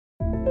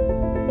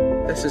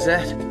This is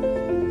it.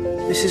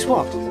 This is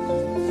what?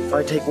 If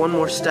I take one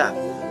more step,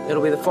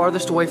 it'll be the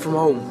farthest away from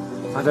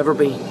home I've ever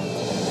been.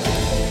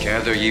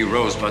 Gather ye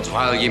rosebuds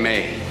while ye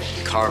may.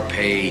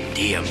 Carpe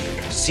diem.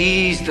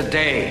 Seize the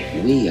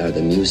day. We are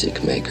the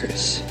music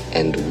makers,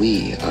 and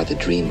we are the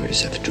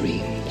dreamers of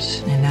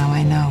dreams. And now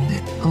I know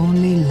that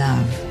only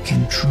love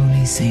can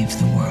truly save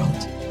the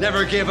world.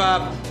 Never give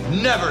up,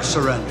 never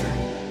surrender.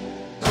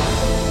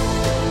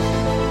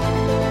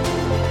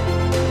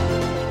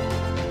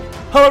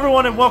 Hello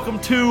everyone and welcome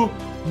to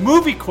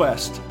Movie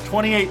Quest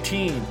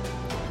 2018,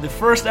 the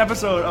first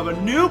episode of a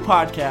new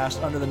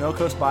podcast under the No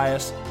Coast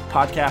Bias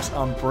podcast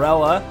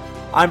umbrella.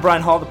 I'm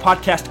Brian Hall, the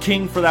podcast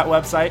king for that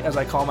website, as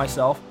I call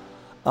myself,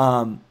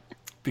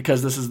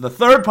 because this is the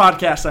third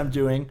podcast I'm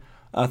doing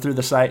through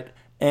the site,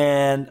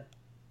 and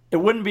it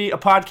wouldn't be a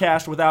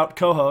podcast without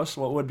co-hosts.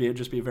 Well, it would be. It would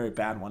just be a very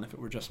bad one if it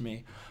were just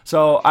me.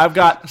 So I've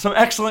got some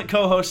excellent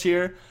co-hosts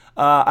here.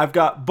 I've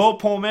got Beau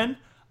Poehlman.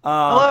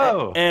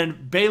 Hello.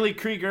 And Bailey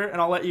Krueger, and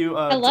I'll let you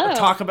Hello.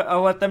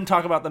 I'll let them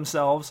talk about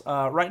themselves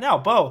right now.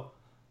 Beau,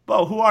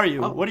 who are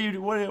you? What are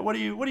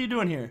you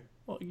doing here?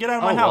 Well, get out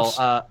of my house.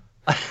 Well,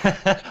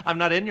 I'm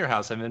not in your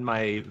house. I'm in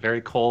my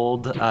very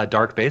cold,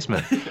 dark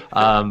basement.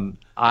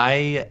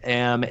 I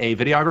am a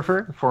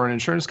videographer for an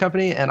insurance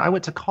company, and I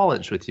went to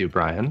college with you,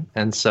 Brian.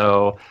 And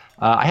so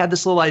I had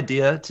this little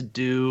idea to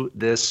do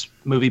this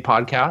movie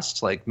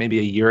podcast like maybe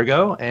a year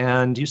ago,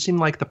 and you seem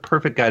like the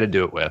perfect guy to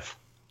do it with.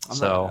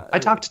 I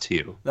talked to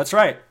you. That's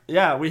right.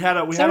 Yeah, we had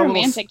a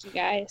romantic, you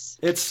guys.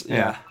 It's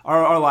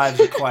our lives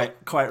are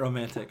quite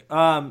romantic.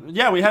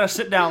 We had a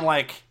sit down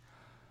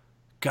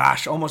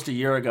almost a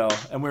year ago,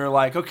 and we were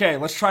like, okay,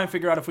 let's try and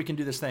figure out if we can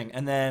do this thing.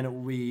 And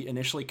then we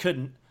initially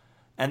couldn't,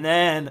 and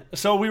then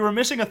so we were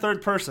missing a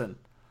third person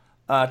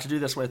to do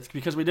this with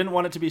because we didn't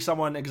want it to be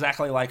someone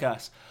exactly like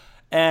us.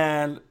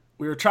 And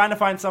we were trying to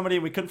find somebody,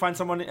 and we couldn't find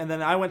someone. And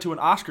then I went to an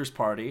Oscars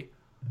party.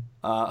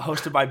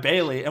 Hosted by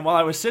Bailey, and while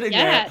I was sitting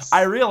there,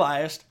 I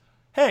realized,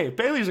 hey,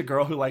 Bailey's a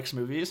girl who likes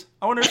movies.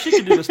 I wonder if she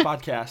could do this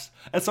podcast.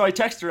 And so I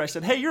texted her. I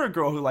said, hey, you're a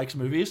girl who likes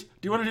movies. Do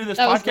you want to do this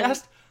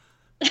podcast?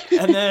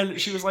 And then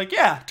she was like,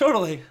 yeah,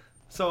 totally.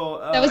 So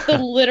that was the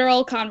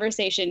literal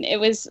conversation. It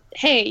was,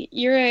 hey,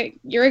 you're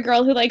a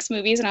girl who likes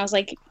movies, and I was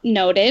like,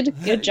 noted,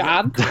 good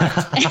job.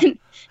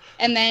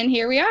 and then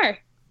here we are.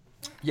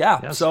 Yeah,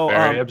 yes, so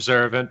very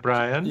observant,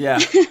 Brian. Yeah,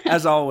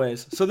 as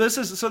always. So this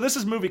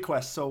is Movie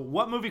Quest. So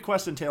what Movie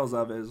Quest entails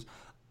of is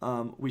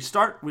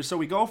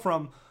we go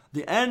from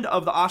the end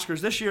of the Oscars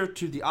this year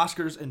to the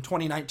Oscars in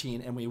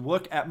 2019, and we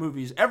look at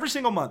movies every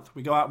single month.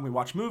 We go out and we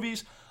watch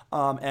movies,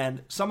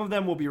 and some of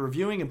them we'll be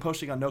reviewing and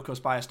posting on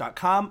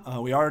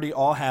nocoastbias.com. We already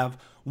all have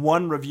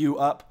one review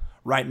up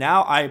right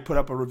now. I put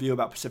up a review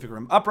about Pacific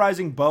Rim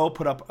Uprising. Beau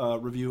put up a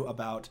review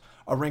about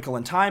A Wrinkle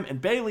in Time,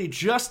 and Bailey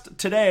just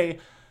today,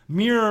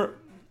 mere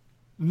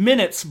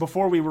minutes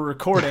before we were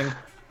recording,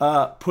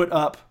 put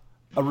up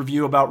a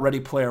review about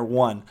Ready Player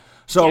One.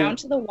 So down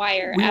to the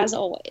wire, as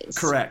always.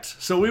 Correct.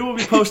 So we will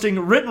be posting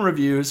written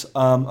reviews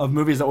of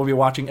movies that we'll be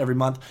watching every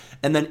month,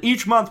 and then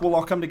each month we'll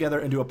all come together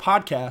and do a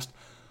podcast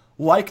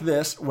like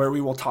this, where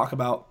we will talk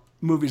about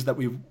movies that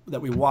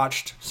we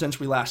watched since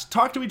we last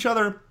talked to each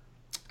other,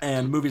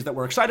 and movies that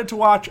we're excited to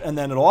watch, and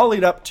then it'll all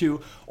lead up to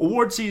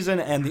award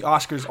season and the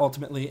Oscars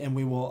ultimately, and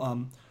we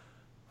will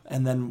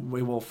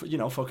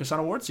focus on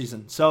award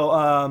season.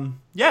 So,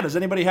 does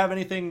anybody have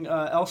anything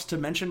else to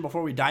mention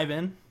before we dive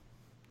in?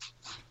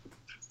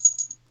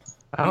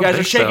 You guys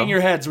are shaking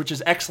your heads, which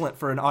is excellent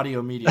for an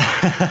audio medium.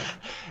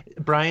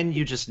 Brian,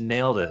 you just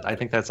nailed it. I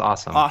think that's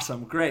awesome.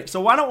 Awesome, great.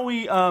 So why don't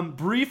we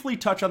briefly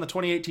touch on the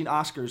 2018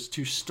 Oscars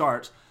to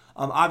start?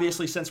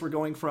 Obviously, since we're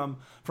going from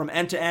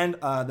end to end,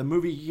 the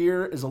movie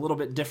year is a little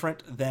bit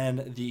different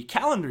than the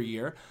calendar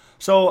year.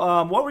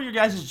 So what were your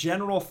guys'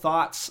 general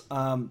thoughts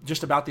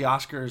just about the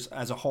Oscars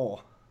as a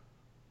whole?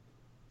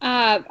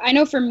 I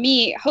know for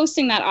me,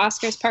 hosting that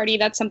Oscars party,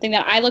 that's something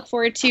that I look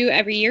forward to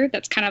every year.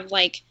 That's kind of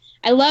like,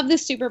 I love the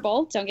Super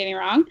Bowl, don't get me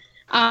wrong,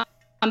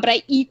 but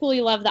I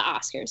equally love the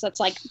Oscars. That's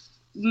like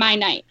my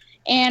night.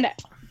 And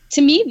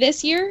to me,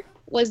 this year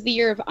was the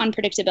year of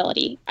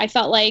unpredictability. I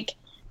felt like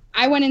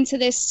I went into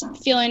this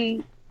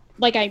feeling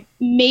like I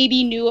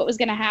maybe knew what was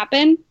going to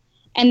happen,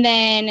 and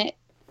then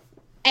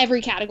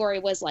every category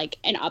was like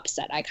an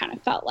upset, I kind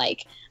of felt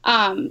like,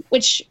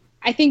 which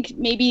I think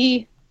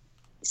maybe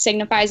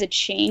signifies a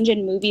change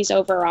in movies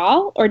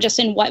overall, or just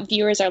in what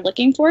viewers are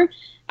looking for,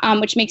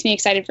 which makes me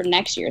excited for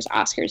next year's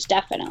Oscars,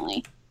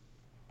 definitely.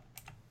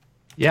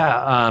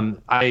 Yeah,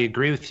 I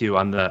agree with you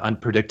on the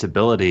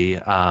unpredictability.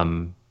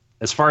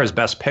 As far as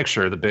Best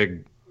Picture, the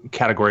big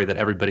category that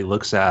everybody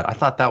looks at, I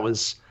thought that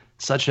was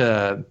such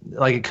a,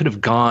 like, it could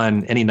have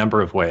gone any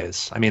number of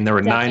ways. I mean, there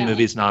were Definitely. 9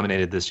 movies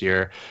nominated this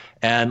year.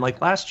 And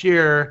like last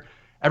year,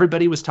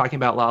 everybody was talking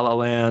about La La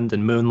Land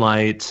and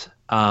Moonlight.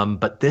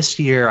 But this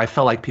year, I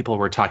felt like people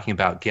were talking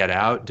about Get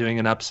Out doing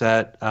an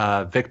upset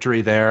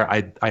victory there.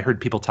 I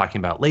heard people talking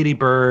about Lady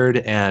Bird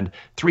and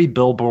Three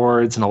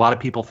Billboards, and a lot of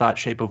people thought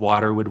Shape of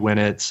Water would win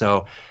it.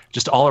 So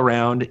just all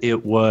around,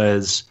 it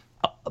was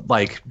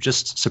like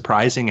just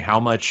surprising how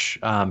much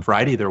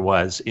variety there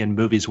was in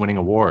movies winning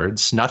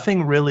awards.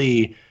 Nothing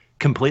really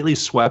completely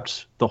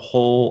swept the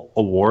whole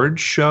award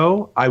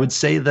show. I would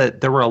say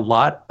that there were a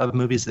lot of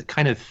movies that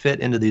kind of fit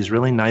into these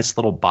really nice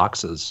little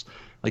boxes.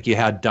 Like you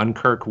had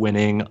Dunkirk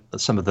winning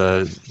some of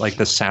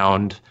the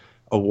sound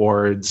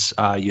awards.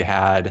 You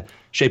had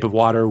Shape of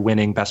Water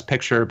winning Best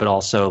Picture, but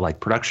also like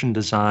production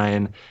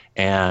design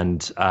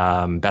and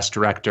Best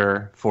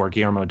Director for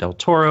Guillermo del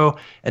Toro.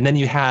 And then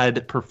you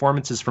had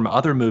performances from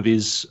other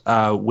movies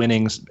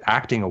winning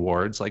acting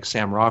awards, like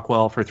Sam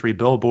Rockwell for 3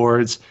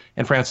 Billboards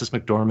and Frances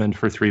McDormand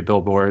for 3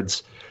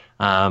 Billboards.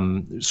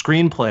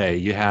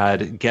 Screenplay, you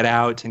had Get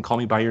Out and Call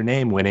Me by Your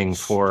Name winning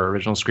for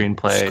original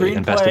screenplay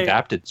and Best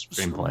Adapted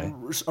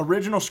Screenplay.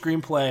 Original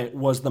screenplay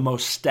was the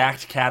most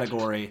stacked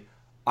category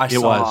I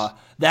saw. Was.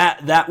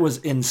 That was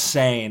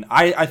insane.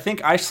 I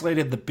think I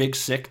slated The Big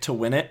Sick to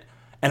win it,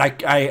 and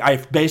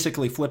I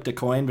basically flipped a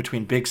coin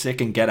between Big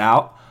Sick and Get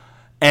Out.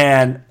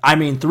 And I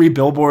mean, 3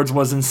 Billboards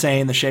was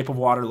insane. The Shape of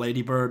Water,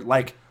 Lady Bird,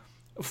 like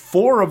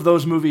 4 of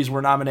those movies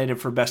were nominated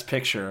for Best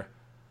Picture.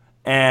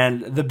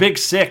 And The Big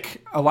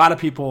Sick, a lot of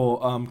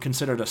people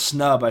considered a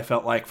snub, I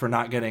felt like, for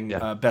not getting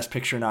Best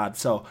Picture nod.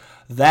 So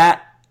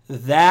that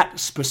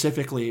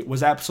specifically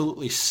was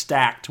absolutely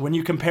stacked. When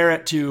you compare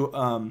it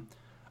to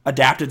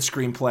adapted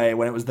screenplay,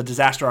 when it was The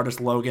Disaster Artist,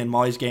 Logan,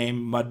 Molly's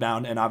Game,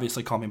 Mudbound, and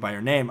obviously Call Me by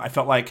Your Name, I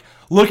felt like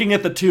looking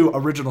at the 2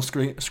 original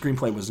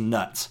screenplay was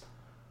nuts.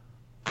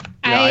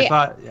 I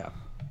thought.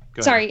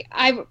 Sorry,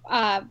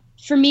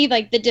 for me,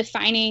 like the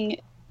defining,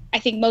 I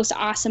think, most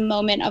awesome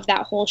moment of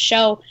that whole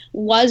show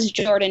was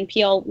Jordan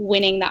Peele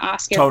winning the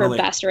Oscar for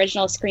Best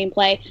Original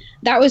Screenplay.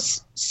 That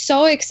was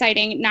so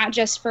exciting, not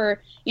just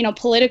for,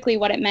 politically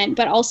what it meant,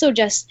 but also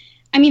just,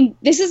 I mean,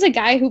 this is a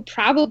guy who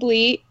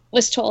probably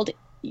was told,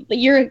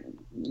 you're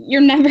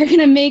never going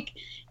to make,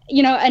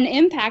 an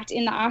impact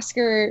in the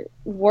Oscar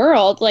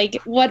world. Like,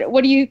 what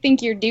do you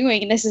think you're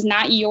doing? And this is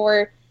not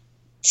your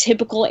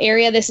typical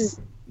area. This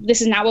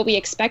is not what we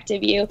expect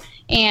of you,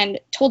 and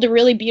told a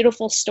really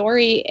beautiful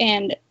story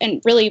and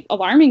really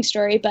alarming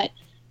story, but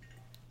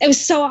it was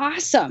so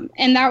awesome.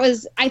 And that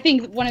was, I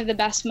think, one of the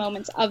best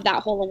moments of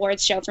that whole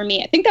awards show for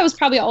me. I think that was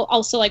probably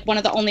also like one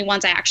of the only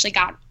ones I actually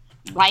got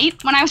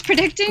right when I was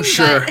predicting,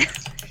 sure.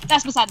 But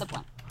that's beside the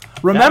point.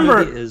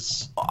 Remember,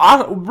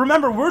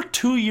 we're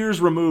 2 years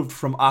removed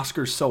from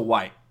Oscars So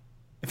White,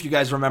 if you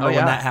guys remember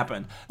when that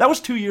happened. That was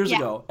 2 years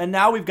ago, and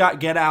now we've got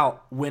Get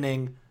Out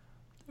winning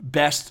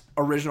Best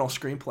Original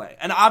Screenplay.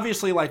 And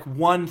obviously, like,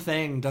 one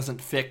thing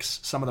doesn't fix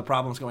some of the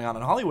problems going on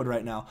in Hollywood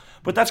right now,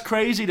 but that's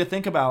crazy to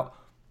think about.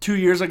 2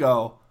 years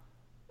ago,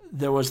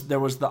 there was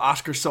the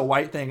Oscar So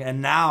White thing,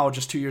 and now,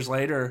 just 2 years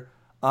later,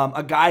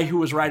 a guy who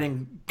was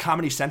writing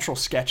Comedy Central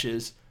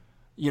sketches,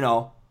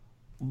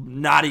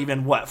 not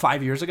even,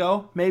 5 years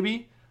ago,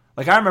 maybe?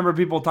 Like, I remember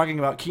people talking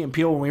about Key and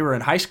Peele when we were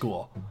in high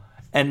school,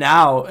 and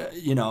now,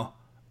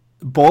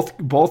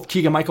 both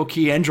Keegan-Michael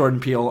Key and Jordan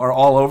Peele are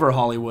all over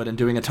Hollywood and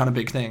doing a ton of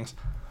big things.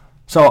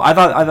 So I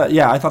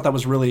thought that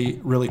was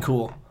really, really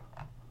cool.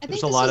 I think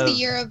this was the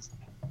year of.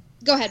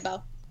 Go ahead,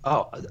 Beau.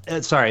 Oh,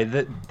 sorry.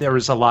 There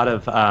was a lot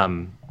of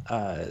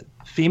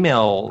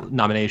female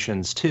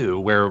nominations too,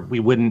 where we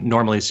wouldn't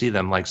normally see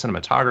them, like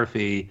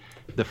cinematography.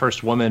 The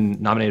first woman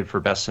nominated for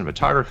Best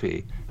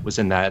Cinematography was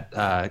in that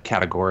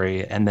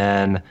category, and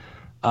then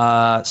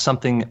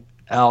something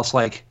else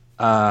like.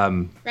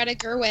 Greta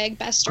Gerwig,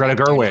 Best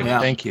Director. Greta Gerwig,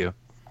 thank you.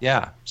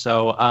 Yeah,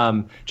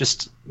 so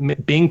just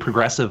being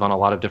progressive on a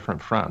lot of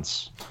different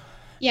fronts.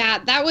 Yeah,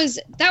 that was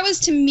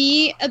to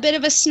me a bit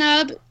of a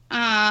snub.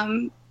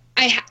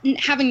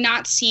 Having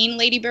not seen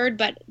Lady Bird,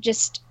 but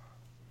just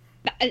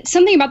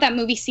something about that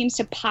movie seems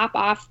to pop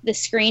off the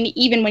screen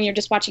even when you're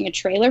just watching a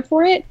trailer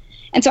for it.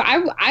 And so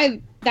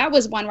I that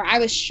was one where I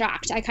was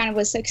shocked. I kind of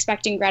was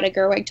expecting Greta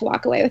Gerwig to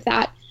walk away with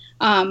that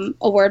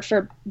award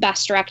for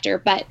Best Director,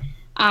 but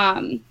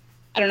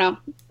I don't know.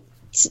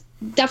 It's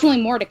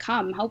definitely more to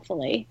come,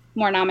 hopefully.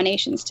 More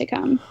nominations to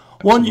come.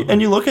 Well,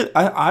 and you look at,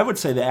 I would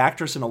say the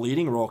actress in a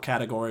leading role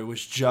category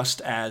was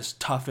just as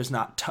tough, if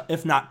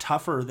not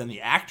tougher than the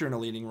actor in a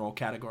leading role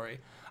category.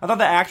 I thought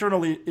the actor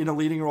in a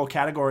leading role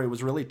category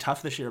was really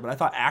tough this year, but I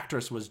thought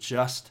actress was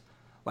just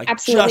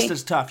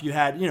as tough. You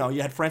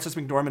had Frances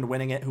McDormand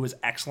winning it, who was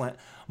excellent.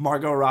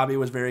 Margot Robbie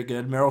was very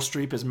good. Meryl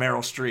Streep is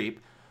Meryl Streep.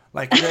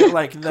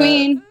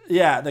 Queen.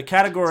 Yeah, the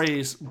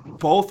categories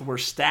both were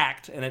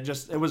stacked, and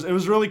it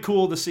was really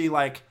cool to see.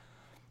 Like,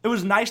 it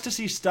was nice to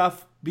see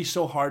stuff be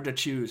so hard to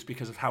choose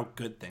because of how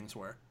good things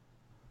were.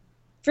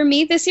 For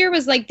me, this year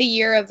was like the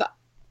year of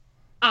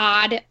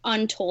odd,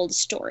 untold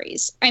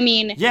stories. I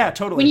mean, yeah,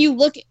 totally. When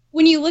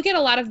you look at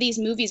a lot of these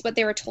movies, what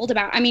they were told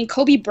about. I mean,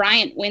 Kobe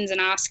Bryant wins an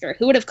Oscar.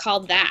 Who would have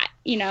called that?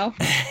 Beau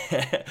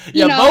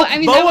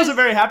wasn't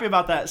very happy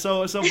about that.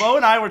 So Beau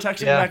and I were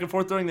texting back and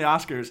forth during the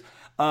Oscars.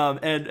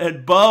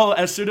 And Beau,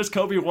 as soon as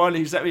Kobe won,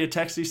 he sent me a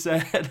text. He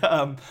said,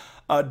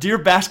 "Dear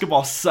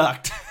basketball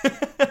sucked."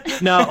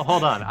 No,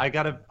 hold on. I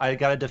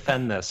gotta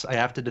defend this. I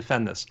have to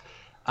defend this.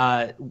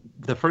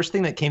 The first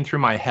thing that came through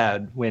my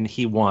head when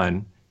he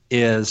won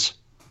is,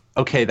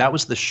 okay, that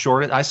was the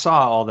shortest. I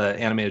saw all the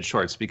animated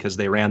shorts because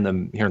they ran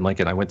them here in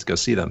Lincoln. I went to go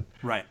see them.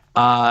 Right.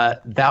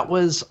 That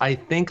was, I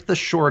think, the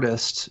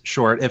shortest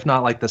short, if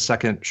not like the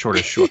second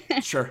shortest short.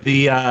 Sure.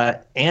 The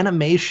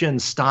animation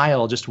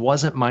style just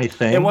wasn't my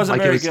thing. It wasn't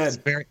like, very it was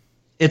good.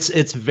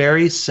 It's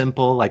very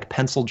simple, like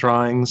pencil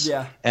drawings.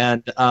 Yeah.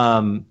 And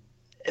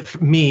for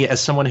me,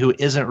 as someone who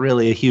isn't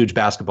really a huge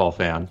basketball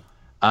fan,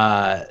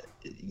 I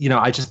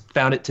just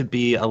found it to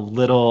be a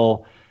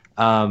little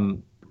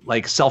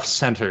like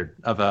self-centered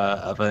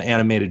of an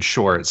animated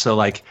short. So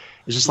like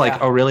it's just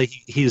like, oh really,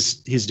 he's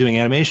doing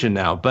animation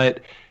now.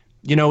 But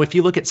if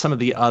you look at some of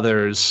the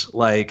others,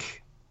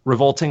 like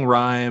Revolting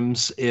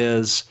Rhymes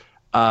is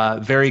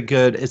very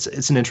good.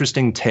 It's an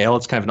interesting tale.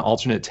 It's kind of an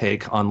alternate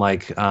take on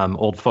like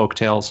old folk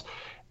tales.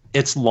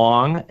 It's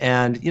long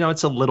and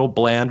it's a little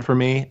bland for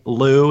me.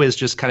 Lou is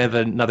just kind of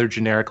another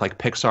generic like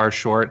Pixar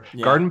short.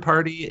 Yeah. Garden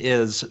Party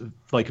is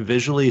like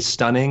visually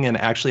stunning and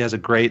actually has a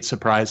great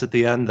surprise at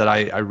the end that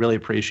I really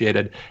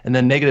appreciated. And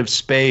then Negative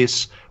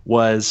Space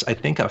was, I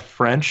think, a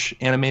French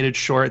animated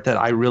short that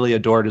I really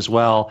adored as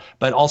well,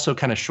 but also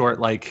kind of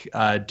short like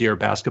Dear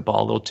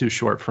Basketball, a little too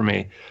short for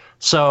me.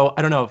 So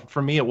I don't know.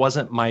 For me, it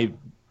wasn't my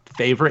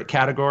favorite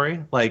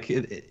category. Like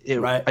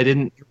right.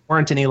 There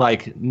weren't any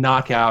like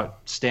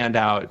knockout,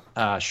 standout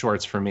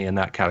shorts for me in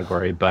that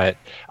category. But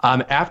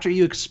after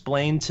you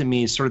explained to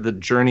me sort of the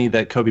journey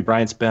that Kobe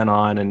Bryant's been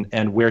on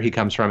and where he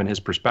comes from and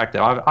his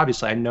perspective,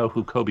 obviously I know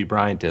who Kobe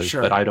Bryant is,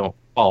 sure. but I don't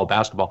follow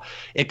basketball.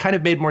 It kind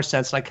of made more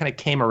sense, and I kind of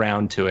came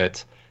around to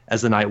it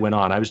as the night went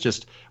on. I was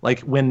just like,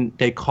 when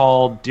they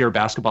called Dear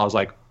Basketball, I was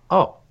like,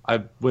 oh,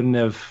 I wouldn't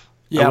have.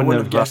 Yeah, I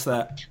wouldn't have guessed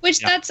that.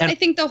 Which I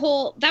think that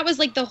was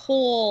like the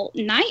whole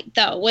night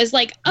though, was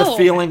like, the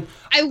feeling.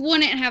 I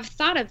wouldn't have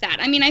thought of that.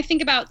 I mean, I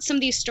think about some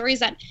of these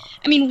stories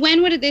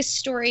when would this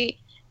story,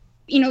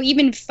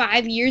 even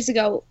 5 years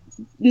ago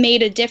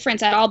made a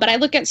difference at all? But I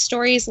look at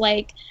stories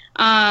like,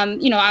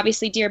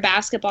 obviously Dear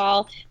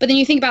Basketball, but then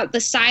you think about The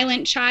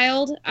Silent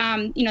Child,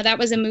 that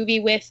was a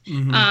movie with,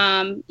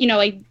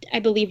 I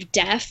believe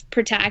deaf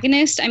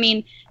protagonist. I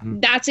mean,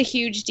 that's a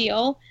huge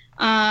deal.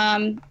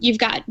 You've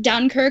got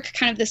Dunkirk,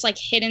 kind of this like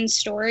hidden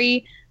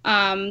story.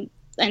 And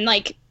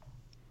like,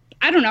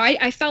 I don't know,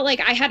 I felt like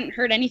I hadn't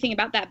heard anything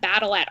about that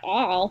battle at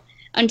all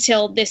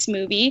until this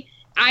movie.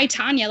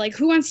 Tonya, like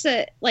who wants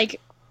to like,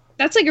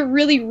 that's like a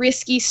really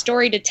risky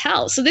story to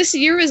tell. So this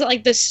year was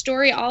like the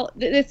story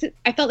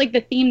I felt like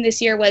the theme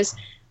this year was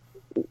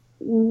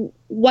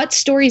what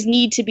stories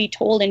need to be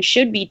told and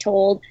should be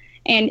told.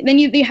 And then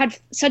you had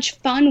such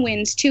fun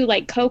wins too,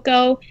 like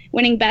Coco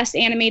winning Best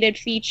Animated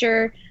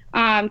Feature,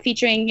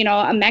 featuring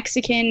a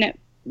Mexican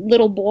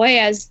little boy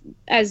as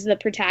the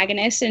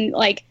protagonist, and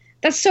like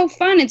that's so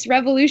fun. It's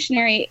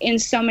revolutionary in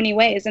so many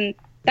ways, and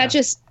that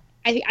just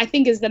I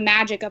think is the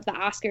magic of the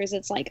Oscars.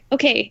 It's like,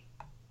 okay,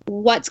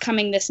 what's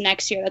coming this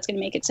next year that's going to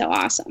make it so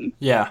awesome?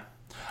 Yeah,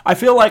 I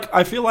feel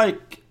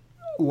like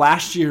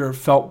last year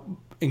felt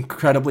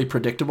incredibly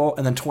predictable,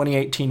 and then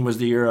 2018 was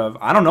the year of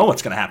I don't know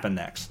what's going to happen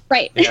next.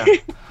 Right. Yeah.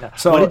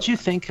 So, what did you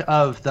think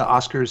of the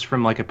Oscars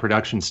from like a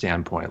production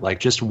standpoint, like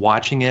just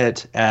watching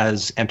it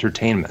as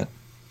entertainment?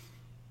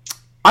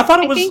 I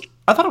thought it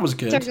was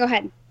good. Sorry, go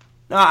ahead.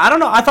 I don't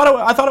know. I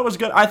thought it was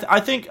good. I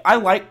think I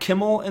like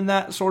Kimmel in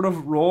that sort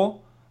of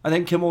role. I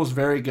think Kimmel was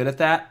very good at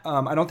that.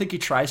 I don't think he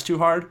tries too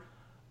hard,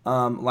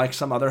 like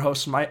some other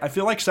hosts might. I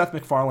feel like Seth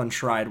MacFarlane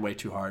tried way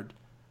too hard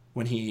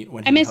when he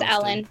I miss hosted.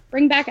 Ellen.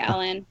 Bring back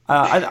Ellen.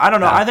 I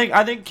don't know. I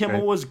think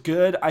Kimmel was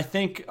good. I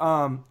think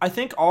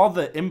all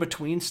the in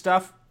between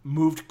stuff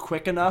moved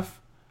quick enough,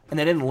 and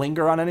they didn't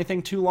linger on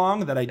anything too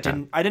long that I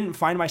didn't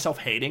find myself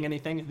hating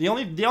anything. The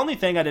only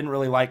thing I didn't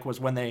really like was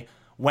when they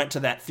went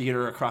to that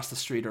theater across the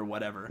street or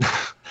whatever.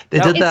 They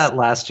did that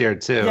last year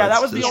too. Yeah,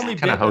 that was the only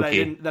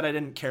bit that I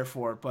didn't care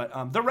for.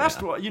 But the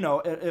rest,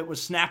 it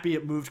was snappy.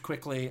 It moved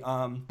quickly.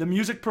 The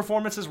music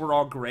performances were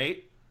all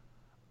great.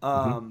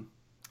 The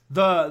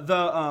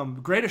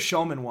Greatest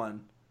Showman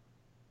one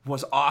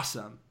was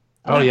awesome.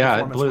 Oh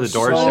yeah, it blew the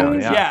doors down.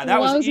 Yeah, that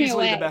was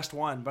easily the best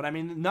one. But I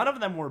mean, none of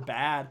them were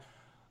bad.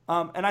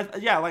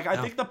 I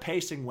think the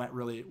pacing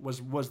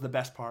was the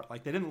best part.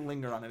 Like they didn't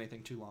linger on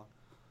anything too long.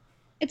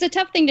 It's a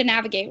tough thing to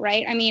navigate,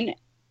 right? I mean,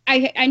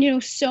 I know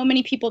so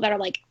many people that are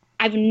like,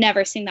 I've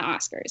never seen the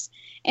Oscars.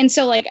 And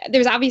so like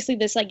there's obviously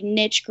this like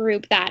niche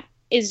group that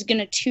is going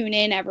to tune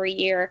in every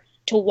year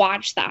to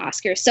watch the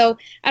Oscars. So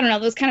I don't know,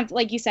 those kind of,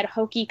 like you said,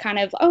 hokey kind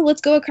of, oh,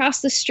 let's go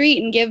across the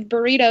street and give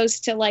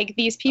burritos to like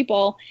these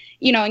people,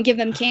 and give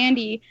them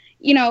candy,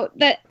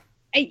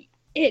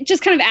 it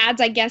just kind of adds,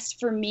 I guess,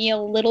 for me, a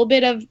little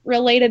bit of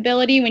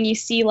relatability when you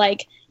see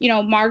like,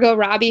 Margot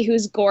Robbie,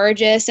 who's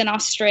gorgeous and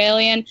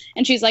Australian,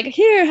 and she's like,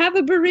 here, have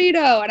a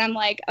burrito. And I'm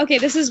like, okay,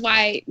 this is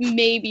why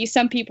maybe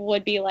some people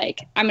would be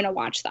like, I'm going to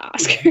watch the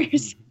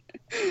Oscars.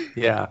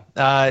 Yeah.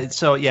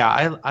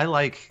 I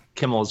like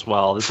Kimmel as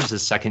well. This is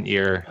his second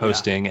year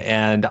hosting,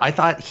 and I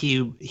thought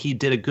he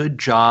did a good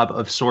job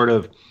of sort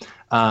of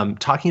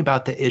talking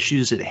about the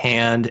issues at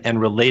hand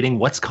and relating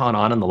what's gone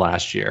on in the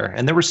last year.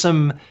 And there were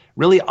some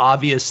really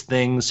obvious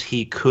things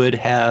he could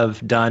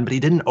have done, but he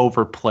didn't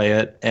overplay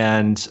it.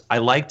 And I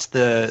liked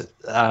the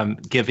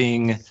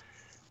giving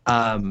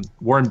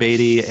Warren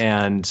Beatty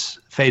and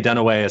Faye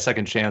Dunaway a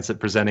second chance at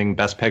presenting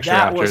Best Picture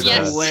That after was the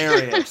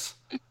hilarious.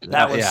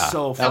 That was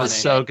so funny. That was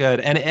so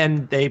good.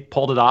 And they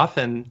pulled it off,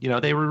 and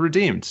they were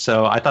redeemed.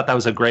 So I thought that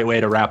was a great way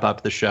to wrap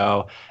up the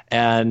show.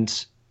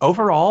 And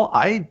overall,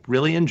 I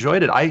really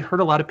enjoyed it. I heard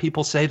a lot of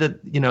people say that,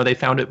 they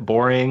found it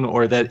boring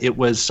or that it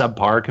was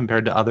subpar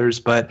compared to others.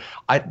 But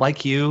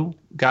like you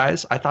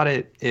guys, I thought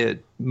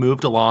it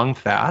moved along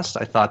fast.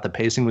 I thought the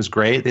pacing was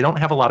great. They don't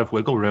have a lot of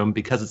wiggle room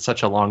because it's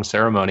such a long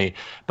ceremony,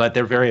 but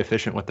they're very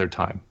efficient with their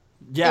time.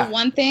 Yeah. The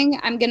one thing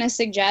I'm going to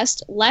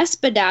suggest, less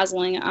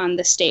bedazzling on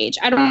the stage.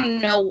 I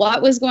don't know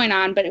what was going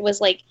on, but it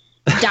was like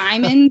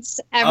diamonds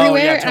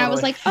everywhere. Yeah, totally. And I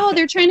was like, oh,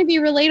 they're trying to be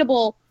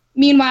relatable.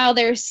 Meanwhile,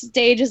 their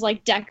stage is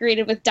like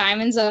decorated with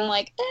diamonds. And I'm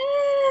like,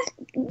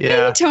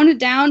 maybe tone it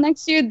down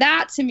next year.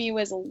 That to me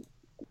was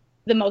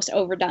the most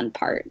overdone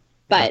part.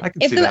 But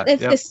if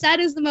the set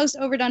is the most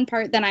overdone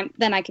part, then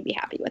I could be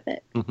happy with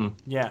it. Mm-hmm.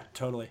 Yeah,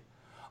 totally.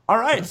 All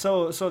right,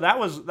 so that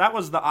was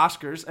the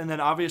Oscars, and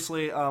then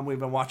obviously we've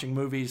been watching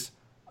movies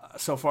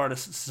so far to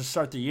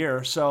start the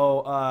year.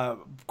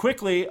 So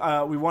quickly,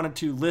 we wanted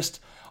to list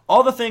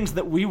all the things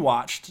that we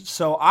watched.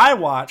 So I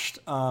watched,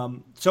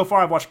 so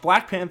far I've watched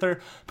Black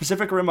Panther,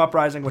 Pacific Rim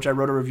Uprising, which I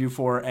wrote a review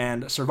for,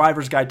 and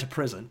Survivor's Guide to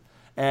Prison.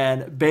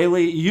 And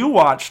Bailey, you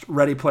watched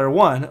Ready Player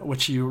One,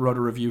 which you wrote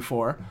a review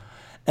for.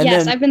 And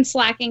yes, then, I've been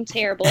slacking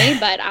terribly,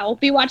 but I'll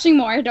be watching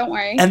more. Don't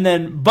worry. And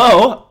then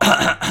Beau,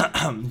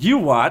 you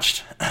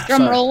watched.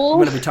 Drum roll. I'm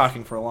going to be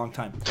talking for a long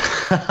time.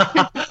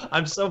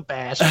 I'm so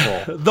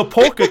bashful. The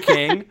Polka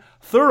King,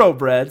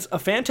 Thoroughbreds, A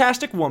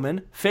Fantastic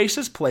Woman,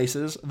 Faces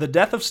Places, The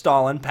Death of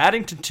Stalin,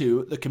 Paddington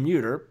 2, The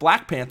Commuter,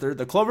 Black Panther,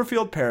 The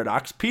Cloverfield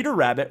Paradox, Peter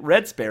Rabbit,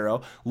 Red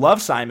Sparrow, Love,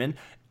 Simon,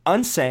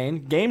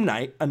 Unsane, Game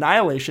Night,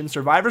 Annihilation,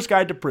 Survivor's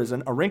Guide to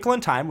Prison, A Wrinkle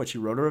in Time, which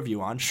you wrote a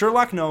review on,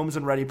 Sherlock Gnomes,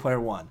 and Ready Player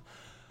One.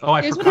 Oh,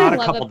 I forgot a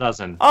couple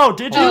dozen. Oh,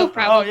 did you? Oh,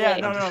 probably. Oh, yeah.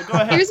 No, go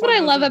ahead. Here's what I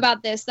love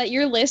about this, that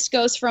your list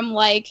goes from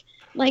like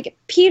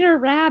Peter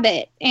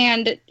Rabbit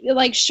and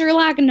like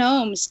Sherlock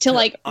Gnomes to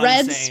like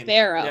Red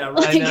Sparrow. Yeah,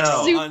 like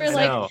super Unsane.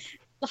 like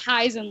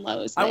highs and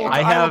lows there.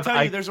 I will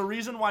tell you, there's a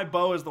reason why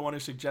Beau is the one who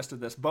suggested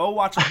this. Beau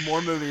watches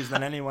more movies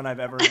than anyone I've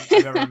ever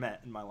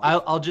met in my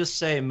life. I'll just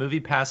say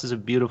MoviePass is a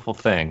beautiful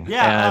thing.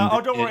 Yeah.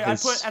 Don't worry. I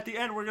put at the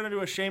end we're gonna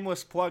do a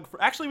shameless plug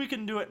for. Actually, we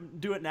can do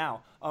it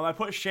now. I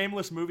put a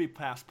shameless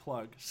MoviePass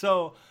plug.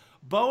 So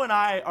Beau and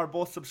I are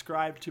both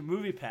subscribed to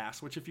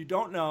MoviePass, which, if you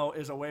don't know,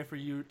 is a way for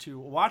you to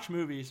watch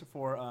movies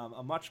for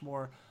a much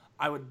more,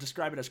 I would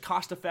describe it as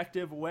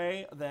cost-effective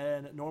way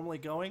than normally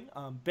going.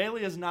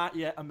 Bailey is not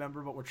yet a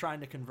member, but we're trying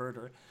to convert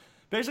her.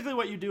 Basically,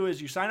 what you do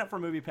is you sign up for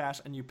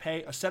MoviePass and you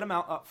pay a set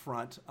amount up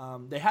front.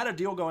 They had a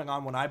deal going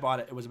on when I bought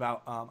it. It was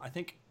about, I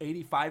think,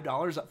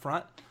 $85 up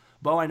front.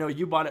 Beau, I know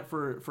you bought it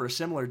for a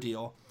similar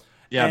deal.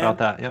 Yeah, about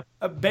that, yep.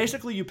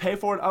 Basically, you pay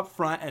for it up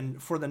front,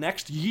 and for the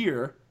next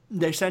year,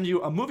 they send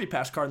you a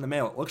MoviePass card in the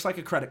mail. It looks like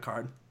a credit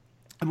card.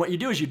 And what you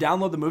do is you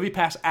download the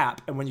MoviePass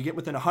app, and when you get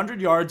within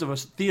 100 yards of a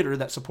theater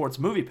that supports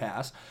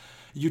MoviePass,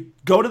 you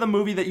go to the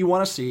movie that you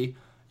want to see,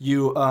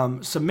 you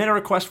submit a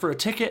request for a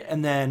ticket,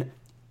 and then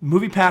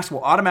MoviePass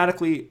will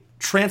automatically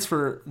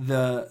transfer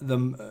the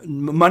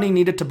money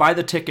needed to buy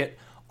the ticket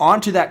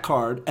onto that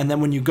card, and then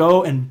when you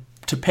go and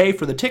to pay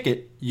for the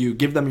ticket, you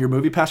give them your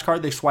MoviePass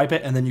card, they swipe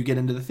it, and then you get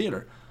into the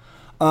theater.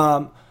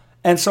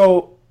 And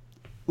so,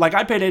 like,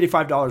 I paid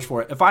 $85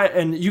 for it.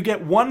 And you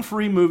get one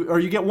free movie, or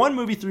you get one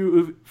movie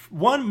through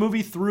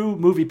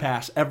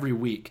MoviePass every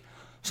week.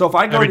 So if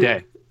I go every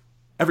day.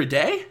 Every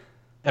day?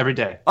 Every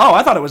day. Oh,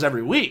 I thought it was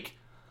every week.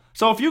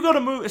 So if you go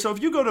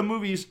to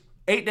movies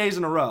 8 days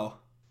in a row,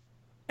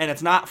 and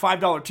it's not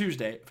 $5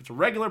 Tuesday, if it's a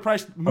regular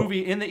priced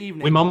movie in the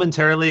evening.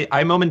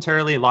 I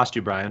momentarily lost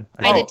you, Brian.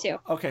 I did too.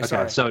 Okay,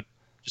 sorry. So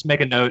just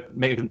make a note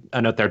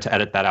there to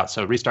edit that out.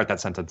 So restart that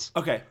sentence.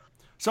 Okay.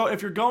 So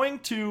if you're going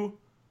to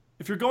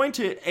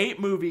 8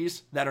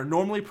 movies that are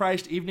normally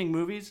priced evening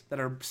movies that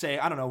are, say,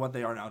 I don't know what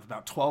they are now, it's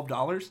about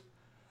 $12.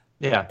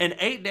 Yeah. In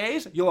 8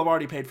 days, you'll have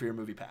already paid for your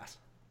MoviePass.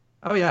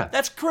 Oh yeah.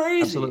 That's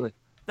crazy. Absolutely.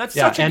 That's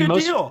such a good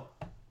deal.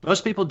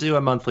 Most people do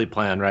a monthly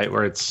plan, right,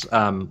 where it's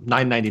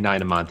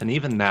 $9.99 a month, and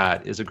even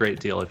that is a great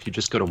deal if you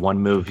just go to one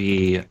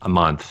movie a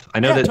month. I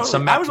know that totally.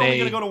 some I was only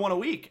going to go to one a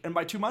week, and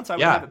by 2 months I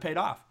would have it paid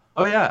off.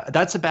 Oh yeah,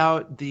 that's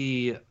about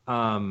the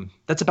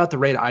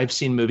rate I've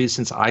seen movies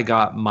since I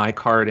got my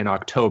card in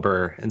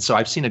October, and so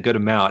I've seen a good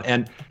amount.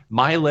 And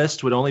my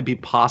list would only be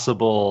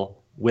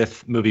possible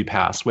with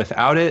MoviePass.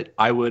 Without it,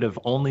 I would have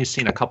only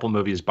seen a couple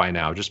movies by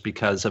now, just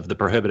because of the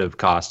prohibitive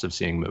cost of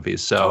seeing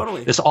movies.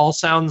 So This all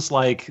sounds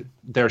like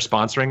they're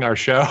sponsoring our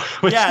show.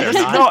 Yeah,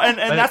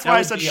 and that's why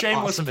I said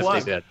shameless awesome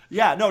plug.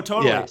 Yeah, no,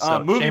 totally. Yeah, so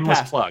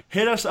MoviePass, plug.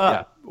 Hit us up.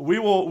 Yeah. We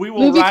will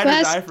Movie ride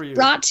Quest or die for you.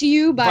 Brought to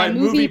you by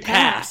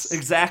MoviePass.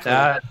 Exactly.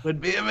 That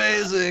would be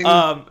amazing.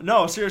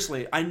 No,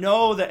 seriously. I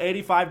know that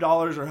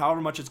 $85 or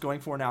however much it's going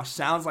for now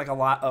sounds like a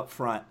lot up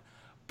front,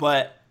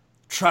 but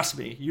trust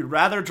me, you'd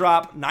rather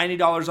drop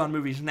 $90 on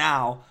movies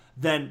now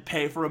than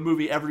pay for a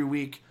movie every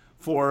week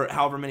for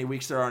however many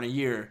weeks there are in a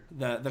year.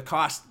 The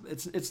cost,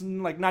 it's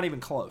like not even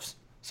close.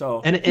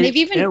 So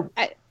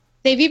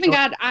they've even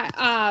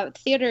got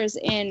theaters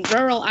in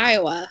rural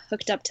Iowa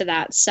hooked up to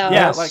that. So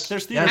yeah, like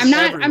there's theaters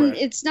everywhere.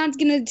 It's not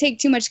going to take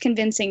too much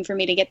convincing for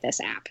me to get this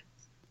app.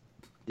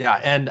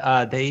 Yeah, and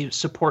they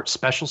support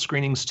special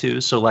screenings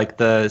too. So like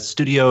the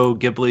Studio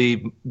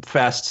Ghibli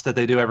fests that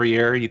they do every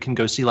year, you can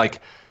go see like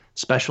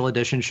special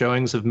edition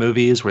showings of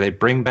movies where they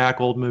bring back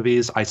old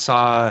movies. I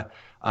saw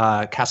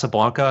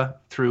Casablanca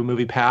through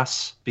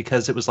MoviePass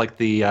because it was like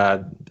the I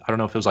don't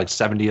know if it was like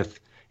 70th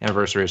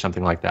anniversary or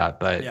something like that.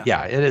 But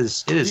yeah, it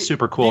is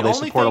super cool. They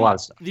support a lot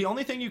of stuff. The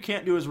only thing you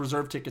can't do is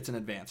reserve tickets in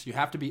advance. You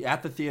have to be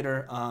at the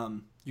theater.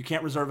 You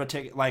can't reserve a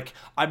ticket. Like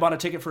I bought a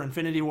ticket for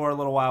Infinity War a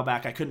little while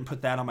back. I couldn't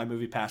put that on my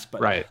MoviePass, but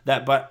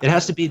but it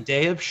has to be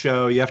day of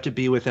show. You have to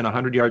be within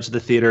 100 yards of the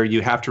theater.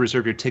 You have to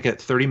reserve your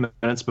ticket 30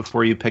 minutes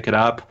before you pick it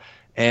up.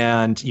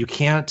 And you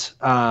can't.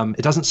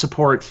 It doesn't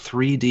support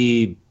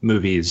 3D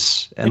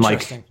movies and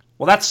like.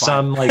 Well, that's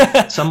some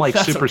like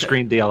super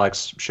screen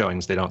DLX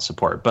showings they don't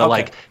support, but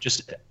like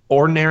just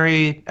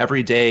ordinary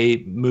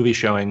everyday movie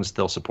showings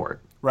they'll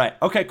support. Right.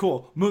 Okay.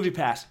 Cool.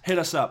 MoviePass. Hit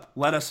us up.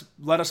 Let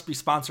us be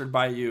sponsored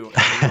by you,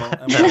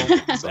 and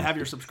we'll have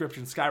your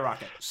subscription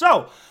skyrocket.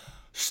 So,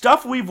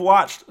 stuff we've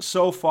watched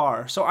so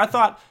far. So I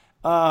thought.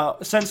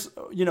 Since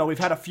we've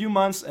had a few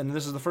months and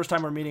this is the first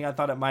time we're meeting, I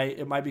thought it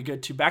might be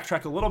good to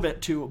backtrack a little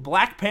bit to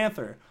Black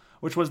Panther,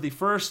 which was the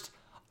first,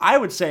 I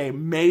would say,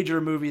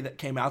 major movie that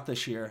came out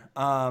this year.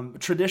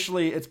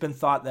 Traditionally, it's been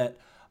thought that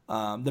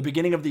the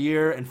beginning of the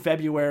year and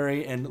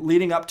February and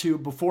leading up to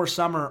before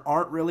summer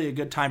aren't really a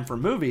good time for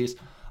movies.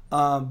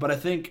 But I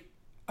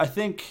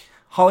think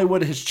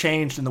Hollywood has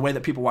changed and the way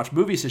that people watch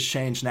movies has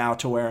changed now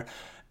to where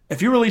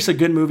if you release a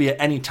good movie at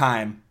any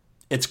time,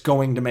 it's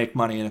going to make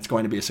money and it's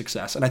going to be a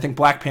success. And I think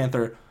Black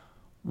Panther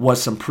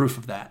was some proof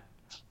of that.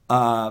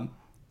 I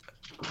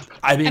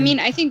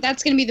think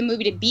that's going to be the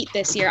movie to beat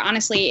this year.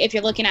 Honestly, if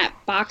you're looking at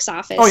box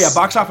office. Oh yeah,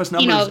 box office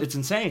numbers, it's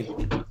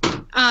insane.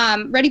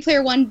 Ready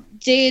Player One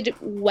did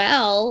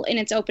well in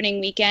its opening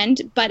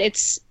weekend, but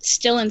it's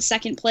still in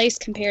second place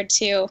compared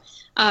to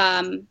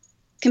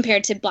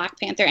Black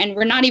Panther, and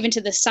we're not even to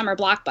the summer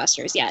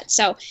blockbusters yet.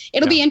 So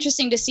it'll be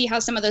interesting to see how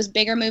some of those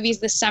bigger movies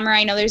this summer.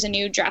 I know there's a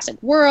new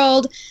Jurassic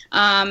World.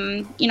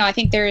 I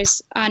think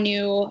there's a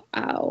new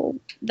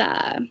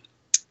the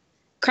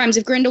Crimes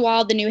of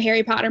Grindelwald, the new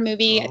Harry Potter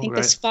movie. I think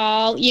this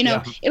fall.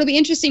 It'll be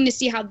interesting to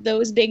see how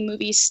those big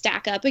movies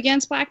stack up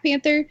against Black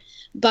Panther.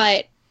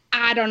 But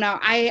I don't know.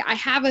 I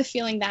have a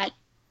feeling that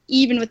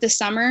even with the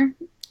summer,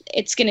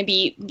 it's going to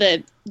be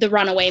the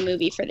runaway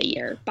movie for the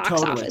year,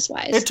 box office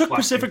wise. It took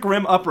Pacific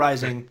Rim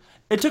Uprising.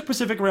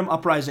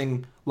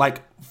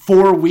 Like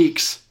 4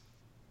 weeks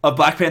of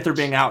Black Panther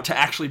being out to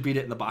actually beat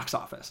it in the box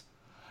office.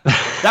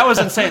 That was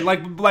insane.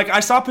 Like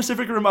I saw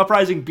Pacific Rim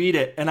Uprising beat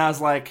it, and I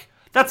was like,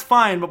 that's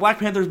fine, but Black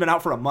Panther's been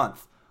out for a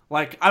month.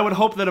 Like I would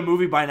hope that a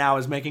movie by now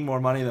is making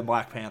more money than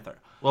Black Panther.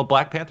 Well,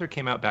 Black Panther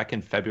came out back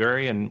in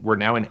February, and we're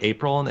now in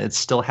April, and it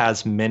still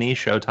has many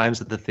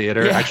showtimes at the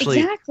theater. Yeah,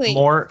 actually,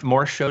 more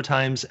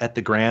showtimes at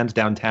the Grand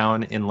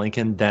downtown in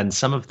Lincoln than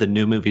some of the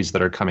new movies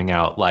that are coming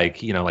out,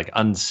 like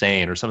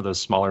Unsane or some of those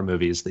smaller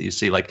movies that you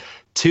see. Like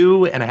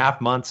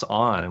 2.5 months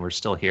on, and we're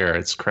still here.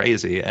 It's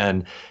crazy,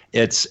 and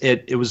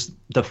it was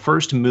the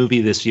first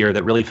movie this year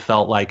that really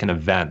felt like an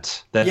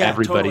event that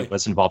everybody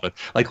was involved with.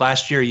 Like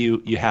last year,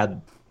 you had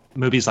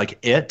movies like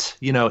It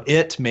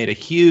made a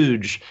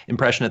huge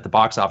impression at the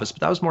box office, but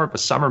that was more of a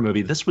summer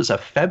movie. This was a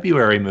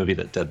February movie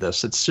that did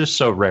this. It's just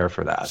so rare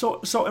for that.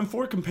 So and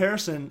for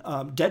comparison,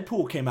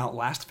 Deadpool came out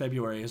last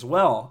February as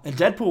well, and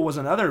Deadpool was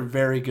another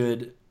very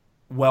good,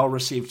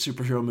 well-received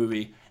superhero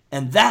movie,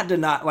 and that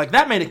did not,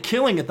 that made a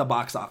killing at the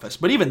box office,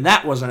 but even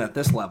that wasn't at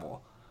this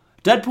level.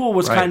 Deadpool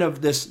was kind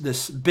of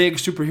this big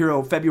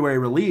superhero February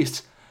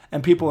release,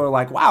 and people are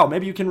like, wow,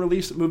 maybe you can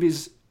release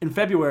movies in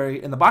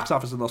February in the box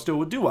office and they'll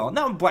still do well.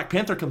 Now Black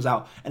Panther comes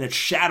out and it's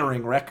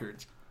shattering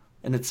records,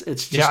 and it's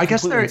just I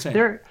guess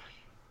insane.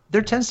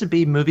 There tends to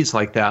be movies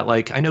like that.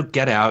 Like I know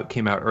Get Out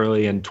came out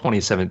early in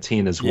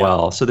 2017 as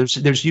well. So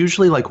there's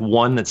usually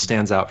one that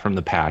stands out from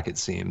the pack, it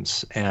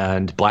seems.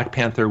 And Black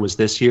Panther was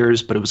this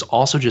year's, but it was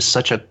also just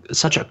such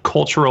a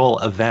cultural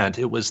event.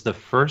 It was the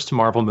first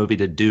Marvel movie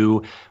to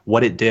do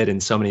what it did in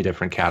so many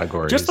different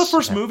categories. Just the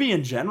first movie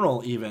in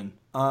general, even.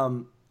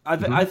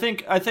 I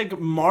think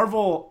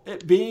Marvel,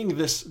 it being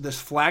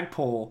this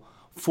flagpole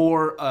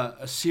for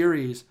a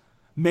series,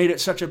 made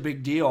it such a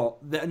big deal.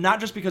 Not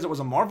just because it was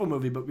a Marvel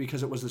movie, but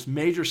because it was this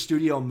major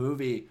studio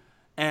movie.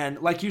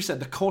 And like you said,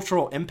 the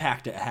cultural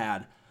impact it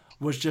had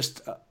was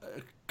just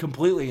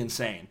completely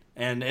insane.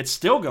 And it's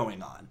still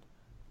going on.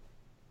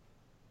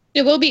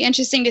 It will be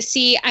interesting to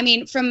see. I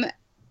mean,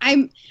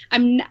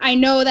 I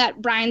know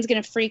that Brian's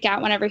gonna freak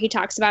out whenever he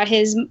talks about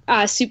his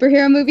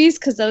superhero movies,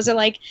 because those are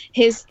like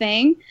his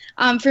thing.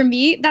 For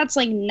me, that's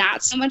like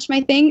not so much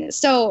my thing.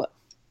 So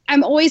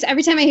I'm always,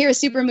 every time I hear a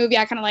super movie,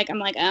 I'm like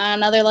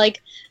another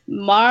like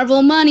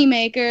Marvel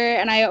moneymaker,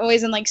 and I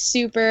always am like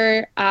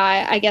super,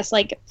 I guess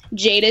like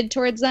jaded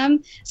towards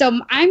them. So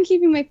I'm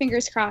keeping my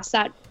fingers crossed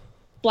that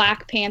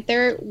Black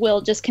Panther will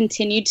just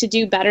continue to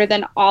do better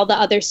than all the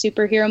other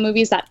superhero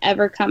movies that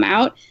ever come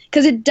out,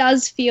 because it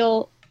does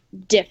feel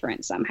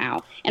different somehow,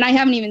 and I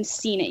haven't even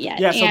seen it yet.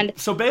 Yeah,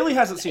 so Bailey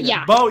hasn't seen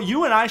it. Beau,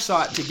 you and I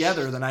saw it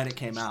together the night it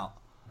came out.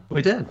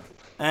 We did.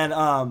 And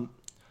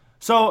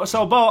so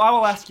Beau, I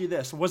will ask you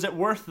this: was it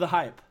worth the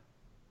hype?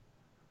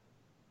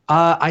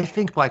 I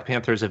think Black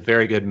Panther is a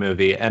very good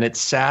movie, and it's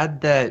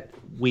sad that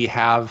we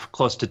have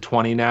close to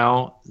 20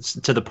 now,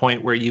 to the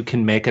point where you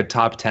can make a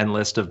top 10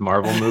 list of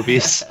Marvel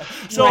movies.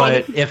 So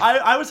but if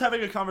I was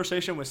having a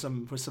conversation with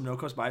some No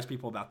Coast Bias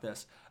people about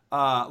this.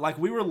 Like,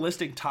 we were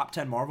listing top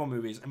 10 Marvel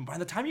movies, and by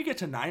the time you get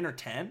to 9 or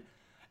 10,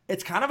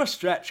 it's kind of a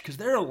stretch because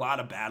there are a lot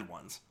of bad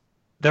ones.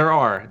 There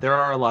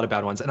are a lot of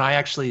bad ones, and I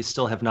actually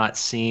still have not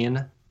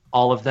seen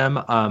all of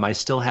them. I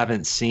still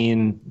haven't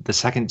seen the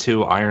second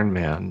 2 Iron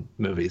Man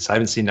movies. I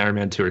haven't seen Iron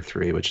Man 2 or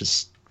 3, which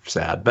is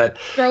sad. But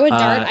throw a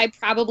dart, I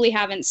probably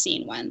haven't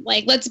seen one.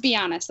 Like, let's be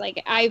honest.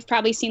 Like, I've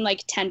probably seen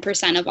like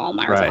 10% of all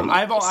Marvel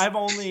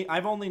movies.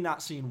 I've only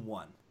not seen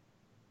one.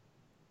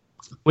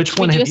 Which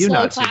one have you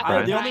not seen,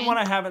 Brian? The only one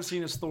I haven't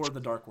seen is Thor: The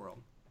Dark World.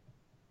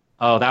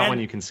 Oh, that one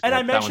you can skip. And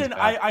I mentioned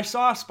I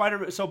saw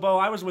Spider-Man. So, Beau,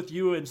 I was with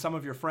you and some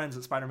of your friends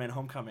at Spider-Man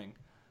Homecoming.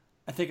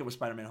 I think it was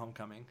Spider-Man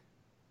Homecoming.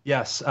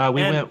 Yes,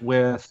 we went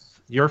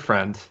with your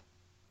friend,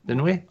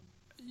 didn't we?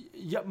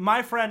 Yeah,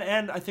 my friend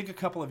and I think a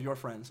couple of your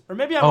friends. Or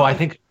maybe I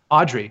think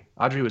Audrey.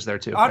 Audrey was there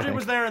too. Audrey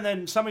was there, and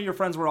then some of your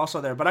friends were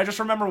also there. But I just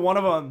remember one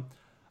of them,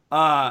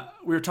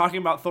 we were talking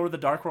about Thor: The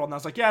Dark World, and I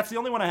was like, yeah, it's the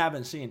only one I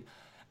haven't seen.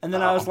 And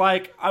then I was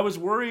like, I was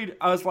worried.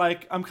 I was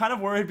like, I'm kind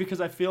of worried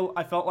because I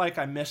felt like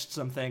I missed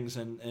some things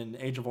in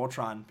Age of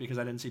Ultron because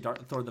I didn't see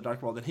Thor: The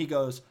Dark World. And he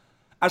goes,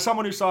 as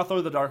someone who saw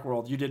Thor: The Dark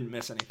World, you didn't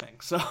miss anything.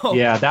 So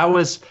yeah, that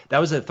was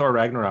at Thor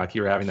Ragnarok.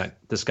 You were having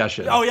that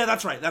discussion. Oh yeah,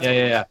 that's right. That's what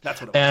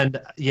it was.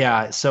 And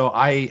yeah, so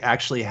I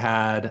actually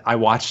I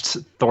watched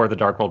Thor: The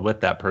Dark World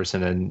with that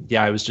person, and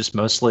yeah, I was just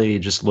mostly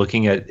just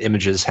looking at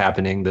images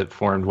happening that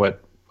formed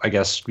what I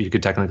guess you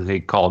could technically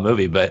call a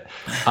movie. But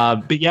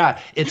yeah,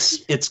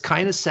 it's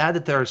kind of sad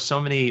that there are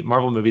so many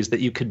Marvel movies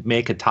that you could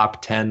make a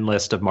top 10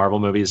 list of Marvel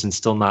movies and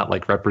still not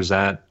like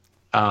represent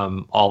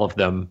all of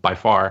them by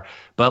far.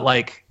 But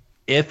like,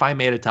 if I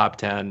made a top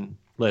 10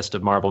 list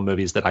of Marvel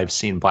movies that I've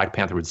seen, Black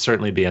Panther would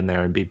certainly be in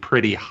there and be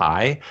pretty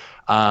high.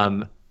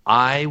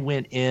 I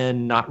went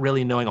in not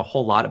really knowing a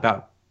whole lot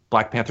about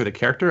Black Panther, the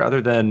character, other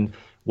than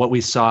what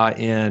we saw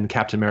in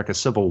Captain America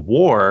Civil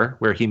War,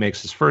 where he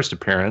makes his first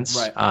appearance.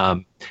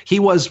 Right. He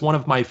was one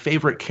of my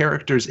favorite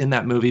characters in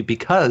that movie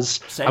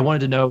because I wanted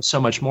to know so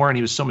much more, and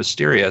he was so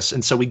mysterious.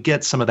 And so we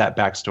get some of that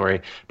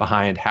backstory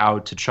behind how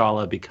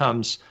T'Challa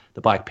becomes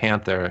the Black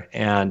Panther,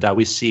 and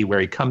we see where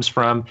he comes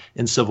from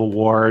in Civil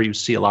War. You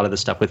see a lot of the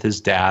stuff with his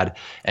dad,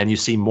 and you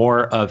see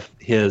more of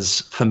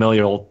his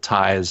familial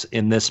ties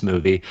in this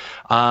movie.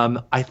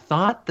 I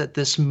thought that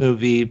this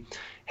movie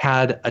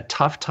had a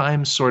tough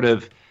time sort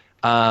of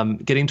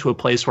getting to a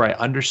place where I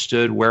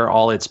understood where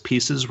all its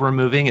pieces were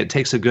moving. It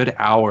takes a good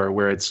hour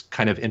where it's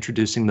kind of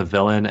introducing the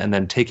villain and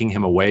then taking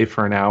him away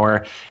for an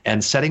hour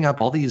and setting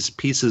up all these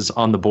pieces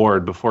on the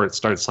board before it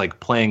starts like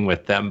playing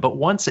with them. But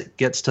once it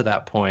gets to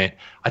that point,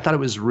 I thought it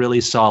was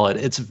really solid.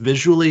 It's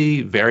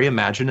visually very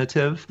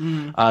imaginative.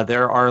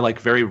 There are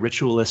like very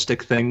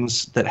ritualistic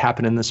things that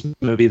happen in this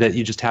movie that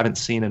you just haven't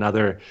seen in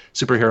other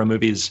superhero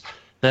movies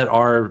that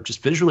are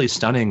just visually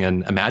stunning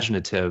and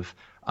imaginative.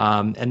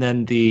 And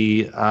then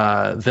the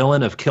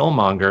villain of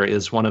Killmonger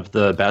is one of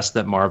the best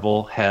that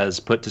Marvel has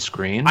put to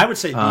screen. I would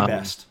say the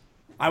best.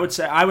 I would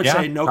say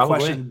no probably.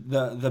 Question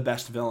the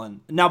best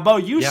villain. Now, Beau,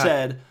 you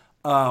said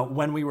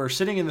when we were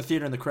sitting in the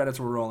theater and the credits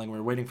were rolling, we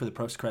were waiting for the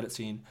post-credit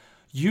scene,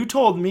 you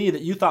told me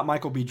that you thought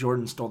Michael B.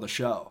 Jordan stole the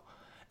show.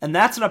 And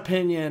that's an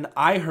opinion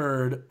I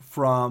heard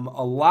from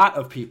a lot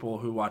of people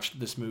who watched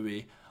this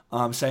movie,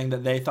 saying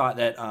that they thought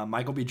that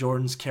Michael B.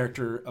 Jordan's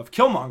character of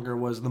Killmonger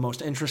was the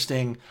most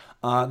interesting,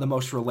 the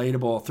most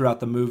relatable throughout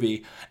the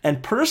movie.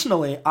 And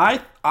personally,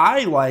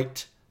 I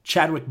liked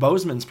Chadwick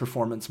Boseman's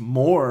performance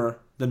more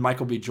than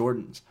Michael B.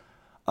 Jordan's.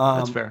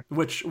 That's fair.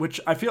 Which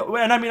I feel,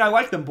 and I mean, I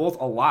like them both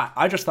a lot.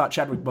 I just thought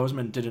Chadwick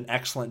Boseman did an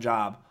excellent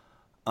job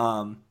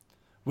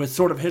with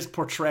sort of his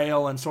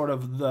portrayal and sort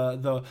of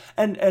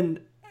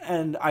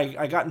and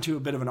I got into a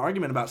bit of an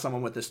argument about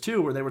someone with this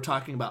too, where they were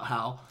talking about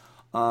how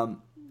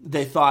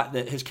they thought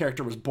that his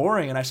character was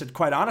boring, and I said,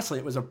 quite honestly,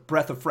 it was a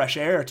breath of fresh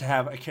air to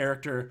have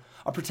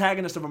a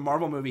protagonist of a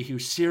Marvel movie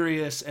who's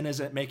serious and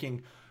isn't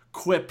making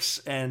quips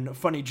and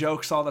funny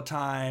jokes all the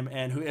time,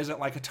 and who isn't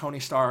like a Tony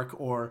Stark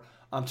or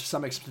to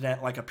some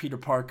extent like a Peter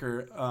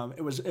Parker.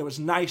 It was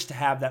nice to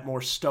have that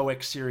more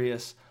stoic,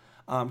 serious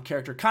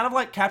character, kind of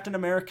like Captain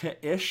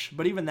America-ish,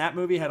 but even that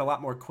movie had a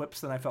lot more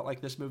quips than I felt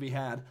like this movie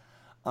had.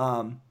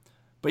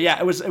 But yeah,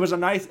 it was a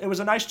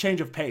nice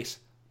change of pace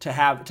to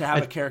have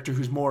a character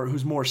who's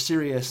more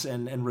serious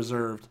and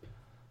reserved.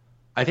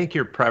 I think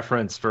your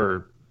preference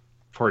for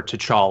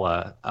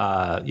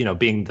T'Challa,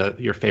 being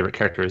your favorite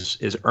character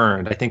is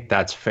earned. I think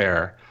that's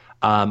fair.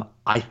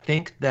 I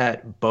think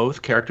that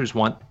both characters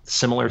want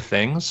similar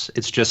things.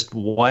 It's just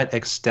what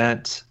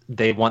extent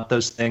they want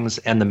those things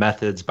and the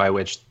methods by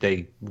which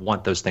they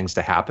want those things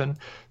to happen.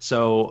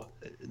 So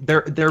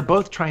they're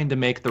both trying to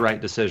make the right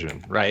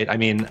decision, right? I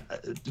mean,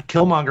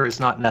 Killmonger is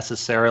not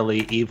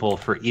necessarily evil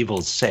for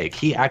evil's sake.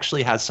 He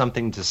actually has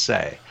something to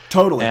say.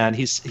 Totally. And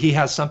he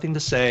has something to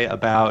say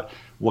about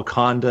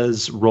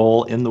Wakanda's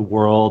role in the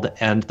world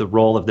and the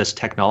role of this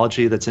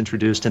technology that's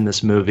introduced in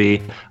this movie,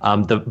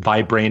 the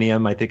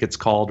vibranium, I think it's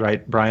called,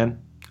 right, Brian?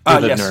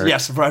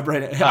 Yes,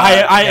 vibranium.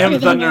 I am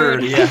the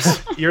nerd.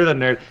 Yes, you're the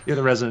nerd. You're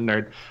the resident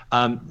nerd.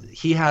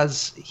 He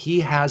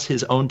has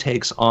his own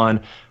takes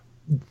on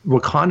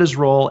Wakanda's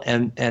role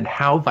and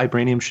how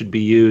vibranium should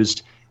be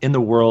used in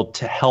the world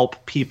to help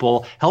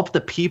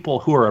the people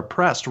who are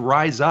oppressed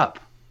rise up.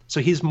 So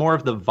he's more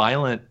of the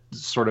violent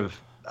sort of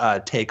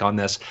take on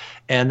this.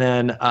 And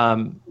then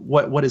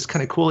what is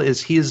kind of cool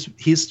is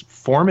he's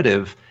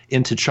formative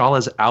in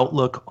T'Challa's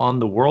outlook on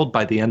the world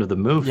by the end of the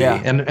movie.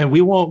 Yeah. And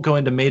we won't go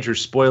into major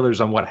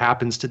spoilers on what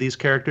happens to these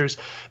characters,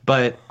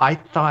 but I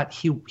thought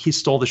he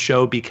stole the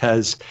show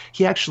because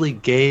he actually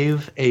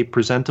gave a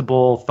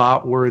presentable,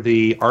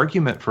 thought-worthy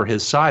argument for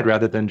his side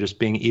rather than just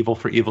being evil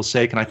for evil's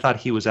sake. And I thought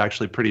he was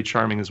actually pretty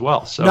charming as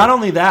well. So not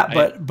only that,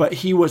 but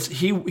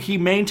he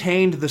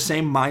maintained the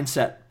same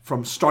mindset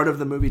from start of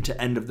the movie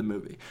to end of the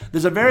movie.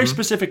 There's a very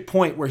specific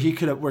point where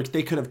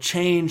they could have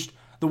changed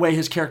the way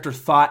his character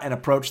thought and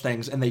approached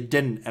things, and they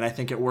didn't, and I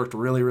think it worked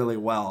really, really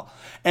well.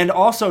 And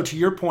also, to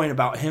your point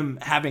about him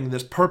having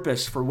this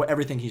purpose for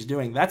everything he's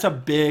doing, that's a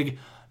big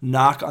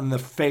knock on the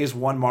Phase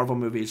 1 Marvel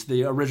movies,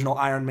 the original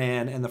Iron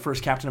Man and the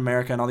first Captain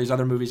America and all these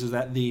other movies, is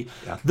that the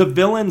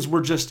villains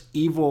were just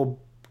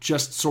evil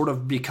just sort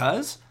of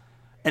because,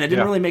 and it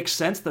didn't really make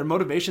sense. Their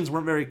motivations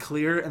weren't very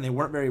clear, and they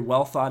weren't very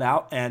well thought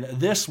out, and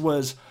this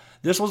was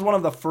one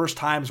of the first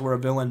times where a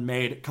villain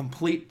made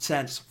complete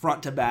sense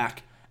front to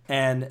back,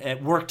 and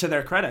it worked to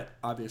their credit,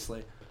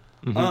 obviously.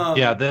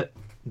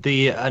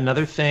 The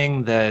another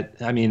thing that,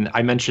 I mean,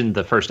 I mentioned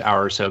the first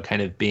hour or so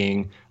kind of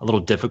being a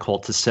little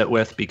difficult to sit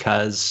with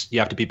because you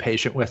have to be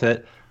patient with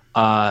it.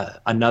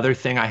 Another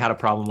thing I had a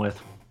problem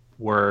with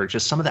were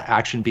just some of the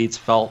action beats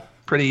felt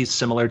pretty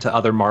similar to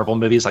other Marvel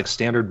movies, like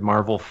standard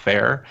Marvel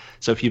fare.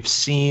 So if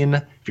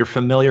you're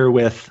familiar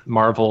with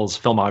Marvel's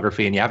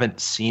filmography and you haven't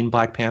seen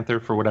Black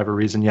Panther for whatever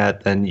reason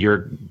yet, then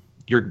you're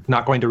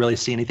not going to really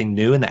see anything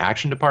new in the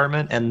action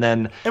department. And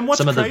then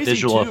some of the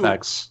visual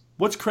effects.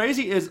 What's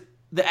crazy is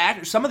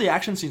some of the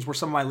action scenes were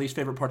some of my least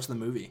favorite parts of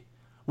the movie,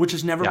 which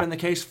has never been the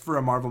case for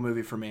a Marvel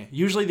movie for me.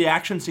 Usually the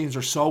action scenes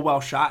are so well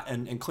shot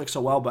and click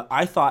so well, but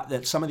I thought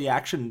that some of the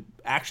action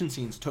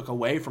scenes took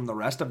away from the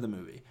rest of the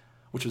movie,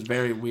 which was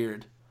very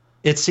weird.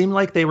 It seemed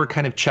like they were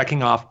kind of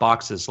checking off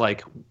boxes.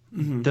 Like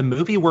the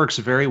movie works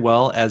very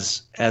well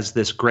as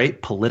this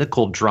great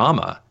political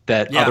drama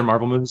that other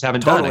Marvel movies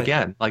haven't done.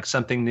 Again, like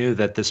something new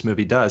that this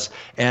movie does.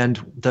 And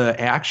the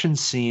action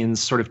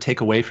scenes sort of take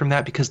away from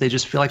that because they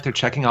just feel like they're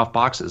checking off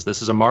boxes.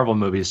 This is a Marvel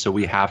movie, so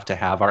we have to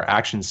have our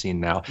action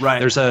scene now. Right.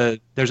 There's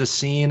a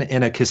scene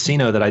in a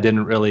casino that I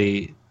didn't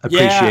really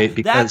appreciate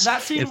because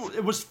that scene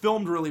it was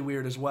filmed really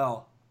weird as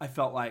well, I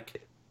felt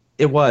like.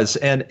 It was,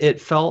 and it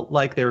felt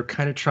like they were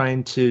kind of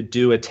trying to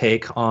do a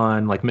take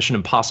on like Mission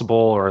Impossible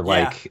or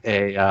like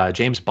a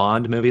James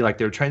Bond movie. Like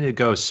they were trying to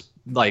go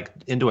like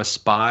into a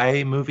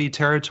spy movie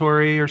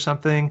territory or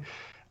something.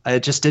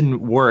 It just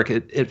didn't work.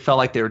 It felt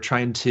like they were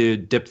trying to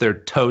dip their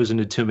toes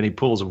into too many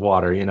pools of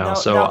water, you know.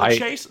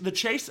 The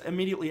chase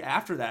immediately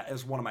after that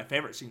is one of my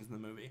favorite scenes in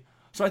the movie.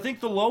 So I think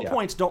the low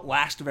points don't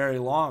last very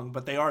long,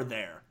 but they are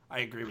there. I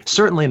agree with you.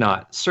 Certainly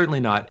not.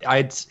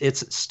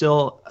 It's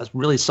still a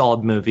really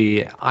solid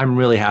movie. I'm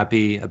really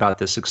happy about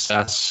the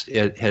success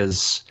it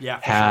has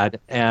had.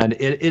 Sure. And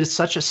it is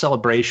such a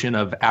celebration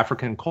of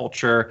African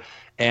culture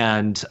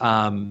and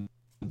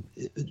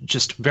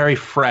just very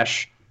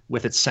fresh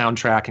with its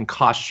soundtrack and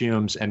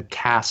costumes and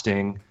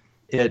casting.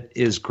 It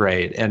is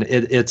great. And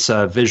it's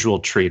a visual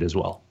treat as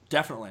well.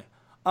 Definitely.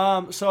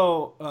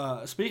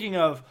 So speaking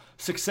of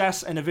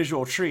success and a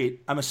visual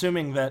treat, I'm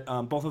assuming that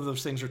both of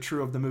those things are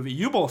true of the movie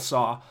you both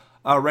saw,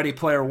 Ready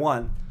Player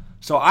One.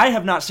 So I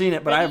have not seen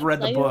it, but I have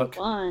read the book.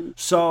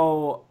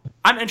 So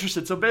I'm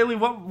interested. So Bailey,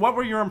 what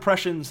were your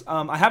impressions?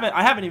 I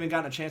haven't even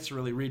gotten a chance to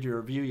really read your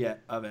review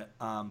yet of it.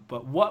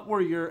 But what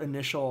was your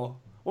initial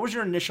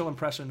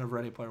impression of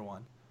Ready Player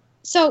One?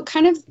 So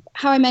kind of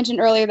how I mentioned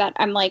earlier that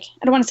I'm like,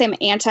 I don't want to say I'm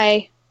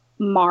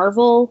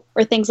anti-Marvel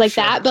or things like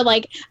that, but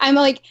like, I'm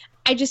like,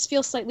 I just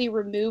feel slightly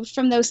removed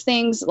from those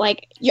things.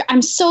 Like,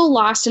 I'm so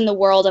lost in the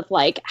world of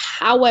like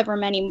however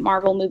many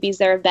Marvel movies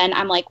there have been.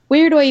 I'm like,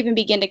 where do I even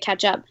begin to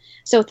catch up?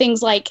 So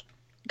things like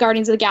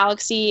Guardians of the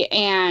Galaxy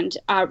and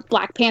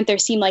Black Panther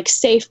seem like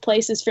safe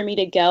places for me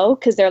to go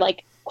because they're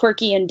like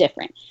quirky and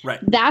different. Right.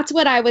 That's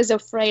what I was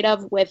afraid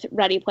of with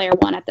Ready Player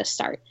One at the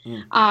start.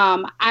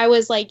 I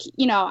was like,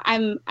 you know,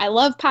 I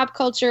love pop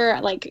culture.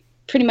 Like,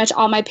 pretty much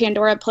all my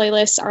Pandora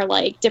playlists are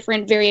like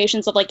different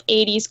variations of like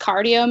 80s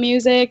cardio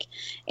music.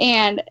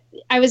 And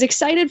I was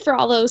excited for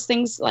all those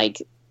things.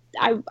 Like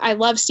I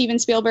love Steven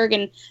Spielberg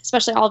and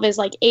especially all of his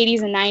like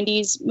 80s and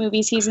 90s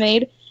movies he's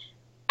made.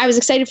 I was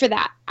excited for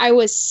that. I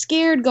was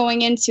scared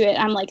going into it.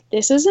 I'm like,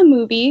 this is a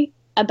movie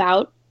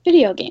about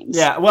video games.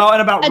 Yeah, well,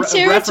 and about a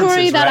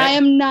territory that right? I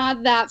am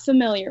not that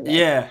familiar with.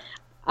 Yeah.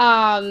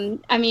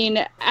 I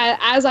mean,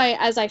 as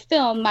I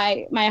film,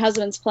 my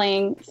husband's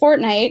playing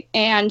Fortnite,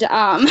 and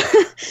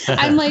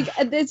I'm like,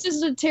 it's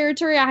just a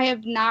territory I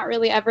have not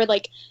really ever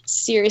like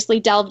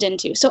seriously delved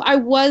into. So I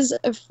was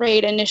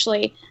afraid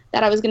initially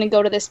that I was going to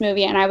go to this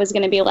movie and I was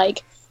going to be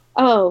like,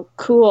 oh,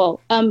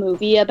 cool, a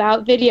movie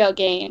about video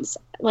games.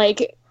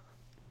 Like,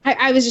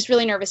 I was just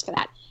really nervous for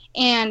that,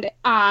 and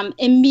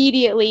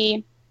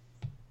immediately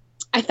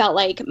I felt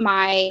like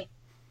my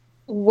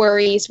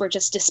worries were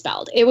just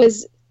dispelled. It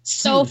was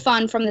so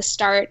fun from the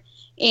start,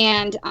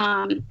 and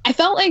I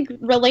felt like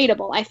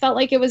relatable. I felt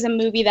like it was a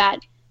movie that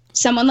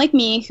someone like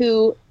me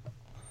who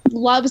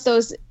loves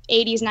those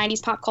 80s,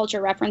 90s pop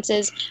culture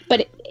references,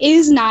 but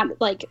is not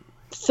like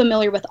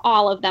familiar with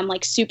all of them,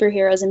 like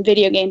superheroes and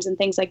video games and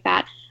things like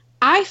that.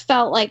 I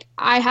felt like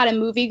I had a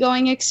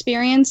movie-going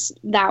experience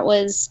that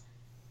was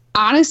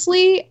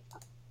honestly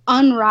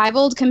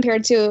unrivaled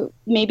compared to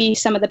maybe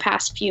some of the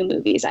past few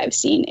movies I've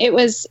seen. It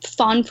was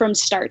fun from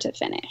start to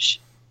finish.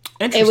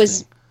 It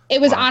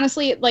was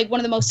honestly like one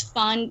of the most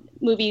fun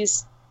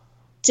movies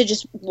to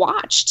just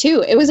watch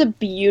too. It was a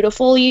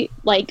beautifully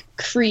like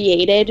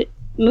created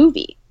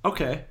movie.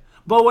 Okay.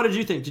 Well, what did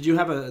you think? Did you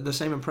have the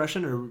same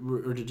impression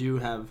or did you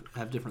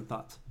have different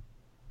thoughts?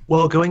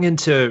 Well, going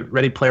into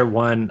Ready Player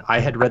One, I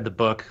had read the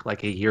book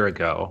like a year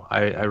ago.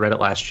 I read it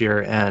last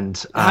year, and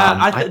did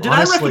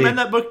I recommend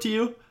that book to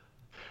you?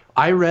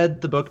 I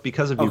read the book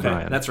because of you,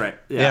 Brian. That's right.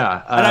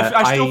 Yeah. And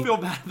I still feel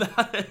bad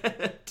about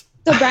it.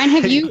 So, Brian,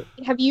 have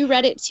you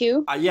read it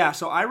too? Yeah,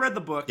 so I read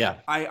the book. Yeah.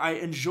 I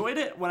enjoyed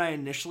it when I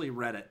initially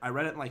read it. I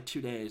read it in like 2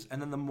 days, and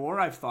then the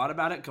more I've thought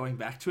about it, going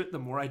back to it, the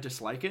more I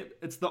dislike it.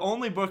 It's the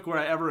only book where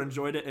I ever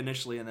enjoyed it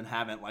initially and then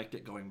haven't liked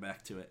it going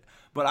back to it.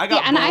 But I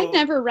got I've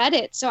never read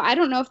it, so I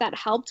don't know if that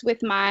helped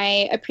with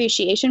my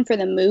appreciation for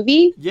the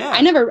movie. Yeah.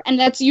 And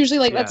that's usually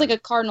like that's like a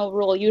cardinal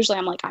rule. Usually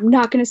I'm like, I'm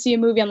not going to see a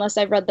movie unless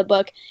I've read the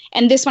book.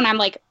 And this one I'm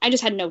like, I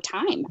just had no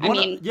time.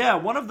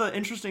 One of the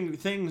interesting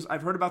things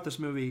I've heard about this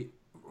movie,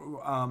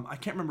 I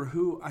can't remember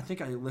who, I think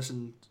I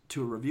listened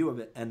to a review of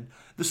it, and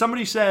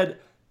somebody said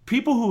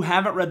people who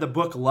haven't read the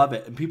book love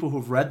it, and people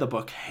who've read the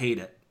book hate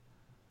it.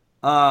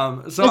 So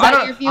was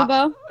that your view,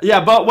 Beau?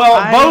 Yeah, but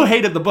Beau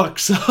hated the book,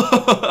 so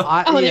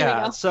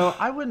So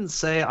I wouldn't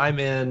say I'm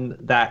in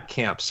that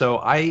camp. So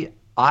I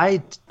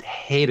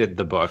hated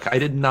the book. I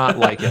did not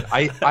like it.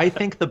 I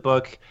think the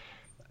book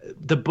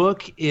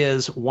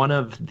is one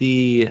of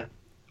the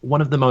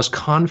most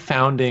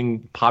confounding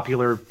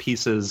popular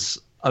pieces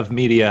of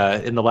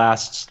media in the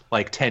last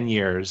like 10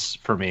 years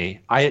for me.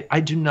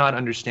 I do not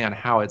understand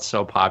how it's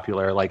so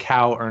popular, like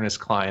how Ernest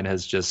Cline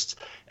has just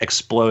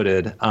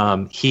exploded.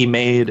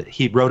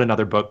 He wrote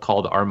another book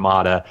called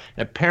Armada.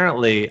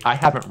 Apparently, I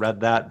haven't read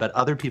that, but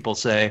other people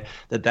say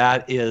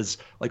that is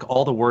like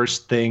all the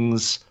worst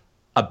things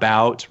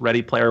about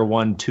Ready Player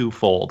One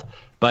twofold.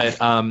 But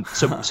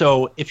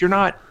so if you're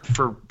not,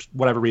 for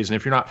whatever reason,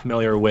 if you're not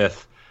familiar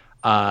with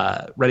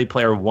Ready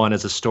Player One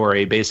as a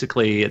story,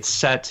 basically it's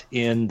set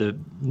in the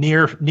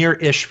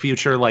near-ish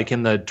future, like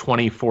in the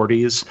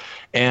 2040s,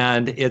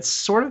 and it's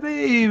sort of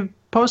a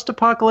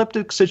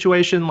post-apocalyptic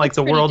situation. Like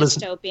the world is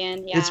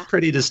dystopian. Yeah. It's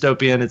pretty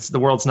dystopian. The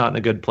world's not in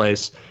a good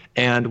place,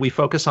 and we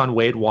focus on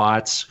Wade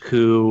Watts,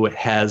 who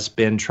has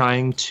been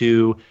trying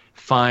to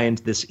find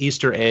this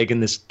Easter egg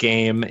in this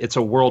game. It's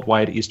a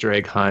worldwide Easter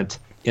egg hunt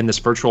in this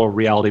virtual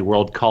reality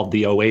world called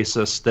the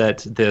Oasis that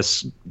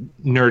this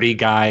nerdy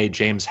guy,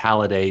 James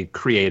Halliday,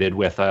 created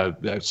with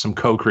some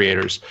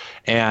co-creators.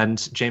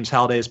 And James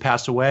Halliday has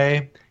passed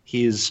away.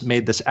 He's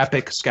made this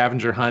epic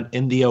scavenger hunt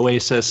in the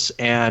Oasis,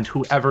 and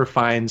whoever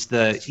finds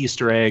the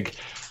Easter egg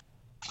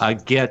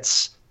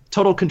gets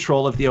total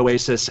control of the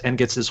Oasis and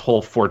gets his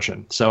whole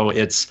fortune. So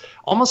it's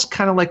almost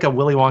kind of like a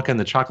Willy Wonka and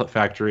the Chocolate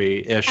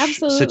Factory-ish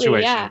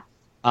situation.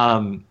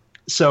 Yeah.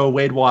 So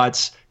Wade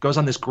Watts goes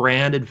on this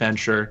grand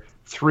adventure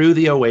through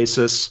the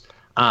Oasis.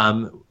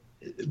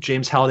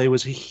 James Halliday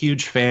was a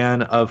huge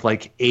fan of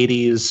like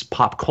 80s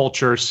pop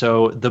culture,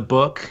 so the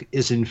book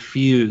is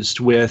infused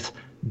with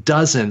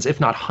dozens, if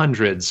not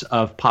hundreds,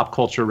 of pop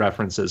culture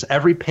references.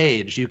 Every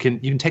page you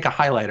can take a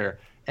highlighter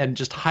and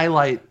just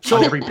highlight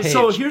on every page.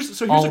 So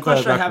here's a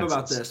question I have about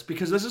references. this,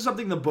 because this is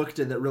something the book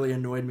did that really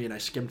annoyed me, and I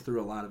skimmed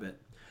through a lot of it.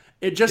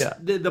 It just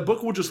the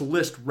book will just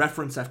list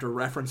reference after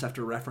reference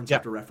after reference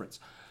after reference.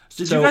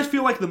 So did you guys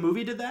feel like the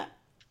movie did that?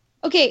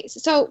 Okay,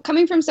 so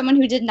coming from someone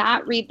who did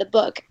not read the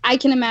book, I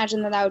can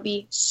imagine that would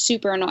be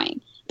super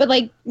annoying. But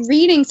like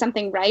reading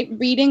something, right?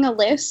 Reading a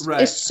list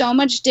is so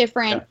much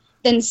different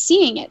than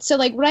seeing it. So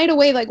like right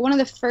away, like one of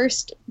the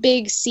first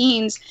big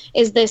scenes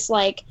is this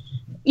like,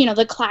 you know,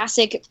 the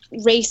classic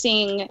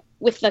racing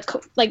with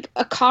the like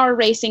a car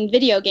racing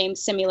video game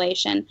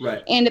simulation.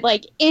 Right. And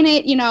like in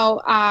it,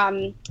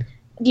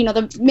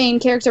 the main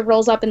character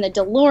rolls up in the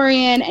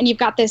DeLorean, and you've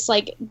got this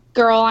like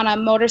girl on a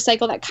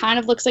motorcycle that kind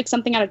of looks like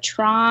something out of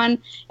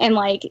Tron, and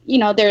like, you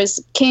know,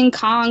 there's King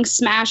Kong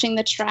smashing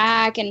the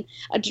track, and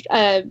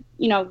a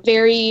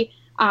very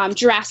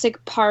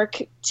Jurassic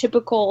Park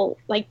typical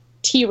like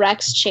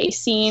T-Rex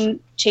chasing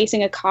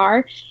a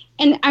car.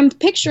 And I'm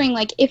picturing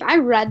like if I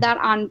read that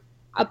on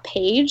a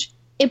page,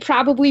 it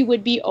probably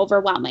would be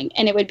overwhelming,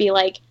 and it would be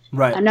like,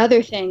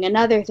 another thing.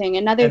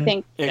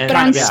 But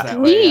on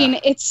screen,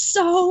 it's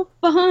so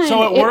fun.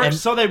 So it works.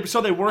 So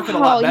they work it a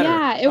lot better.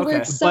 Yeah, it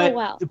works so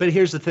well. But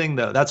here's the thing,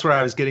 though. That's where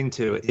I was getting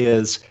to,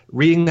 is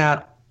reading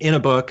that in a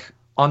book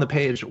on the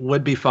page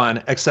would be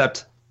fun,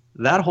 except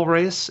that whole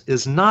race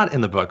is not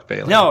in the book,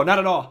 Bailey. No, not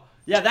at all.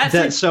 Yeah,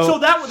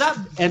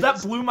 that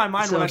blew my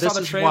mind when I saw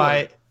the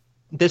trailer.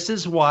 This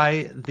is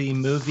why the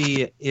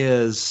movie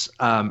is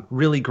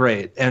really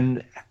great,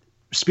 and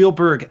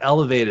Spielberg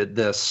elevated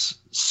this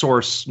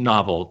source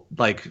novel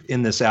like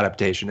in this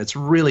adaptation. It's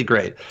really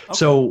great. Okay.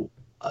 So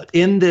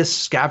in this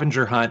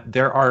scavenger hunt,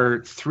 there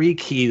are 3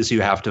 keys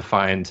you have to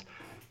find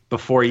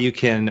before you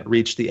can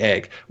reach the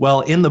egg.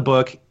 Well, in the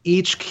book,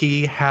 each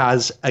key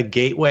has a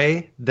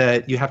gateway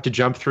that you have to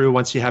jump through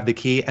once you have the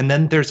key, and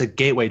then there's a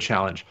gateway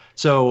challenge.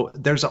 So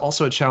there's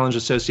also a challenge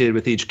associated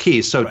with each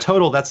key. So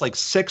total, that's like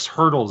 6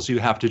 hurdles you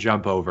have to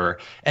jump over,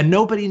 and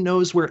nobody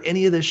knows where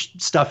any of this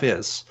stuff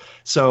is.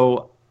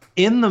 So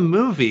in the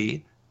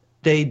movie,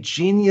 they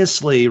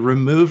geniusly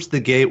removed the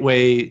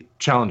gateway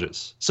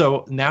challenges.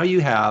 So now you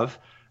have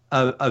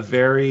a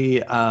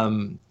very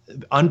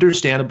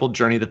understandable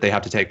journey that they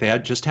have to take. They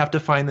just have to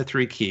find the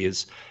 3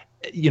 keys.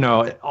 You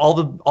know,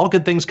 all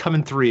good things come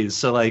in threes.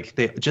 So like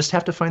they just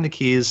have to find the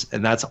keys,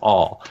 and that's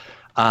all.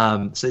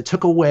 So they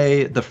took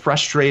away the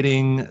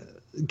frustrating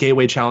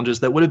gateway challenges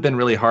that would have been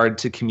really hard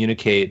to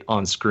communicate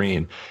on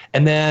screen.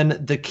 And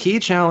then the key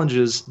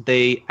challenges,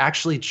 they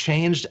actually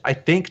changed, I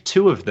think,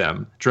 2 of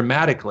them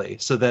dramatically,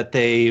 so that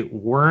they're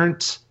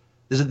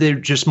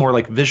just more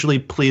like visually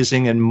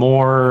pleasing and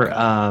more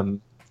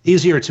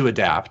easier to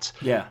adapt.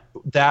 Yeah.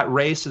 That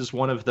race is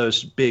one of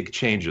those big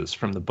changes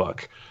from the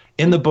book.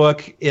 In the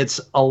book, it's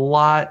a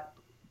lot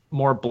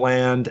more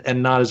bland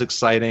and not as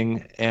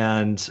exciting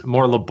and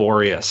more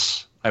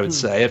laborious, I would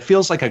say. It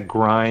feels like a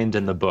grind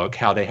in the book,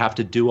 how they have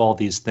to do all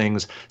these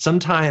things,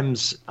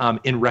 sometimes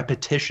in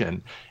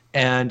repetition.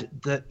 And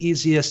the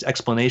easiest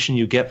explanation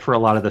you get for a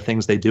lot of the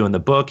things they do in the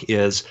book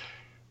is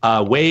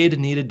Wade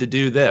needed to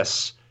do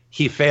this.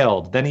 He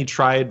failed. Then he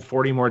tried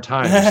 40 more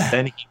times.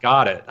 Then he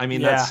got it. I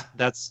mean,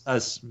 that's a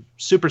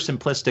super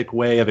simplistic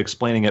way of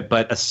explaining it,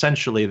 but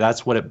essentially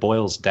that's what it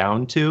boils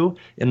down to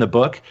in the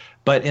book.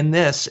 But in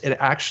this, it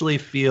actually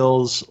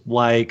feels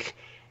like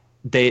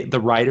the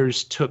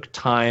writers took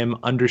time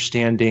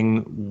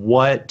understanding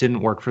what didn't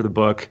work for the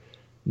book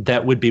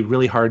that would be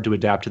really hard to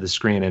adapt to the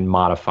screen and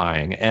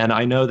modifying. And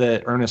I know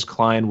that Ernest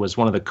Cline was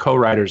one of the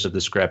co-writers of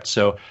the script,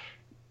 so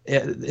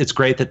it's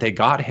great that they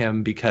got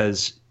him,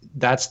 because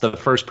that's the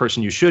first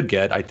person you should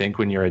get, I think,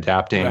 when you're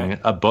adapting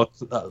a book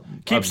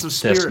Keeps of the this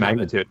spirit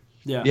magnitude.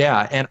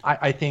 Yeah, and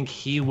I think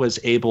he was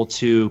able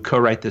to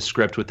co-write this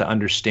script with the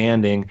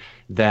understanding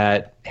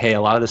that, hey,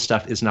 a lot of this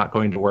stuff is not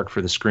going to work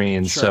for the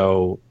screen,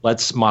 so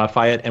let's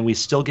modify it, and we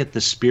still get the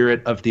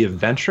spirit of the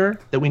adventure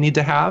that we need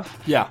to have.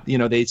 Yeah, you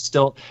know, there's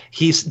still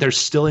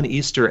an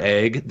Easter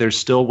egg, there's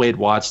still Wade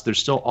Watts, there's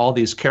still all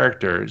these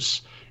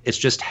characters. It's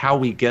just how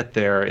we get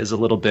there is a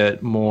little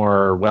bit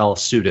more well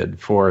suited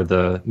for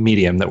the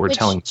medium that we're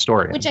telling the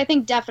story. Which I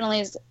think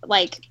definitely is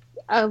like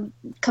a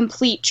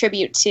complete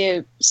tribute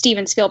to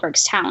Steven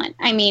Spielberg's talent.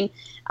 I mean,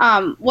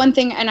 one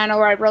thing, and I know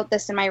where I wrote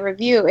this in my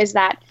review, is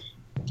that,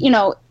 you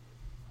know,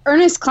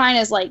 Ernest Cline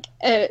is like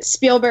a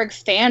Spielberg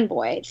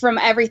fanboy from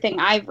everything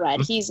I've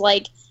read. He's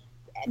like,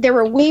 there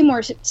were way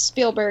more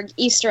Spielberg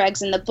Easter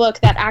eggs in the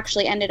book that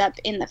actually ended up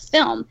in the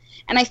film.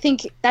 And I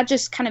think that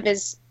just kind of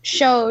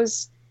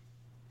shows,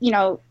 you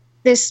know,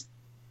 this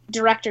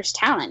director's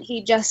talent.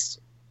 He just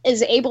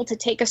is able to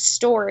take a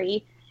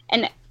story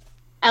and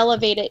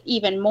elevate it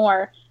even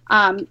more.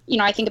 You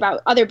know, I think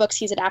about other books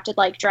he's adapted,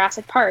 like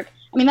Jurassic Park.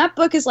 I mean, that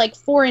book is like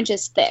 4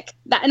 inches thick.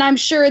 And I'm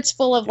sure it's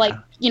full of like,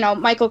 you know,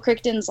 Michael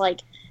Crichton's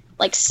like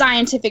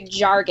scientific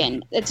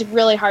jargon. It's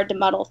really hard to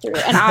muddle through.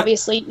 And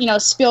obviously, you know,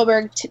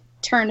 Spielberg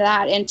turned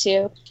that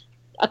into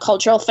a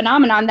cultural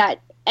phenomenon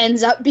that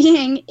ends up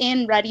being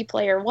in Ready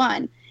Player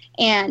One.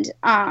 And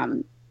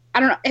I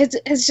don't know.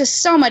 It's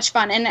just so much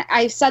fun. And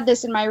I said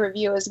this in my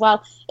review as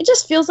well. It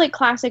just feels like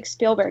classic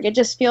Spielberg. It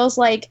just feels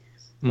like,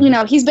 you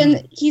know, he's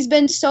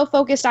been so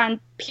focused on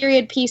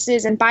period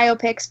pieces and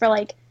biopics for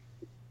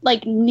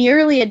like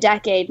nearly a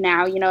decade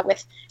now, you know,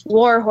 with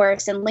War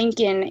Horse and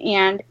Lincoln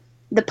and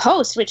The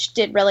Post, which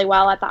did really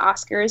well at the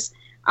Oscars,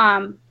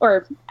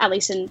 or at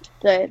least in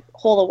the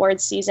whole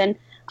awards season.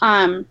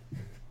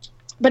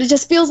 But it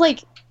just feels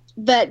like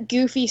that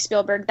goofy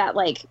Spielberg that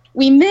like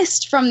we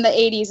missed from the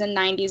 80s and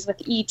 90s with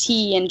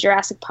E.T. and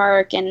Jurassic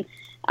Park and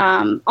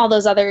all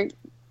those other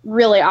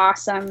really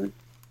awesome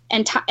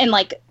and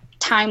like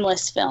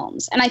timeless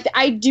films. And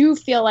I do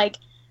feel like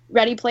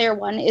Ready Player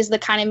One is the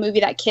kind of movie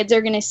that kids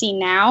are going to see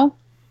now,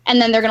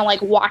 and then they're going to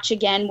like watch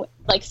again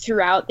like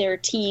throughout their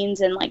teens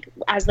and like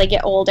as they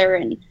get older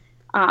and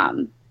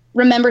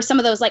remember some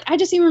of those. Like I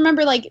just even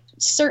remember like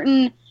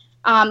certain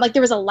like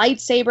there was a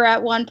lightsaber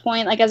at one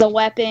point like as a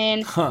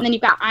weapon, and then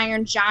you've got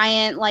Iron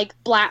Giant like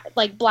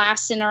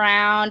blasting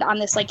around on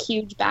this like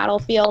huge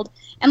battlefield.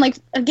 And like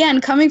again,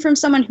 coming from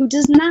someone who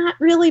does not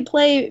really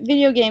play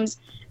video games,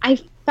 I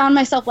found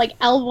myself like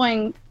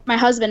elbowing my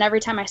husband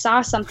every time I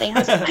saw something. I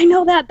was like, I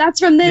know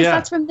that's from this,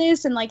 that's from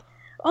this, and like,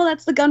 oh,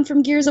 that's the gun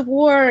from Gears of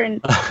War. And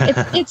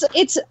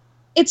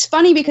it's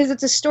funny because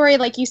it's a story,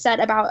 like you said,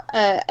 about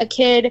a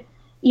kid,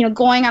 you know,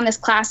 going on this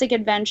classic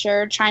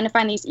adventure, trying to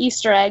find these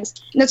Easter eggs.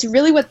 And that's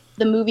really what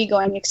the movie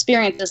going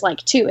experience is like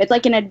too. It's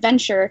like an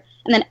adventure,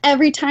 and then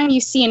every time you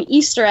see an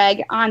Easter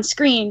egg on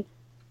screen,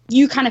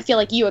 you kind of feel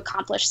like you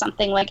accomplished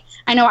something. Like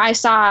I know I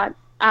saw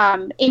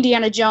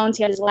Indiana Jones,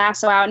 he had his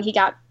lasso out and he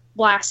got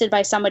blasted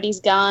by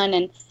somebody's gun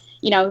and,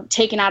 you know,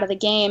 taken out of the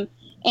game.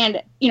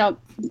 And, you know,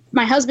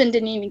 my husband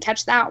didn't even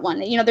catch that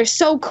one. You know, they're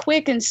so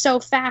quick and so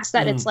fast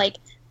that it's like,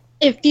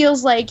 it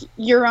feels like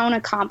your own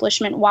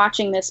accomplishment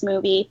watching this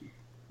movie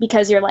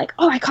because you're like,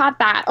 oh, I caught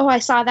that. Oh, I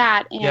saw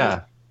that.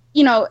 And,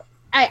 you know,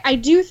 I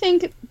do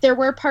think there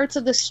were parts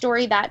of the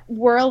story that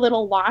were a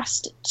little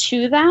lost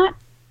to that.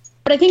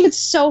 But I think it's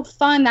so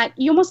fun that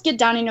you almost get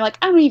done and you're like,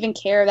 I don't even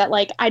care that,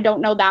 like, I don't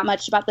know that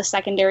much about the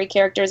secondary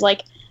characters.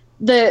 Like,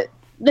 the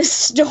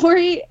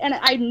story, and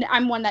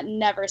I'm one that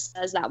never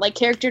says that. Like,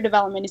 character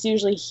development is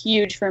usually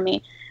huge for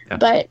me. Yeah.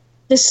 But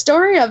the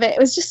story of it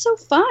was just so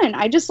fun.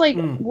 I just, like,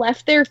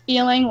 left there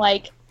feeling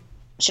like,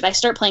 should I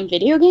start playing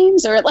video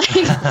games? Or, like,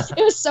 it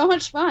was so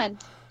much fun.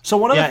 So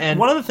one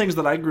of the things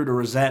that I grew to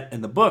resent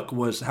in the book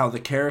was how the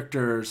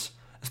characters,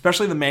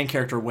 especially the main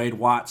character, Wade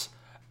Watts,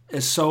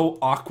 is so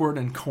awkward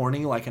and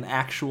corny, like an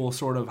actual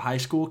sort of high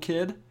school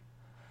kid.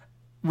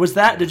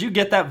 Did you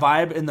get that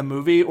vibe in the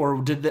movie, or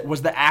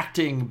was the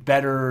acting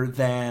better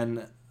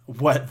than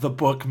what the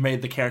book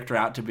made the character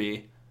out to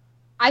be?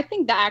 I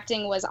think the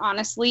acting was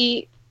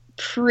honestly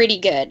pretty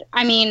good.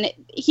 I mean,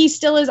 he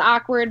still is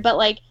awkward, but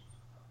like,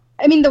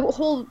 I mean, the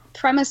whole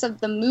premise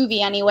of the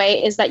movie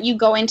anyway is that you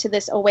go into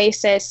this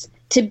oasis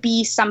to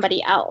be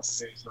somebody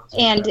else.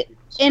 And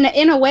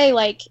in a way,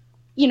 like,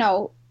 you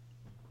know,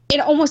 it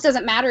almost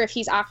doesn't matter if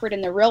he's awkward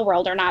in the real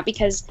world or not,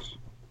 because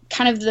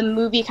kind of the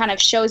movie kind of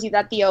shows you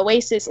that the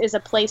oasis is a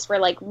place where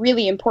like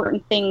really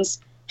important things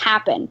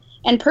happen.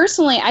 And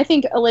personally, I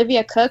think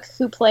Olivia Cooke,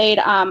 who played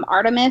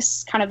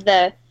Artemis, kind of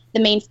the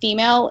main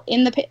female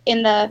in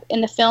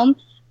the film,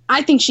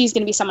 I think she's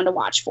going to be someone to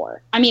watch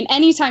for. I mean,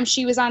 anytime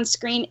she was on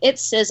screen, it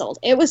sizzled.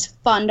 It was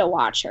fun to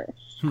watch her.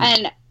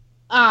 And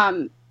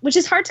which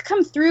is hard to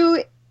come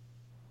through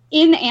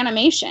in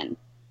animation.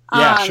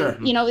 Yeah, sure.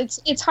 You know,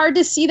 it's hard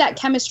to see that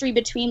chemistry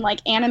between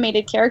like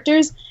animated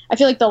characters. I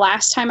feel like the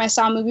last time I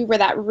saw a movie where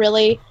that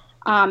really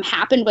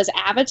happened was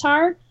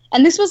Avatar,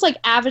 and this was like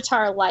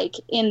Avatar-like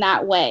in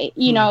that way.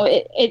 You know,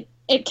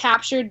 it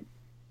captured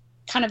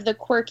kind of the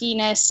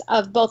quirkiness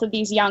of both of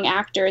these young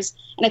actors,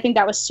 and I think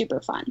that was super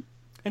fun.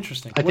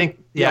 Interesting. I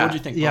think, what did you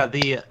think? Yeah,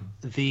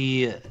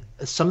 the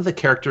some of the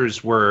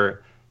characters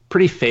were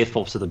pretty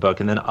faithful to the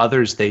book, and then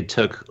others they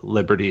took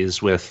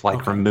liberties with,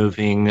 like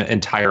removing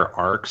entire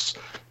arcs.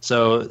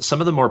 So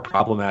some of the more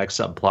problematic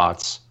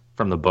subplots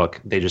from the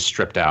book they just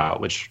stripped out,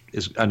 which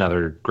is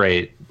another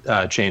great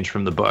change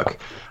from the book.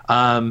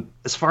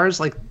 As far as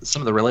like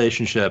some of the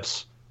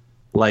relationships,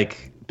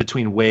 like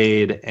between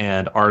Wade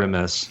and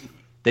Artemis,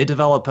 they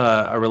develop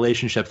a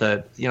relationship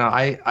that, you know,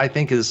 I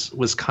think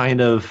was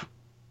kind of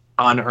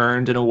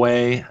unearned in a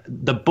way.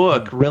 The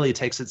book really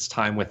takes its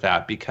time with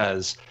that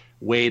because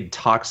Wade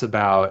talks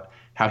about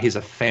how he's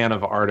a fan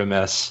of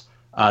Artemis,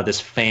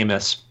 this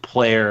famous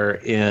player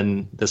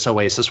in this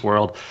Oasis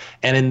world.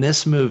 And in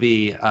this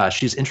movie,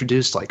 she's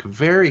introduced like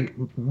very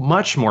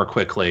much more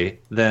quickly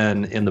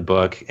than in the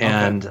book.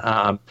 And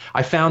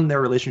I found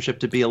their relationship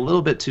to be a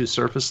little bit too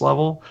surface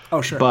level.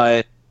 Oh, sure.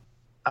 But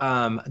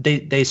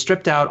they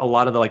stripped out a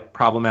lot of the like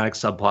problematic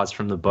subplots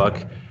from the book.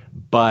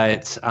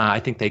 But I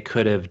think they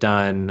could have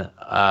done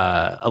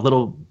a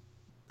little,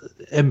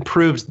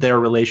 improved their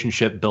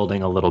relationship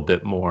building a little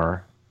bit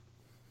more.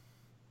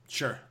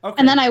 Sure. Okay.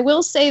 And then I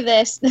will say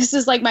this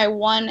is like my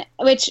one,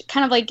 which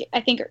kind of like, I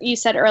think you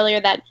said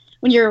earlier that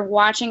when you're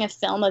watching a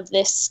film of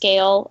this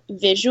scale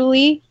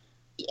visually,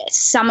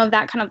 some of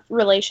that kind of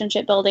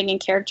relationship building and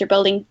character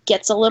building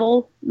gets a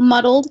little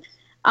muddled.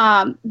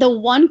 The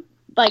one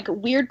like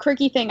weird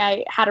quirky thing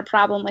I had a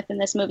problem with in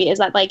this movie is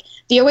that like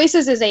the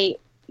Oasis is a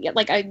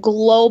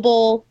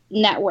global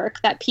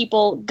network that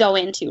people go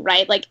into,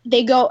 right? Like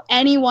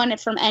anyone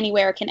from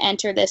anywhere can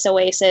enter this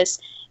Oasis.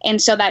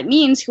 And so that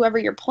means whoever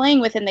you're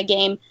playing with in the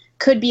game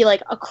could be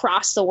like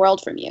across the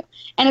world from you.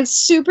 And it's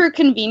super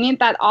convenient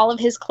that all of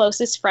his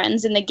closest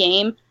friends in the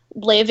game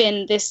live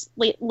in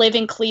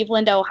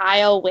Cleveland,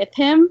 Ohio with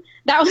him.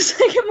 That was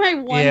like my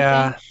one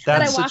thing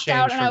that I walked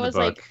out and I was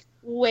like,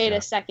 wait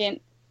a second.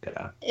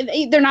 Yeah.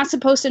 They're not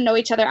supposed to know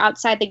each other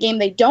outside the game.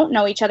 They don't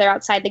know each other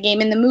outside the game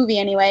in the movie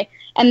anyway.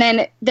 And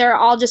then they're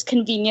all just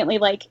conveniently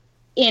like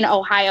in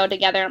Ohio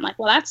together. I'm like,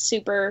 well, that's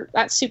super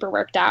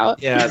worked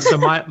out. Yeah. So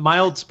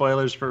mild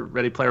spoilers for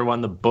Ready Player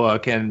One, the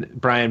book, and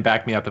Brian,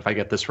 back me up if I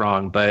get this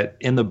wrong, but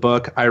in the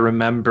book, I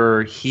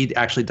remember he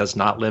actually does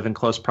not live in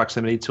close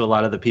proximity to a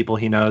lot of the people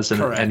he knows,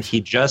 and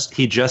he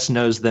just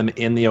knows them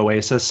in the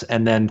Oasis,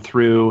 and then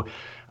through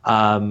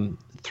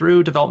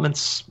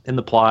developments in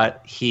the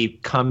plot, he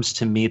comes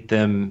to meet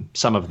them,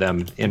 some of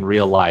them, in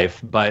real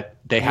life, but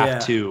they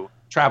have to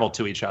travel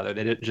to each other.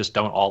 They just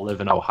don't all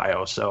live in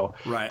Ohio. So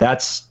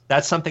that's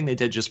something they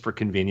did just for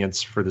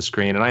convenience for the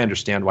screen, and I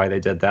understand why they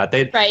did that.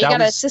 You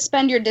gotta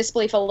suspend your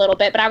disbelief a little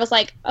bit, but I was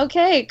like,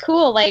 okay,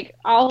 cool. Like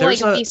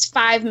these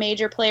 5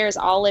 major players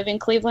all live in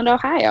Cleveland,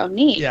 Ohio.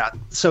 Neat. Yeah.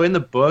 So in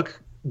the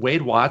book,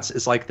 Wade Watts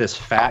is like this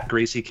fat,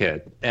 greasy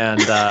kid, and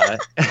he's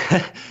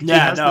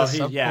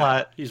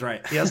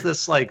right. He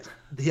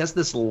has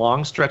this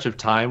long stretch of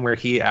time where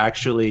he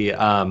actually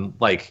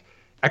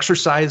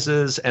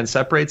exercises and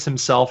separates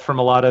himself from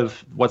a lot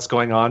of what's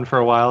going on for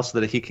a while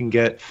so that he can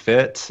get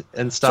fit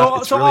and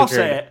stuff. So I'll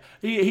say it.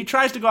 He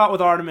tries to go out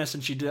with Artemis,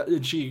 and she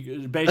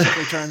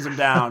basically turns him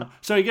down.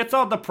 So he gets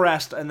all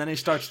depressed, and then he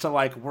starts to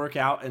like work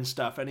out and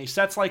stuff. And he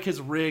sets like his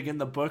rig in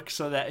the book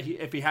so that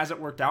if he hasn't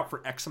worked out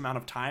for X amount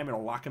of time,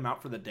 it'll lock him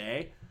out for the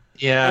day.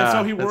 Yeah. And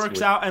so he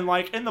works out, and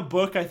like in the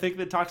book, I think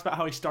that talks about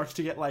how he starts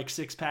to get like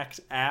 6-pack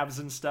abs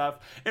and stuff.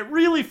 It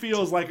really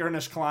feels like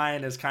Ernest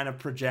Cline is kind of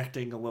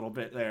projecting a little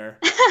bit there.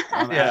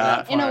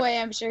 In a way,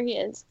 I'm sure he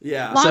is.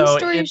 Yeah. Long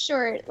story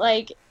short,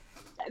 like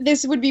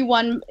this would be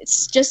one.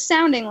 It's just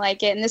sounding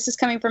like it, and this is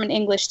coming from an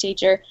English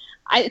teacher.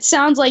 It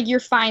sounds like you're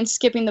fine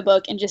skipping the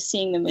book and just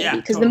seeing the movie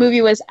because the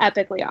movie was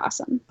epically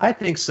awesome. I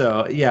think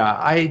so. Yeah,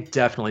 I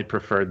definitely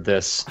preferred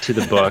this to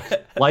the book.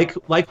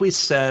 like we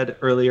said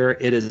earlier,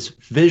 it is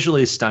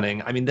visually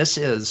stunning. I mean, this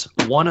is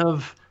one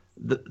of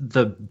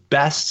the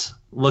best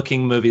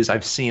looking movies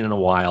I've seen in a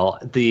while.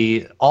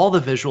 All the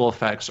visual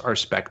effects are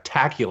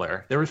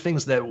spectacular. There were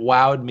things that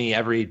wowed me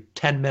every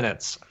 10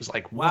 minutes. I was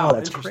like, wow,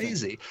 that's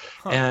crazy.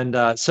 Huh.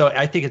 And so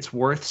I think it's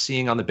worth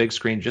seeing on the big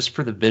screen just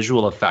for the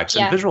visual effects.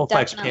 And visual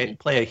effects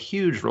play a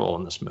huge role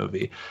in this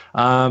movie.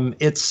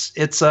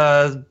 It's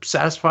a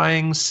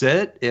satisfying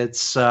sit.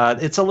 It's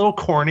a little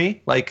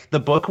corny. Like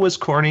the book was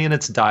corny in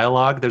its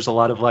dialogue. There's a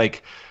lot of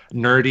like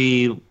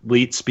nerdy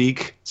leet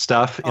speak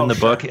stuff in the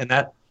book, and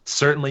that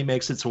certainly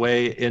makes its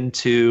way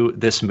into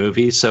this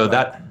movie, so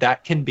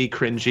that can be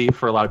cringy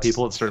for a lot of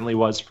people. It certainly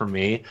was for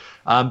me,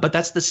 but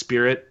that's the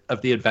spirit of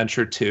the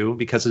adventure too,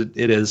 because it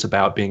is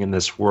about being in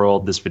this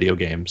world, this video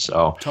game.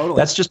 So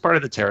that's just part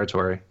of the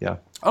territory. Yeah.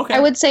 Okay. I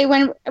would say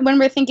when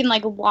we're thinking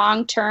like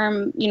long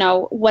term,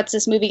 what's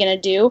this movie gonna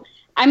do?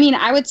 I mean,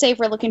 I would say if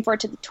we're looking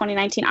forward to the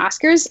 2019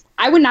 Oscars,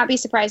 I would not be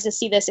surprised to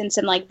see this in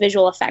some like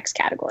visual effects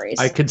categories.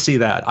 I could see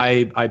that.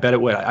 I bet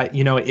it would.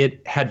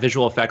 It had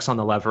visual effects on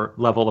the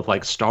level of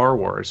like Star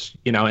Wars,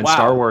 and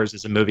Star Wars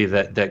is a movie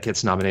that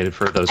gets nominated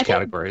for those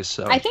categories.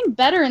 So I think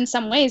better in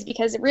some ways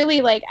because it really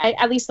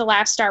at least the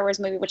last Star Wars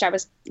movie, which I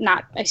was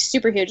not a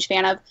super huge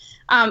fan of,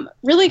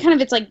 really kind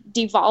of it's like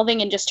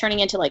devolving and just turning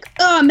into like,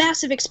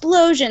 massive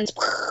explosions.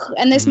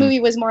 And this movie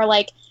was more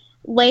like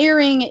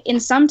layering in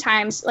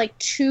sometimes like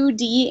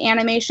 2D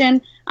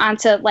animation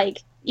onto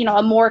like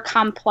a more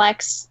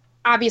complex,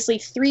 obviously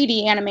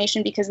 3D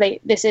animation because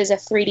this is a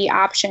 3D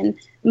option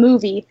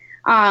movie.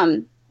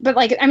 But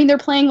like I mean they're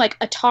playing like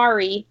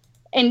Atari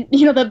and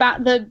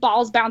the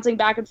balls bouncing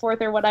back and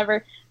forth or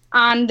whatever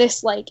on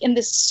this like in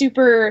this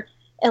super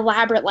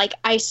elaborate like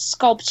ice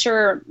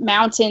sculpture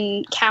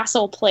mountain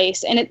castle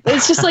place, and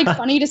it's just like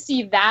funny to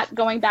see that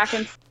going back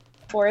and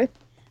forth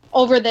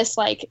over this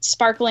like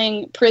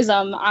sparkling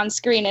prism on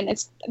screen, and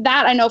it's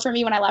that I know for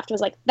me when I left was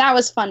like that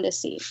was fun to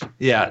see.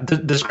 Yeah,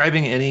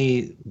 describing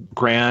any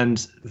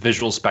grand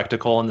visual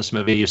spectacle in this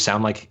movie, you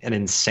sound like an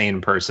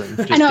insane person.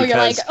 Just I know you're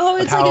like,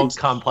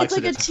 complex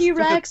it's like a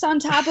T-Rex on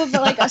top of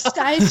like a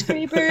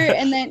skyscraper,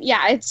 and then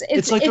it's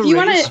like if a you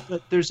race, want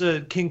but there's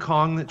a King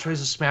Kong that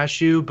tries to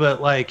smash you,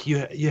 but like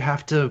you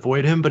have to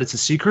avoid him, but it's a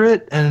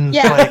secret, and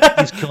like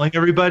he's killing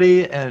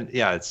everybody, and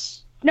it's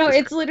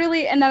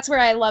literally, and that's where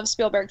I love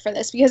Spielberg for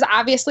this, because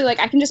obviously, like,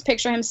 I can just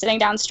picture him sitting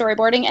down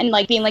storyboarding and,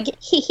 like, being like,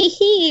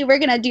 hee, we're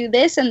gonna do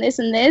this and this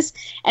and this,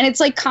 and it's,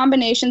 like,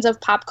 combinations of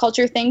pop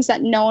culture things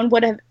that no one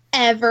would have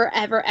ever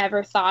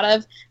thought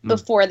of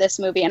before this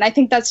movie, and I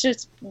think that's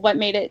just what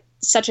made it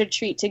such a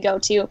treat to go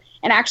to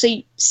and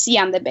actually see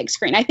on the big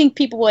screen. I think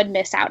people would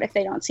miss out if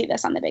they don't see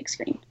this on the big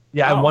screen.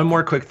 Yeah, and one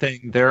more quick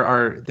thing. There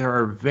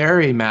are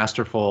very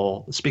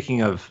masterful,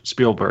 speaking of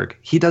Spielberg,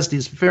 he does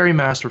these very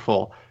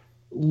masterful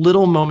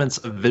little moments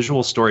of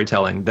visual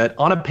storytelling that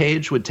on a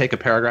page would take a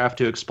paragraph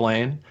to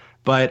explain,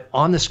 but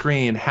on the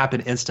screen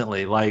happen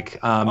instantly. Like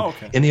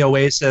in the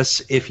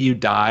Oasis, if you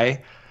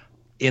die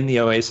in the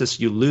Oasis,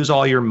 you lose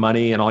all your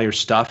money and all your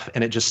stuff,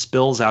 and it just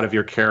spills out of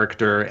your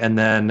character, and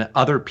then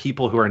other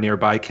people who are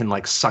nearby can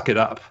like suck it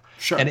up.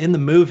 Sure. And in the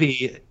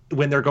movie,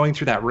 when they're going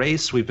through that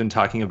race we've been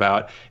talking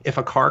about, if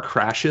a car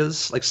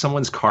crashes, like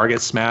someone's car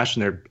gets smashed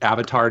and their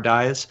avatar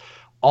dies,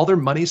 all their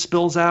money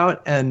spills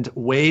out, and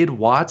Wade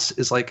Watts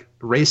is like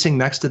racing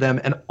next to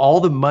them, and all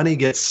the money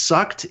gets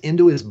sucked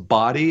into his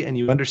body, and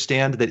you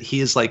understand that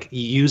he is like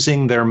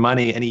using their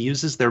money, and he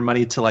uses their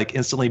money to like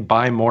instantly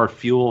buy more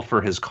fuel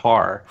for his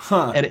car.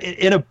 And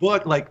in a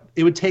book, like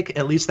it would take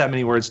at least that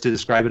many words to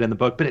describe it in the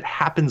book, but it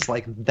happens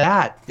like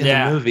that in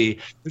the movie.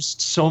 There's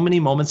so many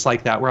moments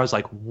like that where I was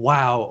like,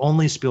 wow,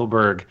 only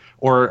Spielberg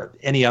or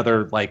any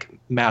other like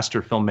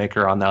master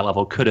filmmaker on that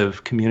level could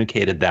have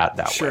communicated that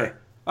way.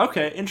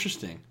 Okay,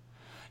 interesting.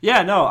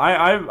 Yeah, no,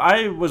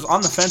 I was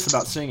on the fence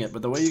about seeing it,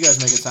 but the way you guys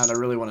make it sound, I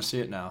really want to see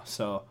it now.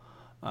 So,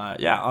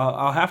 yeah,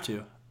 I'll have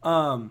to.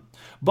 Beau,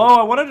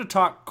 I wanted to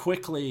talk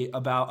quickly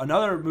about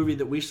another movie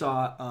that we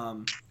saw,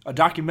 a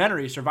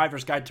documentary,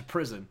 Survivor's Guide to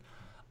Prison.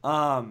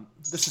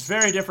 This is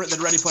very different than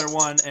Ready Player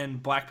One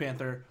and Black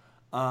Panther.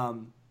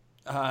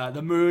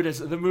 The mood is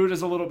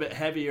a little bit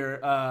heavier.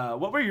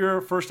 What were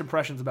your first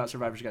impressions about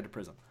Survivor's Guide to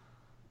Prison?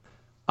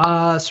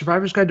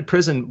 Survivor's Guide to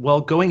Prison. Well,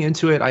 going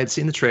into it, I had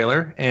seen the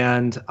trailer,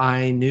 and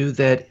I knew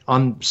that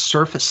on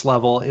surface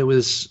level, it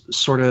was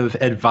sort of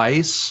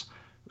advice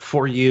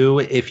for you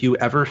if you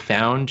ever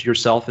found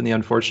yourself in the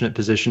unfortunate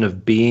position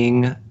of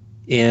being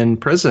in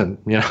prison.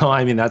 You know,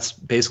 I mean, that's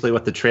basically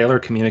what the trailer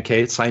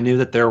communicates. I knew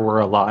that there were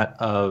a lot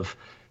of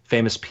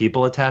famous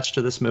people attached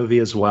to this movie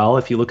as well.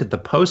 If you look at the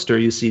poster,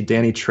 you see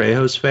Danny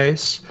Trejo's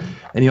face,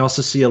 and you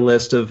also see a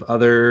list of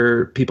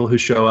other people who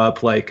show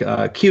up, like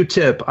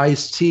Q-Tip,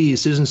 Ice-T,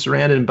 Susan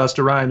Sarandon,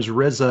 Busta Rhymes,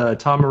 RZA,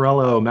 Tom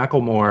Morello,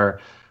 Macklemore,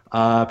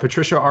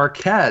 Patricia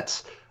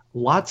Arquette,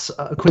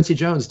 Quincy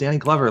Jones, Danny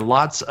Glover,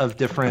 lots of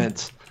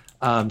different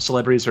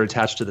celebrities are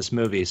attached to this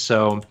movie.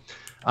 So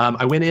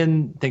I went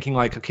in thinking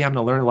like, okay, I'm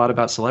going to learn a lot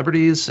about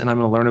celebrities, and I'm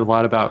going to learn a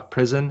lot about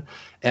prison.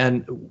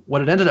 And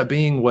what it ended up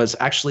being was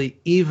actually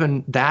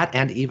even that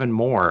and even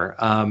more.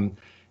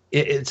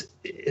 It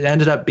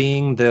ended up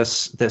being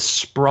this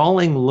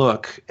sprawling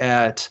look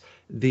at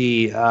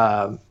the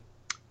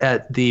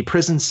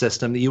prison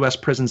system, the U.S.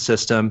 prison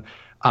system,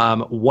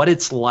 what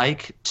it's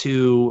like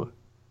to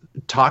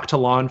talk to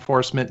law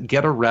enforcement,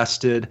 get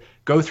arrested,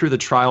 go through the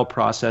trial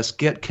process,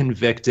 get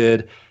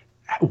convicted,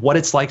 what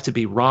it's like to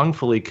be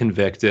wrongfully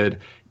convicted,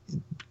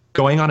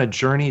 going on a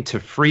journey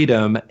to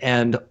freedom,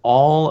 and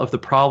all of the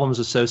problems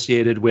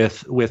associated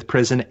with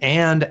prison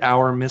and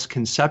our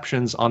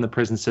misconceptions on the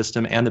prison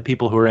system and the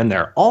people who are in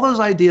there. All those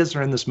ideas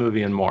are in this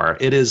movie and more.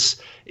 It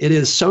is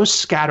so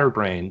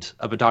scatterbrained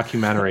of a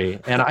documentary.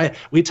 And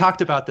we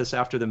talked about this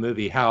after the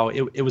movie, how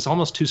it was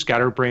almost too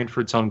scatterbrained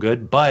for its own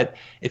good. But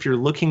if you're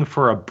looking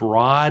for a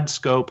broad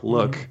scope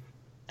look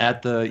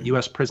at the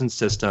U.S. prison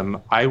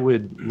system, I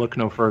would look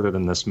no further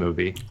than this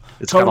movie.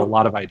 It's got a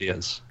lot of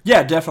ideas.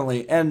 Yeah,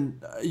 definitely.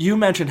 And you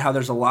mentioned how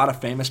there's a lot of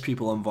famous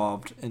people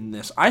involved in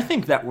this. I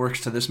think that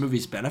works to this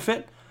movie's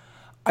benefit.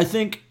 I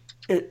think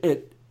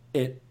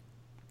it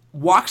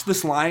walks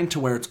this line to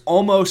where it's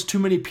almost too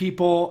many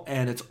people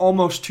and it's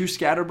almost too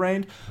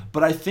scatterbrained.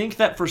 But I think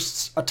that for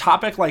a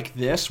topic like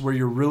this, where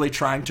you're really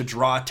trying to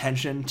draw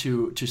attention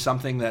to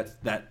something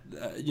that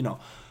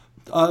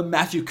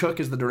Matthew Cook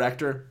is the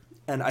director,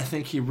 and I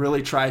think he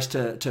really tries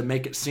to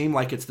make it seem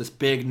like it's this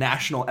big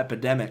national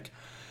epidemic.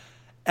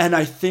 And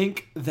I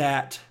think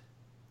that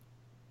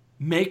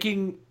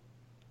making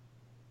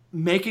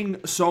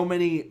so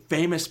many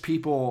famous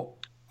people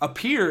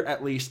appear,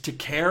 at least, to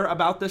care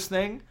about this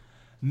thing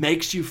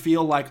makes you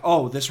feel like,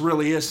 oh, this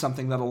really is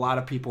something that a lot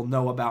of people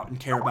know about and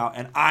care about,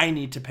 and I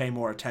need to pay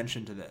more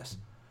attention to this.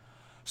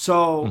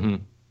 So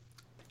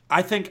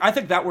I think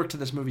that worked to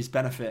this movie's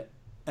benefit.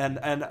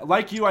 And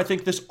like you, I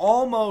think this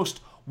almost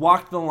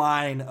walked the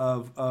line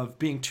of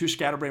being too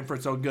scatterbrained for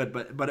its own good,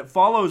 but it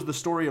follows the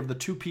story of the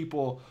two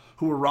people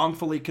who were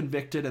wrongfully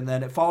convicted, and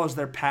then it follows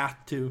their path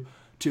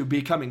to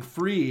becoming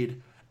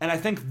freed. And I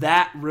think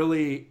that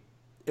really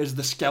is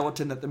the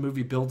skeleton that the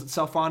movie builds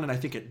itself on, and I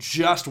think it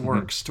just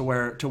works to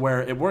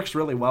where it works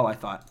really well, I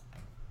thought.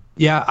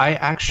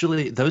 Yeah,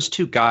 those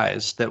two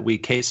guys that we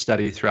case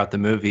study throughout the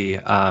movie,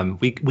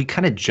 we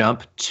kind of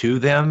jump to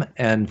them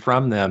and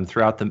from them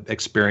throughout the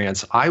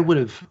experience. I would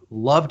have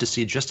loved to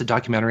see just a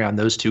documentary on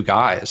those two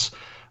guys.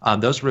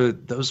 Those were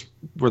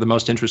the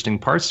most interesting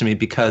parts to me,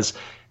 because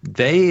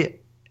they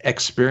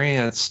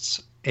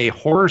experienced a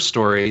horror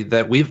story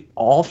that we've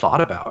all thought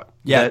about.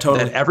 Yeah,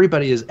 totally. That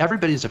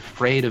everybody's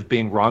afraid of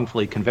being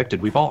wrongfully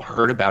convicted. We've all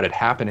heard about it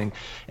happening,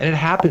 and it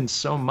happens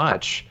so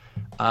much.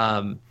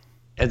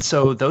 And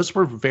so those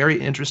were very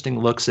interesting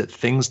looks at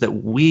things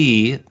that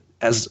we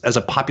as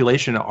a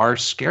population are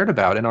scared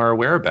about and are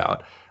aware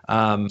about.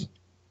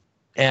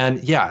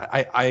 And yeah,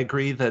 I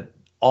agree that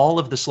all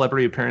of the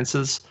celebrity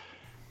appearances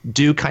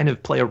do kind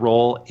of play a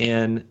role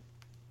in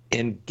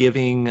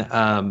giving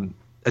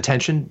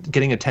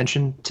getting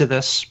attention to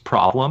this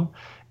problem.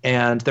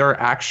 And there are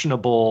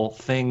actionable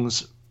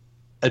things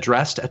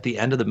addressed at the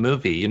end of the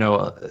movie. You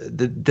know,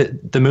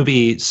 the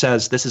movie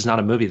says this is not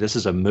a movie, this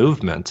is a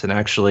movement, and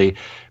actually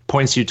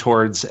points you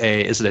towards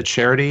is it a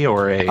charity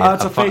or a?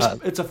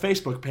 It's a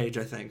Facebook page,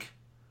 I think.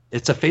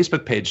 It's a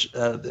Facebook page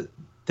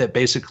that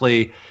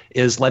basically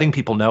is letting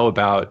people know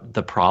about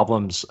the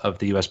problems of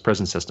the U.S.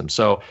 prison system.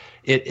 So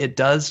it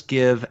does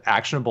give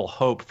actionable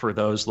hope for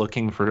those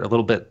looking for a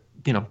little bit,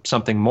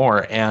 something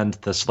more, and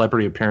the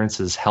celebrity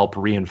appearances help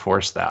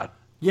reinforce that.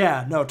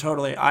 Yeah, no,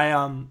 totally.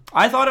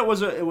 I thought it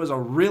was a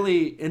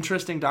really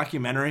interesting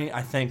documentary.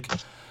 I think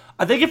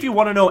if you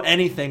want to know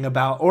anything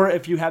about, or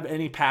if you have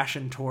any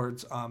passion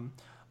towards the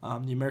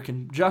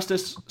American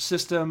justice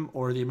system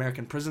or the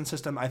American prison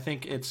system, I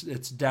think it's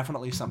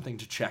definitely something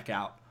to check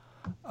out.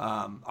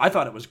 I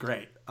thought it was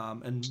great.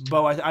 And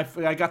Beau,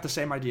 I got the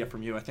same idea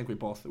from you. I think we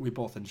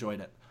both enjoyed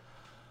it.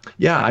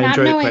 Yeah, I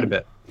enjoyed it quite a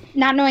bit.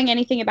 Not knowing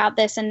anything about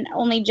this and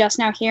only just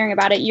now hearing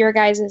about it, your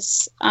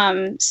guys'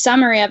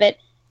 summary of it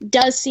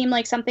does seem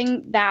like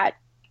something that,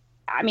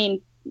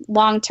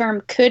 long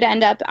term could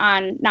end up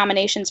on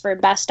nominations for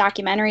Best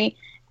Documentary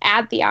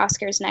at the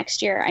Oscars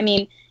next year.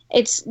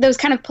 It's those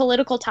kind of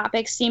political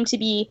topics seem to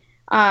be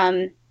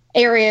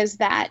areas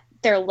that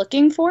they're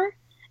looking for.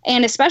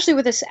 And especially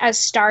with this as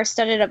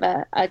star-studded of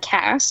a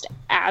cast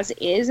as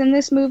is in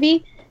this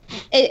movie,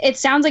 it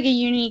sounds like a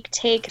unique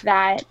take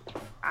that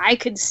I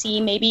could see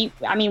maybe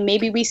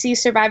we see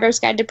Survivor's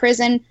Guide to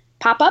Prison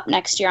pop up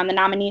next year on the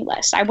nominee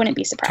list. I wouldn't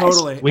be surprised.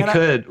 Totally. We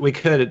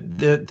could.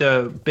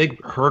 The big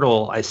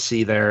hurdle I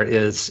see there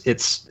is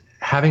it's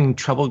having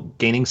trouble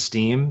gaining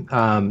steam.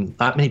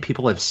 Not many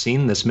people have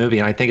seen this movie,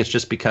 and I think it's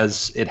just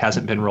because it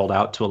hasn't been rolled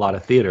out to a lot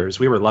of theaters.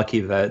 We were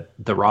lucky that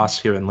the Ross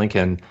here in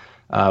Lincoln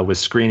was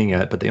screening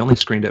it, but they only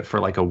screened it for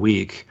like a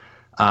week.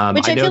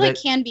 Which I feel like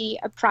can be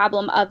a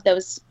problem of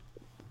those,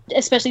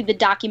 especially the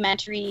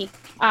documentary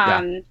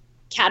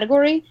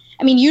category.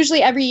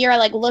 Usually every year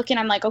I look and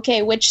I'm like,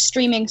 okay, which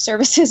streaming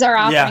services are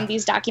offering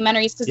these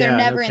documentaries, because they're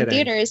never in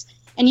theaters.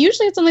 And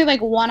usually it's only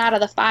 1 out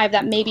of the 5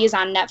 that maybe is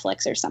on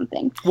Netflix or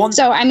something.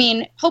 So,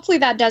 hopefully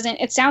that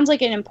doesn't, it sounds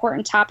like an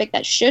important topic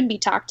that should be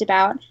talked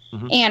about.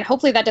 Mm-hmm. And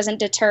hopefully that doesn't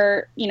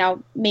deter,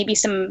 maybe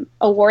some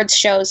awards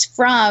shows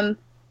from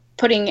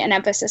putting an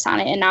emphasis on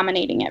it and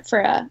nominating it for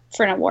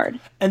an award.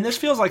 And this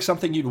feels like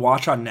something you'd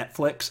watch on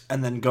Netflix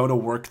and then go to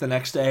work the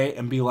next day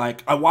and be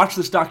like, I watched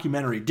this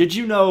documentary. Did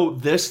you know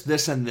this,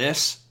 and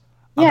this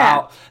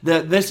about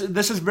this?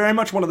 This is very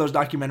much one of those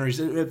documentaries.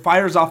 It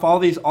fires off all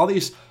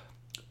these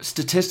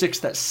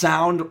statistics that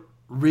sound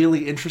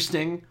really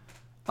interesting,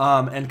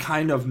 and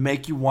kind of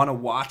make you want to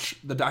watch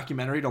the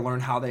documentary to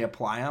learn how they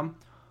apply them.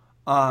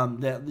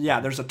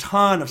 There's a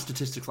ton of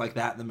statistics like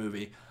that in the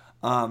movie.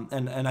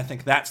 And I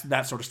think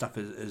that sort of stuff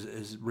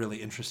is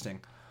really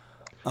interesting.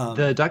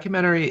 The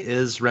documentary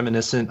is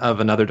reminiscent of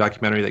another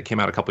documentary that came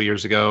out a couple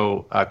years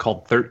ago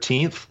called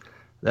 13th.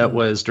 That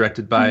was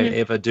directed by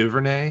Ava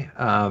DuVernay.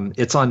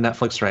 It's on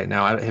Netflix right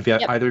now. Have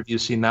either of you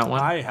seen that one?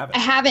 I haven't. I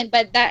haven't,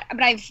 but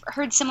I've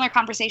heard similar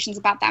conversations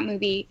about that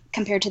movie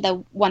compared to the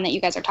one that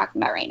you guys are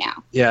talking about right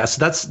now. Yeah,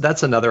 so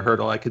that's another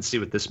hurdle I could see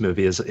with this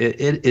movie. Is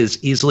it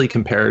is easily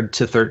compared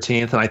to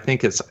 13th, and I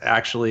think it's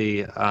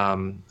actually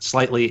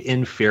slightly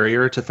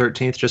inferior to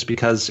 13th, just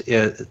because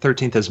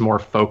 13th is more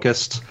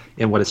focused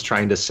in what it's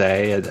trying to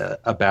say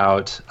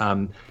about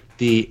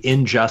the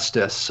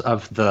injustice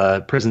of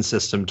the prison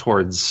system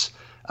towards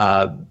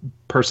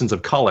persons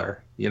of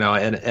color,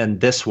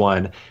 and this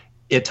one,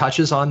 it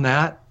touches on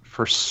that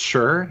for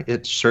sure.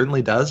 It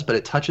certainly does, but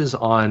it touches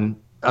on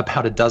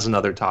about a dozen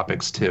other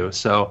topics too.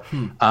 So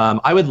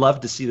I would love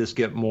to see this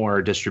get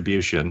more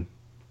distribution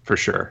for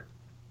sure.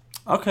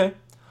 Okay.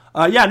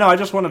 I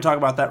just want to talk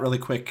about that really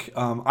quick.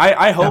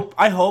 I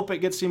hope it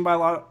gets seen by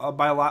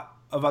a lot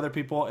of other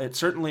people. It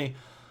certainly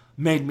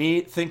made me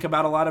think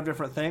about a lot of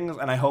different things,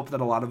 and I hope that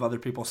a lot of other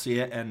people see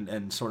it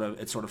and sort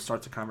of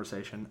starts a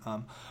conversation.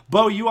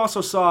 Beau, you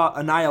also saw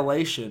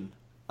Annihilation.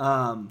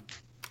 So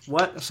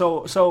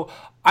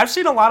I've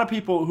seen a lot of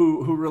people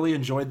who really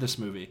enjoyed this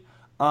movie,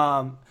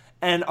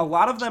 and a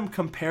lot of them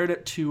compared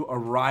it to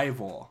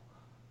Arrival.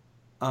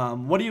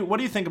 What do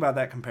you think about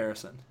that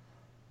comparison?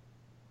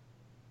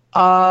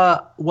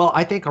 Well,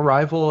 I think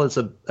Arrival is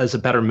a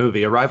better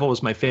movie. Arrival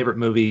was my favorite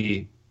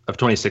movie of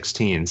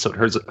 2016, so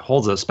it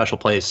holds a special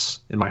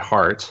place in my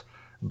heart.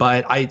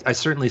 But I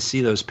certainly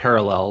see those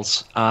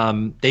parallels.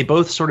 They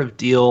both sort of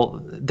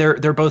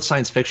they're both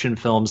science fiction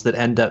films that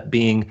end up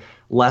being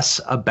less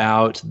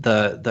about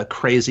the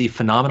crazy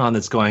phenomenon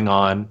that's going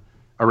on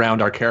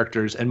around our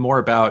characters and more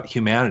about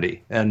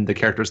humanity and the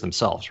characters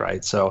themselves,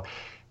 right? So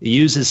It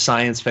uses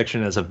science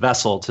fiction as a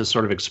vessel to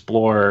sort of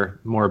explore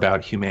more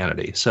about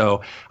humanity.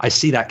 So I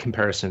see that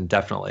comparison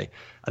definitely.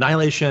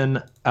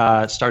 Annihilation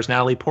stars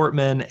Natalie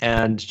Portman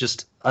and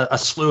just a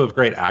slew of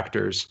great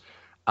actors.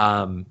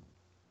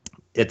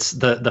 It's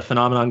the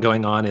phenomenon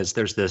going on is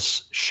there's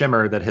this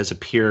shimmer that has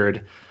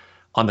appeared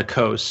on the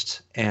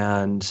coast,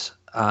 and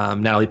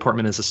Natalie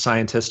Portman is a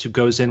scientist who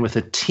goes in with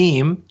a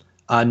team,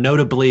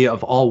 notably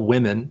of all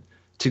women,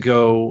 to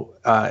go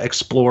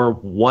explore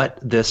what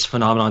this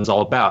phenomenon is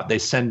all about. They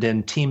send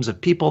in teams of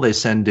people, they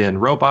send in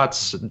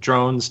robots,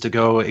 drones to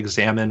go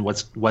examine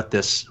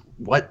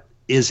what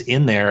is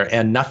in there,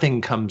 and nothing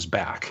comes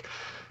back.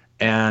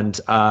 And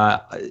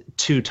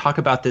to talk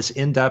about this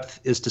in depth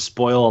is to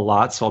spoil a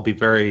lot, so I'll be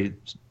very,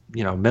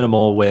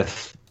 minimal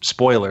with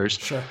spoilers.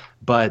 Sure.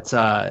 But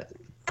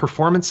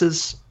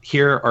performances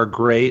here are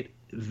great,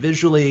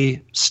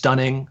 visually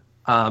stunning.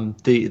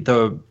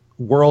 The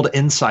world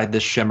inside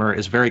this shimmer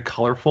is very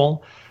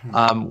colorful,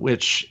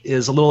 which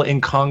is a little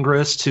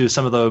incongruous to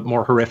some of the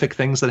more horrific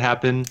things that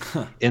happen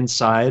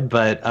inside.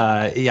 But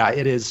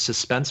it is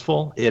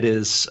suspenseful. It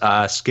is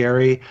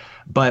scary,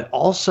 but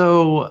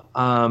also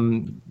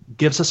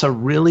gives us a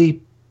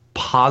really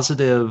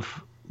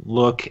positive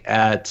look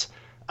at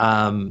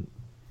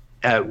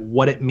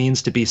what it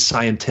means to be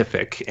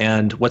scientific.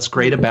 And what's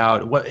great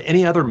about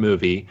any other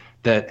movie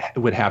that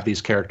would have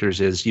these characters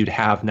is you'd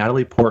have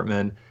Natalie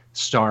Portman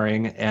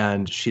starring,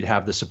 and she'd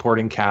have the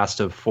supporting cast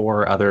of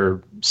 4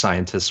 other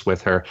scientists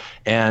with her,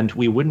 and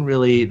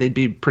they'd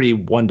be pretty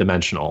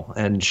one-dimensional,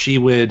 and she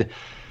would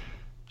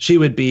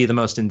be the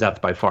most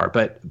in-depth by far.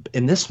 But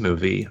in this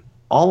movie,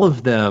 all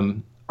of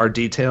them are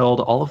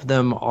detailed, all of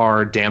them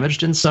are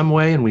damaged in some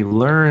way, and we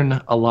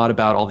learn a lot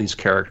about all these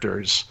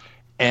characters.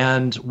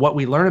 And what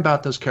we learn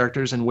about those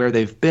characters and where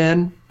they've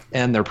been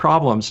and their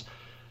problems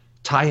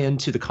tie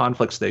into the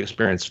conflicts they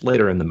experienced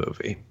later in the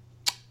movie.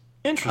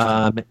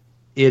 Interesting.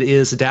 It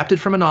is adapted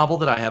from a novel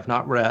that I have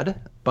not read,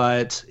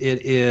 but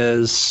it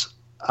is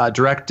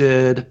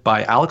directed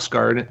by Alex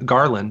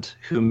Garland,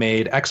 who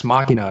made Ex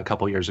Machina a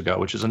couple years ago,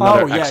 which is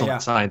another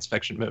excellent science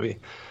fiction movie.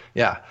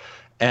 Yeah.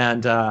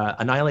 And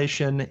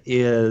Annihilation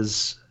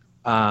is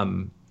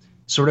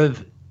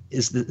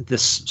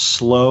this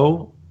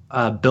slow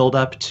build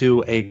up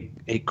to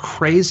a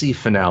crazy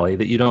finale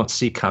that you don't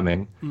see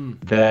coming,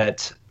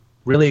 that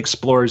really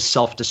explores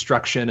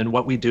self-destruction and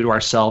what we do to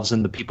ourselves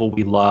and the people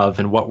we love,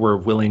 and what we're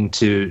willing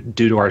to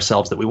do to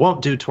ourselves that we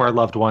won't do to our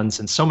loved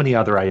ones, and so many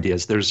other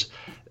ideas. There's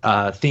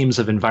themes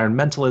of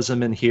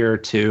environmentalism in here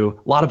too.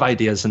 A lot of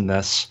ideas in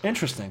this.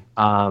 Interesting.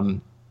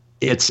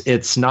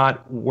 It's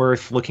not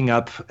worth looking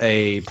up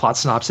a plot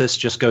synopsis.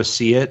 Just go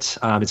see it.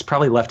 It's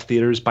probably left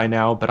theaters by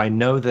now, but I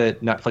know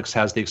that Netflix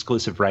has the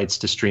exclusive rights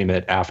to stream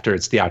it after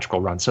its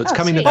theatrical run. So it's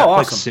coming to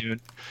Netflix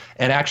soon.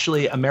 And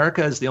actually,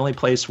 America is the only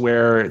place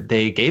where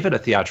they gave it a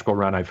theatrical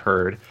run, I've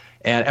heard.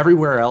 And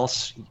everywhere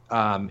else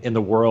in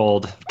the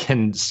world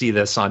can see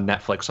this on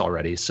Netflix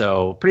already.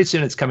 So pretty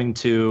soon it's coming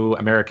to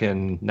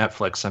American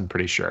Netflix, I'm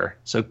pretty sure.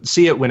 So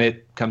see it when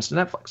it comes to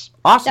Netflix.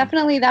 Awesome.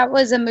 Definitely, that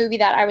was a movie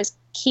that I was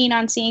keen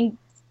on seeing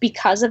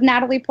because of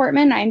Natalie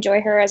Portman. I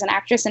enjoy her as an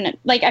actress, and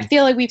I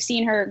feel like we've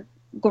seen her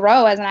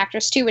grow as an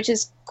actress too, which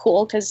is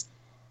cool because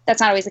that's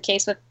not always the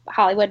case with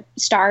Hollywood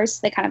stars.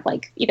 They kind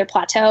of either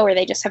plateau or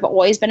they just have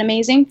always been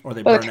amazing.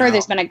 But with her,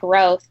 there's been a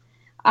growth.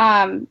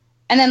 And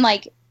then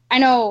I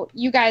know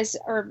you guys,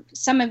 or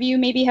some of you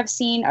maybe, have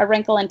seen A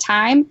Wrinkle in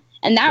Time,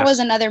 and that was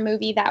another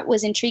movie that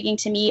was intriguing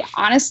to me,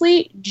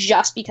 honestly,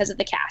 just because of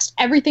the cast.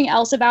 Everything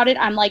else about it,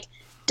 I'm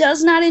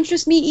does not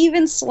interest me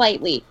even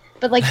slightly.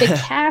 But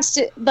the cast,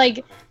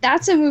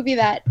 that's a movie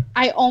that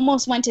I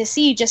almost went to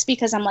see just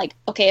because I'm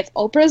okay, if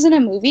Oprah's in a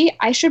movie,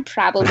 I should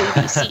probably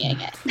be seeing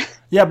it.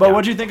 Yeah, but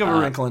what do you think of A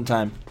Wrinkle in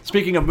Time?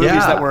 Speaking of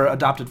movies that were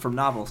adopted from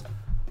novels.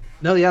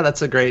 No, yeah,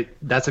 that's a great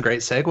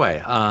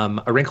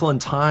segue. A Wrinkle in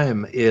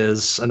Time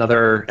is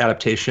another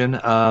adaptation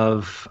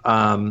of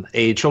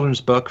a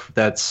children's book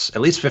that's at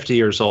least 50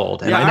 years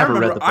old. And I never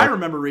read the book. I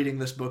remember reading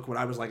this book when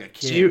I was a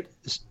kid.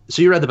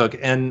 So you read the book,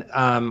 and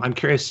I'm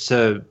curious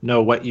to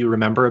know what you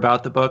remember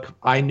about the book.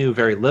 I knew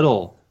very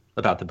little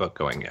about the book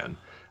going in.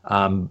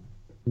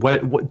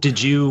 What do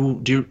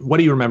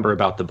you remember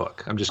about the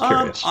book? I'm just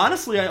curious.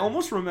 Honestly, I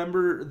almost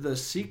remember the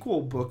sequel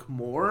book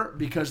more,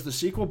 because the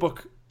sequel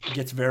book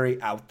gets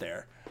very out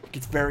there. It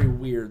gets very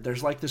weird.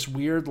 There's this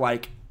weird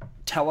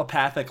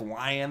telepathic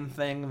lion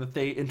thing that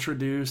they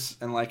introduce,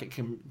 and it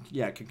can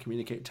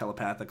communicate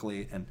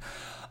telepathically. And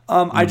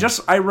I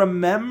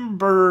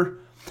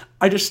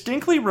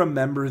distinctly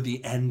remember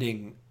the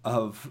ending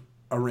of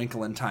A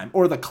Wrinkle in Time,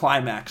 or the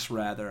climax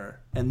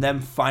rather, and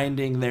them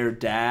finding their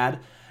dad.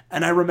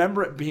 And I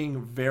remember it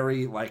being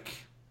very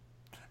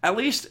at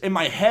least in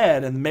my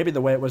head, and maybe the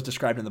way it was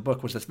described in the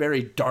book, was this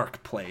very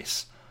dark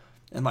place.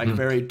 And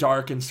very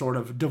dark and sort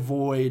of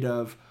devoid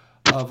of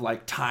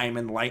time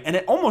and light. And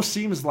it almost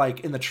seems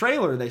in the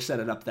trailer they set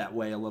it up that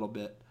way a little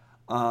bit.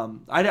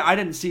 I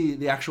didn't see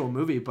the actual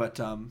movie, but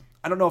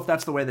I don't know if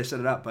that's the way they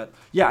set it up. But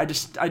yeah,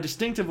 I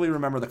distinctively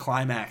remember the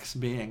climax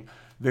being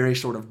very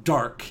sort of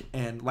dark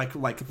and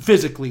like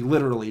physically,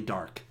 literally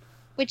dark.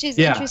 Which is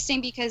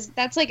interesting because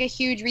that's like a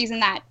huge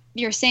reason that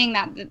you're saying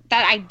that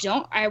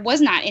I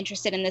was not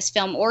interested in this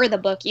film or the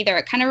book either.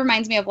 It kind of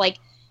reminds me of like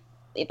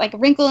A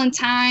Wrinkle in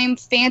Time,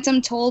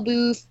 Phantom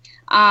Tollbooth,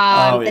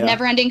 The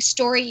Neverending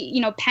Story, you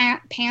know,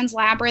 Pan's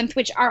Labyrinth,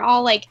 which are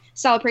all like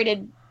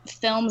celebrated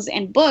films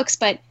and books,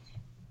 but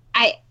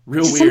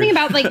something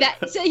about like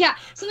that.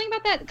 Something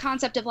about that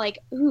concept of like,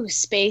 ooh,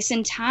 space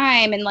and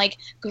time and like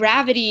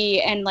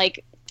gravity and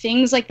like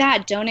things like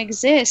that don't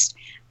exist.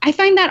 I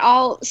find that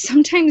all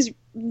sometimes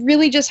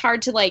really just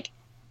hard to like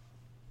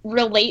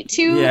relate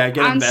to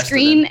on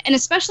screen and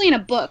especially in a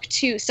book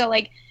too. So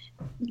like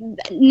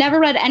never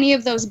read any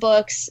of those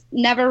books,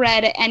 never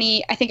read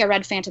any, I think I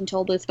read Phantom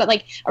Tollbooth, but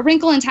like A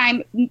Wrinkle in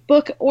Time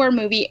book or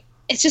movie,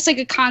 it's just like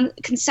a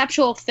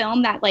conceptual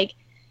film that like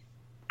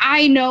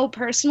I know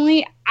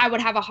personally I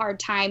would have a hard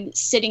time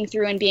sitting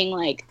through and being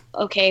like,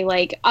 okay,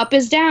 like up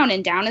is down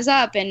and down is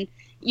up and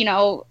you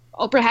know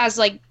Oprah has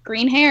like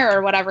green hair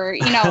or whatever,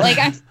 you know, like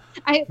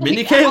I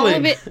like, all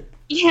of it.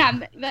 Yeah,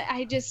 but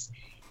I just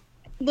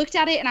looked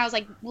at it and I was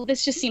like, well,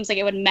 this just seems like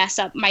it would mess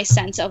up my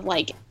sense of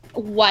like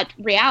what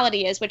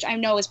reality is, which I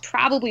know is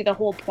probably the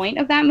whole point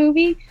of that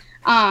movie.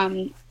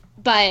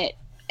 But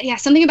yeah,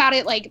 something about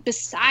it, like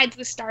besides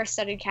the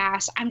star-studded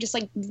cast, I'm just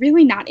like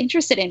really not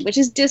interested in, which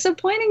is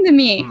disappointing to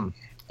me.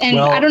 And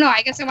I don't know,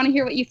 I guess I want to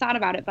hear what you thought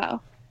about it,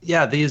 Beau.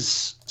 Yeah,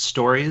 these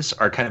stories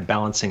are kind of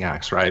balancing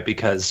acts, right?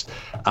 Because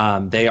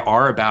they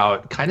are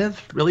about kind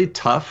of really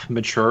tough,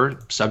 mature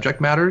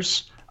subject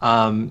matters.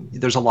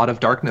 There's a lot of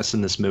darkness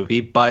in this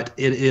movie, but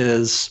it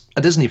is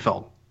a Disney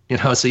film, you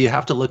know, so you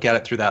have to look at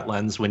it through that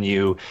lens when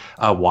you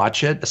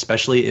watch it,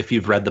 especially if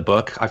you've read the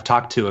book. I've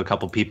talked to a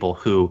couple people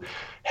who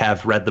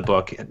have read the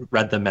book and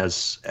read them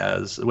as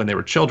when they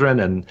were children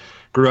and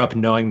grew up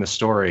knowing the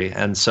story.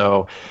 And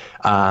so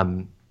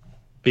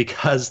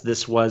because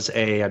this was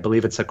I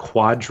believe it's a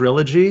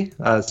quadrilogy,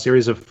 a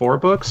series of 4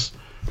 books,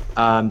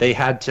 they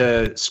had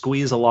to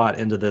squeeze a lot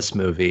into this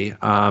movie.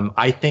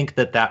 I think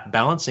that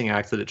balancing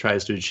act that it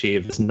tries to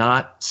achieve is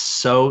not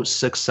so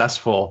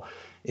successful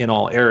in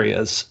all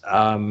areas.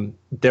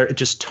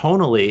 Just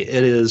tonally,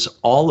 it is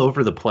all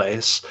over the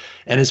place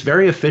and is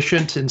very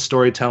efficient in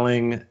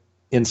storytelling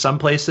in some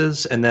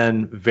places and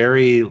then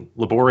very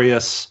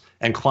laborious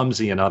and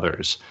clumsy in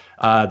others.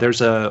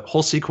 There's a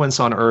whole sequence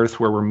on Earth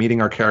where we're meeting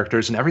our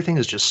characters and everything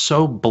is just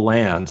so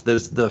bland.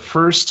 The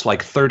first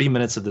like 30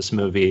 minutes of this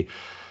movie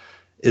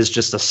is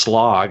just a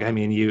slog. I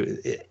mean,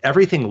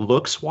 everything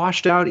looks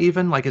washed out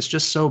even, like it's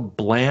just so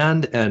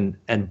bland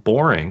and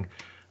boring.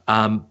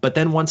 But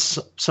then once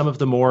some of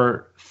the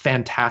more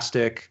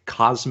fantastic,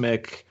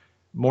 cosmic,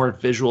 more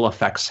visual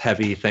effects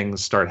heavy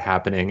things start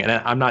happening, and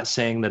I'm not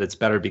saying that it's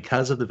better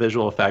because of the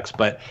visual effects,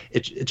 but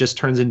it just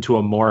turns into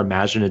a more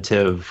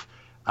imaginative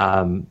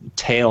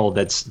tale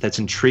that's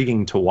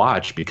intriguing to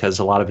watch because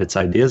a lot of its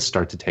ideas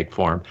start to take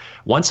form.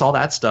 Once all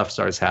that stuff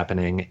starts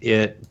happening,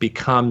 it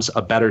becomes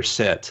a better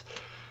sit.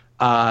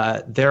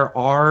 There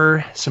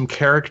are some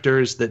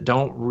characters that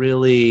don't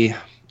really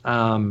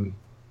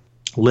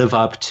live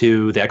up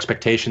to the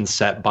expectations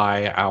set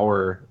by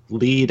our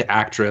lead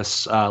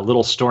actress,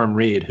 Little Storm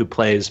Reed, who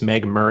plays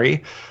Meg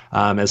Murray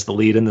as the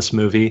lead in this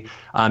movie.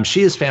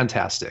 She is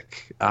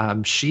fantastic.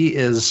 She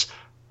is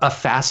a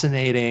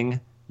fascinating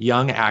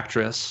young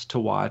actress to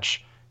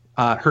watch.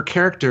 Her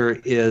character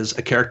is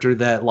a character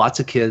that lots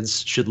of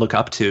kids should look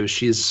up to.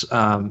 She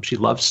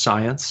loves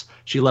science.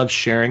 She loves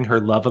sharing her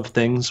love of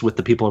things with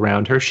the people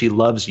around her. She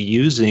loves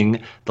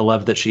using the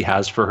love that she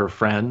has for her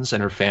friends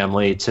and her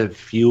family to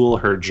fuel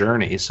her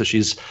journey. So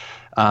she's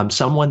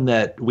someone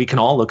that we can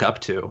all look up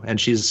to. And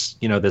she's,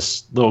 you know,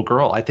 this little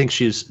girl. I think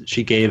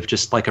she gave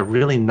just like a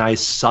really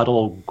nice,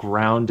 subtle,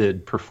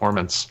 grounded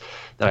performance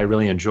that I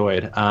really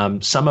enjoyed.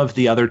 Some of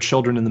the other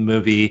children in the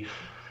movie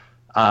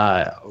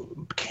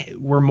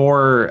were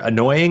more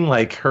annoying.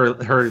 Like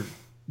her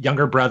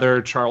younger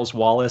brother, Charles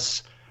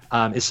Wallace,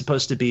 is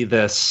supposed to be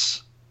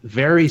this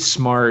very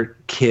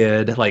smart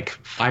kid, like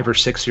 5 or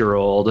 6 year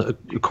old,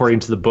 according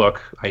to the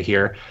book, I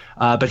hear.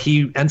 But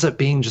he ends up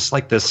being just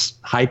like this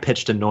high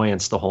pitched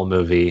annoyance the whole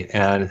movie.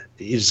 And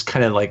he's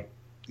kind of like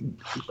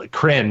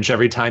cringe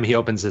every time he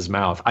opens his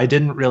mouth. I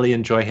didn't really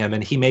enjoy him.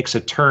 And he makes a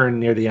turn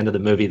near the end of the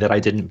movie that I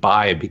didn't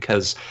buy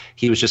because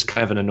he was just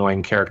kind of an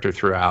annoying character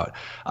throughout.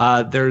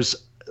 There's,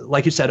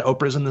 like you said,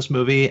 Oprah's in this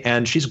movie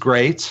and she's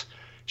great.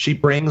 She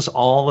brings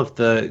all of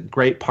the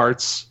great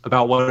parts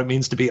about what it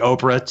means to be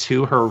Oprah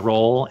to her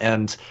role,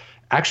 and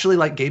actually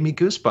like gave me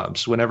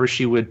goosebumps whenever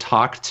she would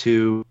talk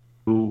to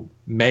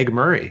Meg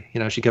Murray.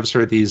 You know, she gives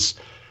her these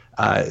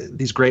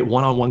great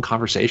one-on-one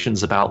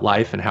conversations about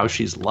life and how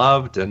she's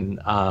loved, and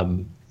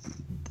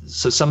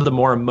so some of the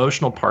more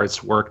emotional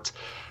parts worked.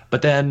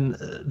 But then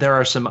there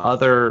are some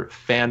other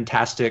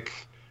fantastic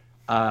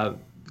kind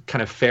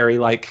of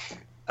fairy-like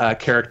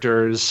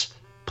characters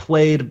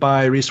played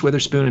by Reese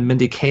Witherspoon and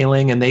Mindy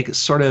Kaling, and they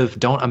sort of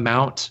don't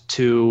amount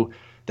to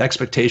the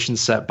expectations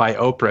set by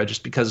Oprah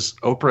just because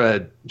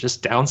Oprah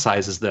just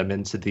downsizes them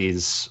into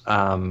these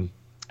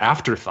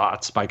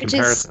afterthoughts by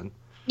comparison.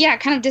 yeah,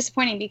 kind of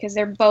disappointing because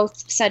they're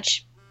both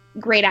such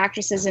great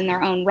actresses in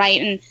their own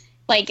right. And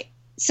like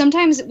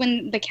sometimes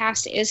when the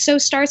cast is so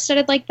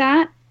star-studded like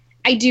that,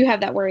 I do have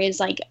that worry. Is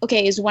like,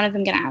 okay, is one of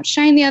them going to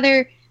outshine the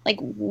other? Like,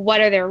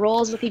 what are their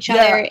roles with each other?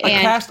 A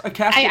cast.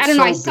 I don't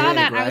know. I saw big,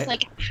 that. right? I was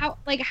like,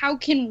 how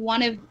can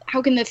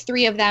the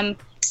three of them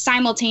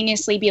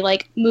simultaneously be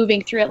like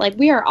moving through it? Like,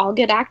 we are all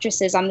good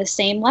actresses on the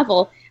same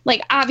level.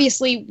 Like,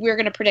 obviously, we're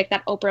going to predict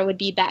that Oprah would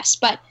be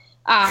best, but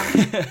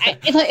I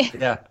don't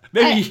know.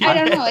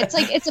 It's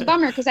like it's a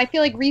bummer because I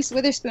feel like Reese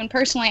Witherspoon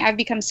personally, I've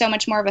become so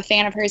much more of a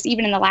fan of hers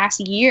even in the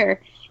last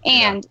year,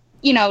 and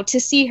you know, to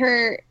see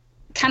her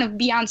kind of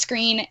be on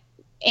screen.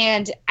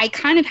 And I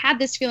kind of had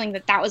this feeling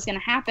that was going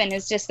to happen.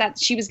 It's just that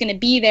she was going to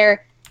be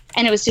there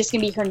and it was just going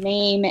to be her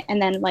name.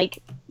 And then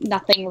like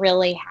nothing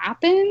really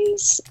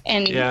happens.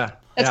 And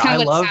that's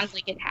kind of what it sounds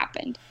like it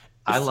happened.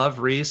 I love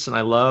Reese and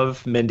I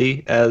love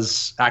Mindy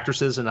as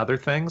actresses and other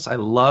things. I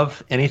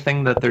love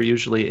anything that they're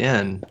usually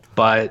in,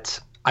 but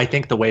I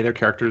think the way their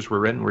characters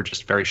were written were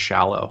just very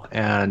shallow.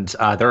 And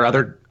there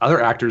are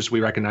other actors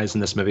we recognize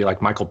in this movie,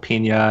 like Michael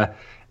Pena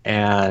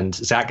and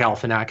Zach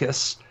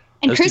Galifianakis.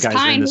 And Chris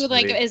Pine, who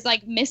like is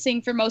like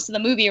missing for most of the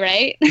movie,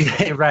 right?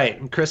 Right.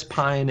 And Chris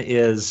Pine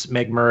is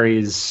Meg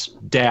Murray's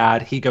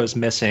dad. He goes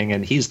missing,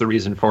 and he's the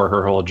reason for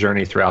her whole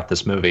journey throughout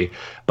this movie.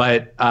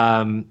 But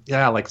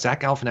like Zach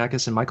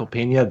Galifianakis and Michael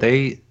Pena,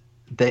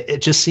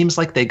 it just seems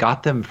like they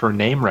got them for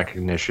name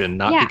recognition,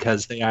 not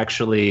because they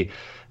actually.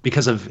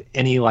 Because of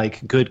any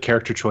like good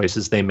character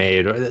choices they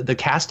made. The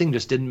casting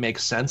just didn't make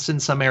sense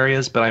in some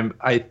areas, but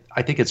I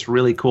think it's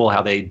really cool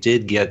how they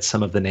did get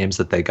some of the names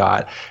that they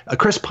got.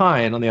 Chris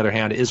Pine, on the other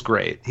hand, is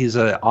great. He's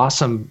an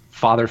awesome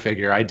father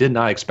figure. I did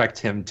not expect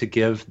him to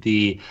give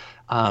the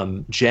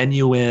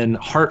genuine,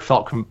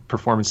 heartfelt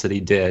performance that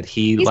he did.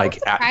 He's like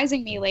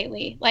surprising me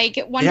lately. Like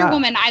Wonder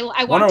Woman,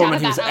 I walked out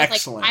of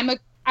that and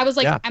I was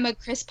like, I'm a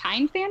Chris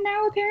Pine fan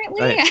now,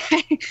 apparently.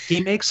 Right. He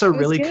makes a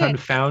really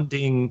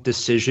confounding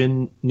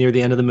decision near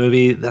the end of the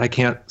movie that I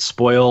can't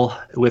spoil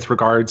with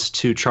regards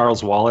to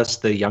Charles Wallace,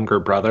 the younger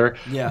brother.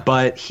 Yeah.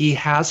 But he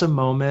has a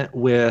moment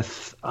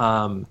with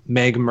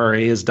Meg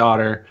Murray, his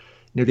daughter,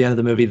 near the end of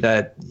the movie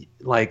that,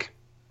 like,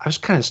 I was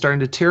kind of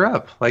starting to tear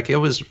up. Like it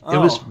was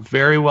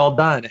very well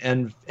done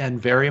and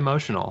very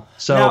emotional.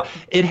 So now,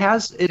 it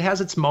has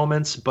its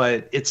moments,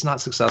 but it's not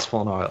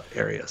successful in all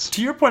areas.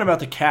 To your point about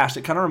the cast,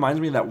 it kind of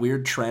reminds me of that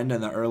weird trend in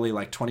the early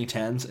like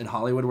 2010s in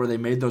Hollywood where they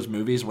made those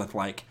movies with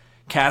like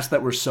casts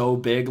that were so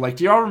big. Like,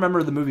 do y'all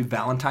remember the movie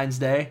Valentine's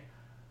Day?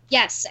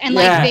 Yes, and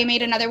like they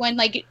made another one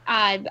like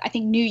I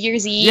think New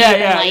Year's Eve.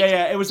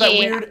 Yeah. It was that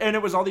weird, and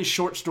it was all these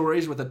short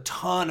stories with a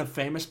ton of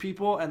famous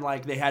people, and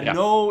like they had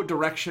no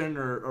direction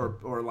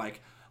or like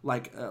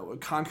a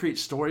concrete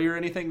story or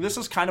anything. This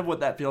is kind of what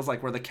that feels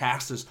like, where the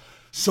cast is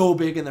so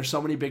big and there's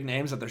so many big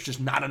names that there's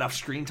just not enough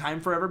screen time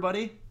for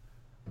everybody.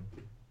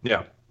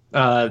 Yeah.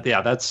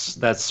 That's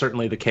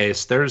certainly the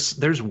case.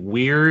 There's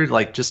weird,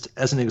 like just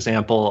as an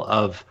example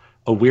of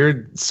a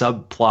weird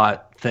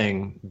subplot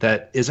thing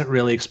that isn't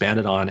really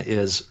expanded on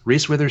is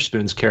Reese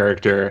Witherspoon's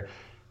character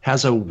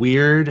has a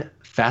weird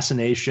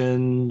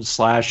fascination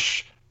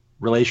 /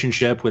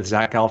 relationship with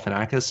Zach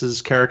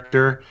Galifianakis's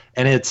character,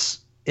 and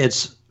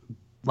it's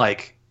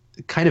like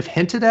kind of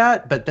hinted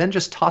at, but then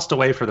just tossed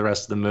away for the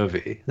rest of the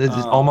movie. It's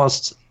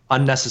almost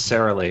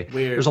unnecessarily.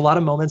 Weird. There's a lot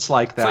of moments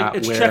like that.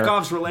 It's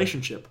Chekhov's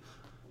relationship.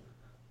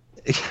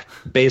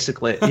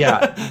 Basically,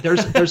 yeah.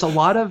 There's a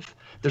lot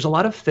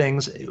of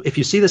things. If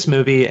you see this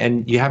movie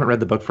and you haven't read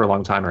the book for a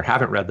long time or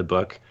haven't read the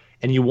book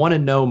and you want to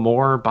know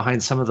more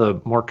behind some of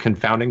the more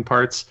confounding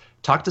parts,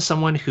 talk to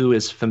someone who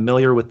is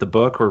familiar with the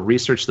book or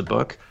research the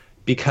book,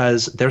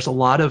 because there's a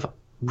lot of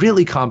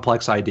really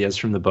complex ideas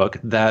from the book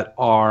that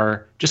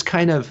are just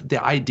kind of,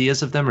 the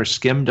ideas of them are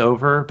skimmed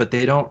over, but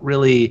they don't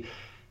really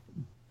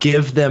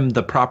give them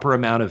the proper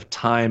amount of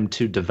time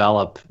to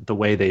develop the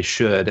way they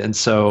should. And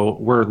so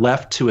we're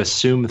left to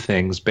assume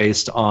things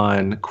based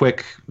on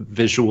quick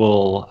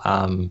visual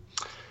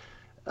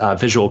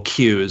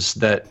cues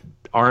that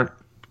aren't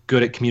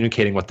good at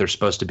communicating what they're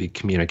supposed to be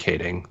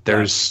communicating.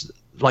 There's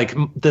like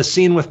the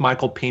scene with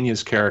Michael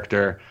Pena's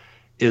character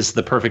is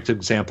the perfect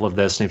example of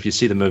this. And if you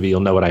see the movie, you'll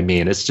know what I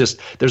mean. It's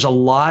just, there's a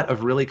lot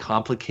of really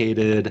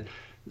complicated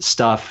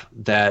stuff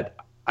that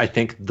I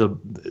think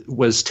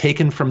was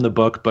taken from the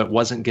book, but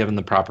wasn't given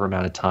the proper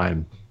amount of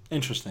time.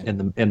 Interesting.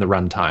 In the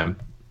runtime.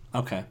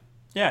 Okay.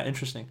 Yeah,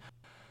 interesting.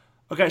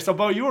 Okay, so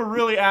Beau, you were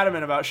really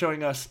adamant about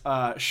showing us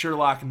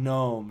Sherlock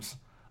Gnomes.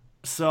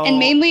 So and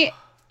mainly,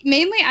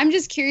 I'm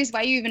just curious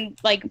why you even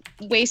like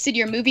wasted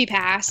your movie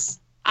pass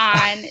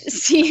on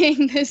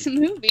seeing this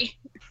movie.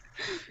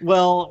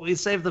 Well, we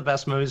saved the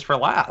best movies for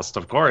last,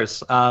 of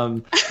course. So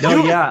a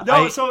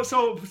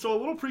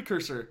little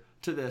precursor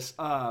to this.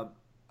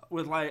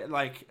 With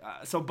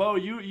so Beau,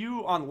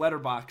 you on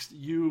Letterboxd,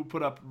 you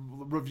put up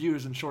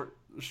reviews and short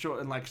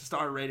and like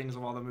star ratings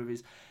of all the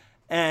movies,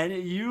 and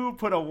you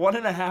put a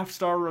 1.5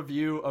 star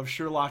review of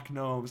Sherlock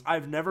Gnomes.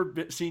 I've never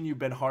seen you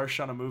been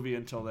harsh on a movie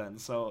until then,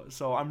 so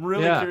I'm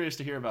really curious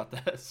to hear about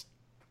this.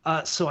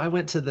 So I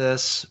went to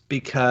this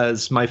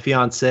because my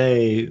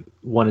fiance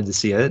wanted to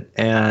see it,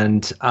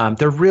 and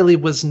there really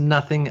was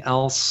nothing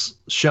else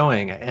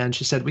showing. And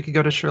she said, we could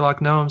go to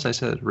Sherlock Gnomes. I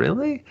said,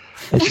 really?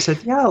 And she said,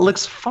 yeah, it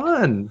looks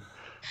fun.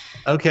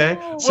 Okay.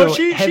 So Well,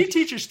 she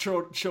teaches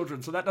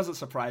children, so that doesn't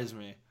surprise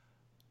me.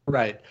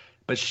 Right.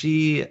 But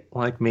she,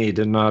 like me,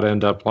 did not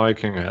end up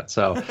liking it.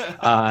 So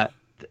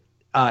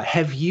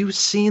have you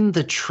seen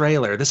the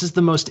trailer? This is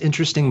the most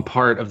interesting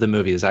part of the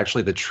movie, is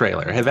actually the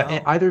trailer. Have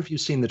either of you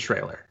seen the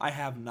trailer? I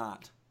have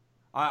not.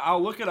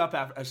 I'll look it up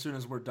as soon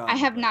as we're done. I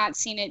have not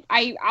seen it.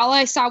 All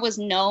I saw was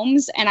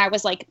gnomes, and I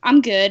was like,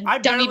 I'm good. I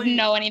don't even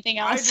know anything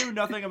else. I knew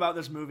nothing about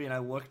this movie, and I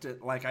looked at,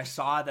 I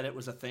saw that it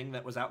was a thing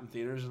that was out in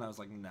theaters, and I was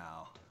like,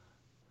 no.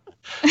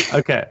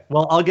 Okay.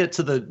 Well, I'll get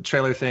to the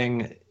trailer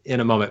thing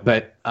in a moment,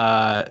 but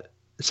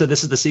so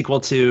this is the sequel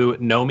to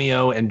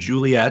Romeo and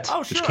Juliet,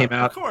 which came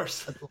out. Of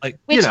course.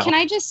 Can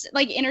I just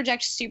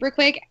interject super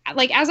quick?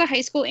 As a high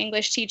school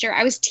English teacher,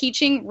 I was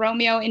teaching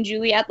Romeo and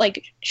Juliet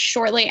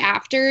shortly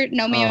after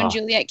Romeo and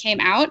Juliet came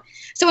out.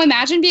 So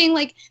imagine being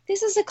like,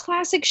 this is a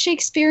classic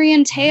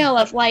Shakespearean tale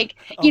of what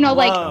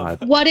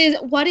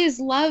is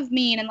love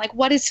mean and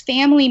what does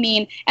family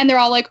mean? And they're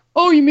all like,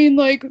 oh, you mean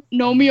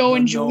Romeo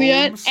and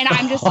Juliet? And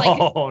I'm just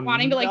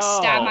wanting to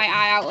stab my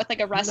eye out with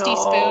a rusty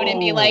spoon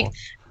and be like,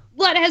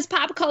 what has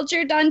pop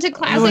culture done to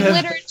classic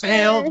literature?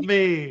 Failed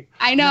me.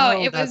 I know.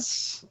 It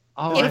was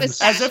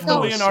as if the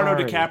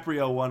Leonardo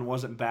DiCaprio one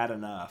wasn't bad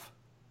enough.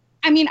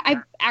 I mean, I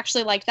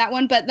actually liked that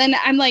one, but then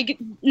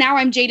now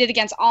I'm jaded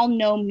against all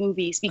gnome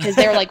movies because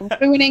they're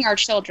ruining our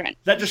children.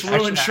 That just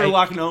ruined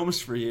Sherlock Gnomes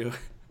for you.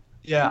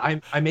 Yeah,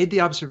 I made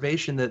the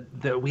observation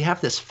that we have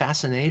this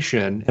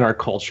fascination in our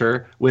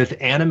culture with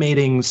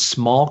animating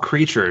small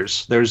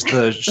creatures. There's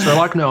the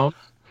Sherlock Gnome,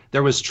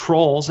 there was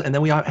Trolls, and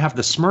then we have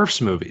the Smurfs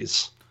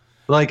movies.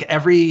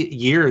 Every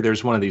year,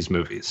 there's one of these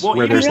movies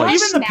where there's even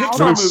the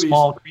Pixar movies,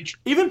 small creatures.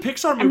 Even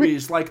Pixar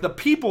movies, the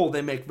people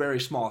they make very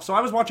small. So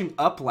I was watching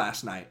Up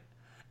last night,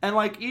 and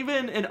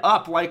even in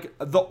Up,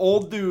 the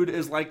old dude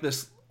is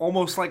this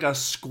almost like a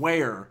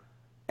square,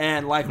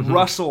 and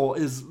Russell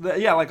is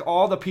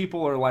all the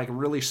people are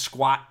really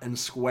squat and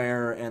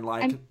square,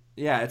 and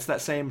it's that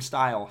same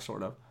style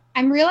sort of.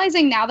 I'm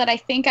realizing now that I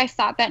think I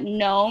thought that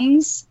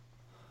gnomes,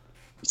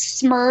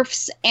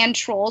 Smurfs, and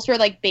Trolls were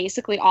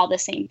basically all the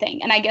same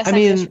thing, and I guess I'm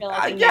just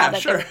realizing now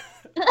that sure.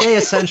 They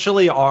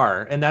essentially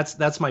are, and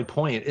that's my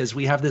point. Is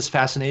we have this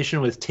fascination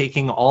with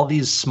taking all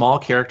these small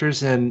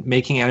characters and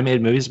making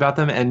animated movies about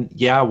them, and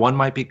one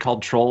might be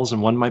called Trolls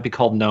and one might be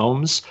called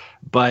Gnomes,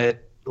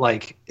 but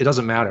it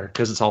doesn't matter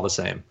because it's all the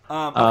same.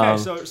 Okay,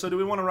 so do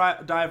we want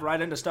to dive right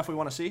into stuff we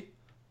want to see,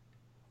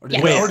 or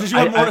did, yes. or did you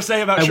have more to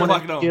say about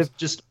Sherlock Gnomes? Give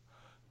just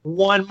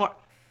one more.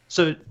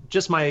 So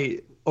just my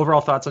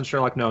overall thoughts on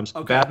Sherlock Gnomes.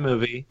 Okay. Bad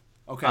movie.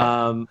 Okay.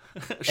 And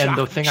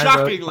the thing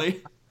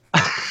shockingly.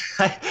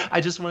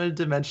 I just wanted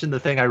to mention the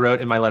thing I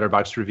wrote in my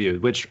Letterboxd review,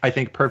 which I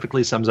think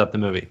perfectly sums up the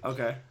movie.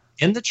 Okay.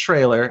 In the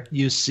trailer,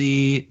 you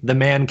see the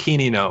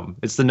mankini gnome.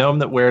 It's the gnome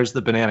that wears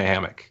the banana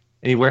hammock,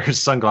 and he wears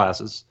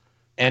sunglasses,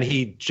 and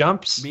he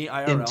jumps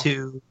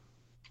into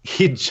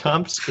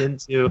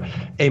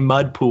a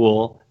mud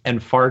pool and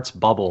farts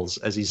bubbles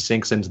as he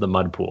sinks into the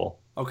mud pool.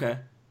 Okay.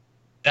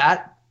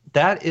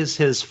 That is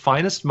his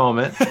finest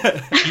moment.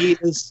 He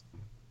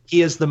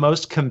is the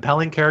most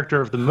compelling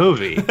character of the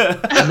movie,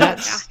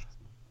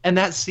 and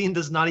that scene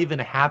does not even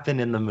happen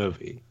in the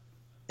movie.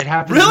 It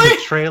happens in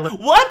the trailer.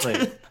 What?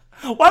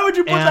 Why would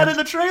you put that in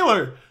the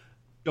trailer?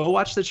 Go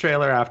watch the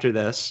trailer after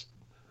this.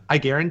 I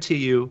guarantee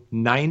you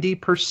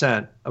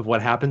 90% of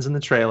what happens in the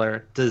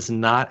trailer does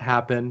not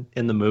happen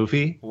in the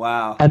movie.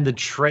 Wow. And the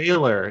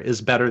trailer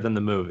is better than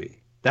the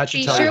movie. That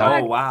should tell you how.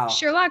 Oh, wow.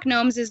 Sherlock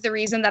Gnomes is the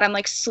reason that I'm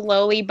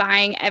slowly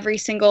buying every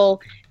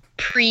single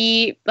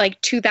pre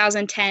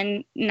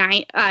 2010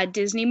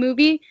 Disney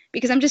movie,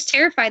 because I'm just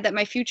terrified that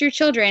my future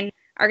children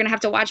are going to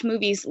have to watch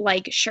movies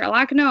like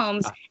Sherlock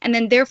Gnomes, and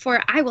then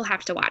therefore I will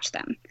have to watch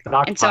them.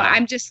 And so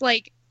I'm just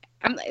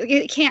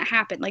it can't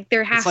happen.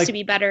 There has to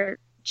be better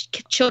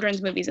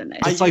children's movies in this.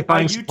 It's like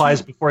buying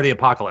supplies before the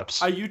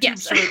apocalypse. I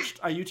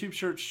YouTube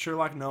searched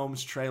Sherlock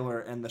Gnomes trailer,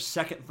 and the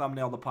second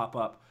thumbnail to pop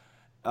up,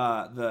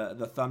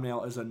 the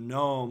thumbnail is a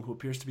gnome who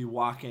appears to be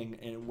walking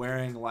and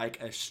wearing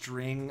a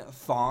string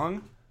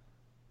thong.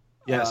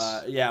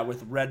 Yes.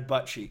 With red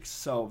butt cheeks.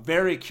 So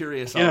very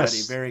curious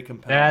already, very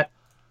compelling.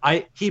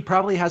 He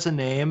probably has a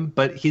name,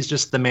 but he's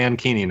just the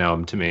mankini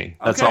gnome to me.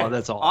 That's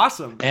all.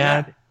 Awesome.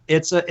 And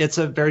it's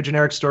a very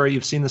generic story.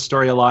 You've seen the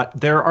story a lot.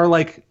 There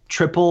are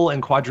triple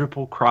and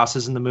quadruple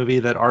crosses in the movie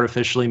that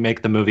artificially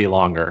make the movie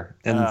longer,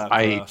 and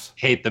I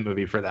hate the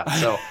movie for that.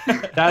 So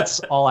that's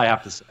all I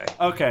have to say.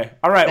 Okay.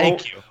 All right.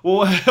 Thank you.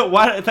 Well,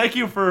 thank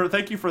you for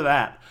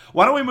that.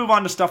 Why don't we move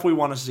on to stuff we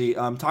want to see?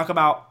 Talk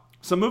about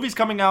some movies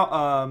coming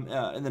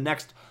out in the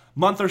next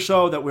month or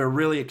so that we're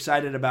really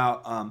excited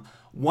about.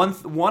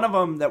 One of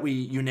them that we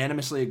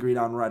unanimously agreed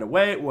on right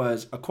away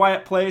was A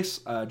Quiet Place,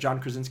 John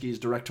Krasinski's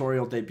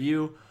directorial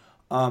debut.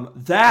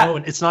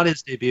 and it's not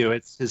his debut.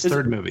 It's his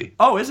third movie.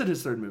 Oh, is it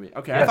his third movie?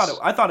 Okay, yes.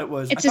 I thought it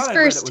was. It's his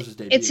first.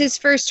 It's his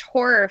first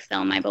horror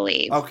film, I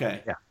believe.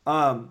 Okay.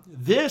 Yeah.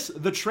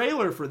 The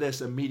trailer for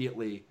this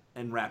immediately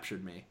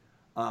enraptured me.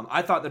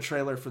 I thought the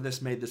trailer for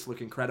this made this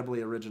look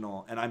incredibly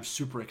original, and I'm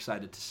super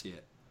excited to see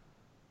it.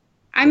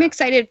 I'm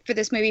excited for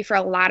this movie for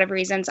a lot of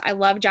reasons. I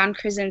love John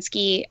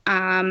Krasinski.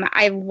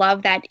 I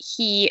love that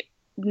he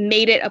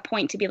made it a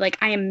point to be like,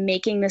 I am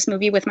making this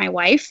movie with my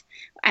wife,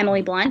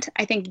 Emily Blunt.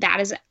 I think that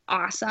is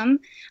awesome.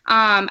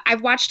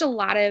 I've watched a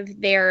lot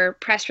of their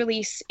press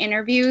release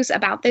interviews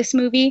about this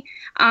movie.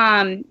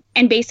 And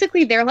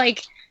basically they're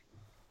like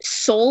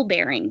soul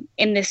bearing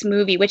in this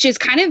movie, which is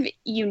kind of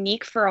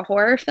unique for a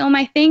horror film,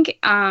 I think.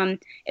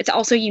 It's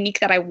also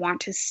unique that I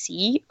want to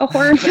see a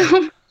horror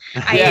film.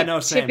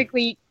 Same.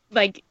 Typically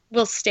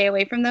will stay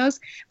away from those.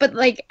 But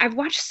like, I've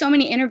watched so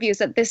many interviews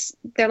that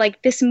they're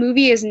like, this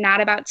movie is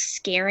not about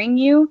scaring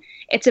you.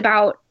 It's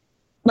about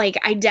like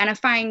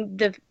identifying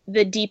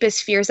the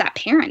deepest fears that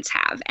parents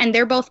have. And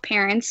they're both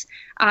parents.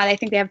 I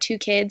think they have 2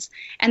 kids.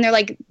 And they're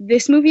like,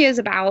 this movie is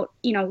about,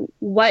 you know,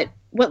 what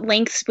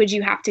lengths would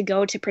you have to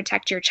go to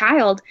protect your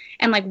child?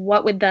 And like,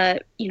 what would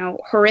the, you know,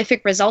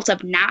 horrific results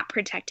of not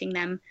protecting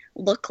them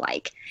look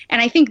like?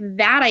 And I think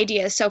that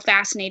idea is so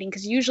fascinating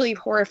because usually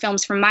horror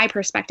films, from my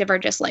perspective, are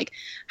just like,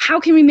 how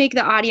can we make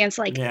the audience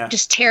like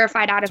just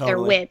terrified out of their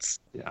wits?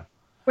 Yeah.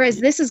 Whereas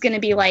this is going to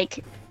be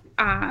like,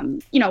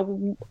 you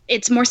know,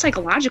 it's more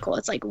psychological.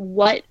 It's like,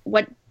 what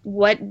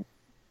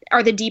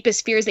are the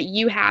deepest fears that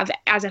you have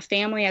as a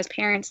family, as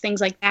parents,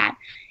 things like that.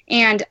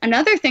 And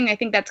another thing I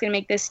think that's going to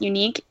make this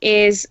unique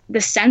is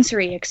the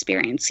sensory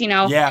experience, you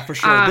know? Yeah, for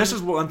sure. This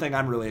is one thing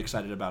I'm really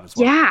excited about as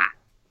well. Yeah.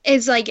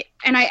 Is like,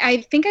 and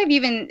I think I've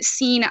even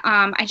seen,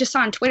 I just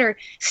saw on Twitter,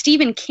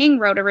 Stephen King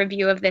wrote a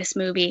review of this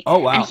movie. Oh,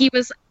 wow. And he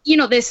was, you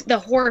know, the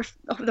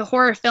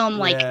horror film,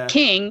 like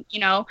King, you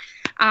know,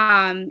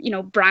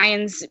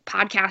 Brian's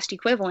podcast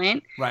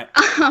equivalent. Right.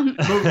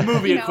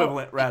 Movie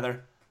equivalent,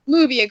 rather.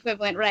 Movie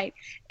equivalent, right.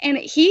 And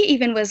he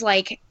even was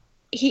like,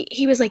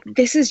 he was like,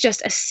 this is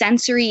just a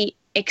sensory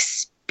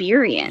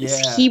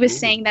experience. Yeah. He was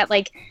saying that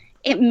like,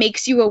 it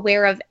makes you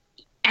aware of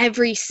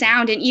every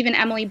sound. And even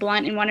Emily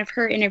Blunt in one of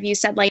her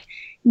interviews said like,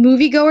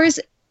 moviegoers,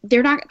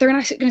 they're not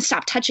going to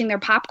stop touching their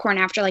popcorn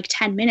after like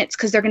 10 minutes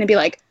because they're going to be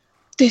like,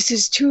 this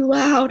is too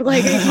loud,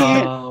 like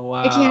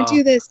I can't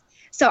do this.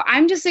 So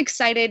I'm just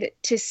excited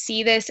to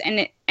see this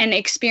and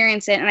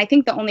experience it. And I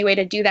think the only way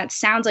to do that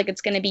sounds like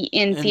it's going to be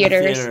in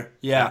theaters. The theater.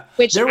 Yeah.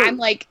 Which I'm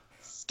like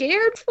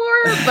scared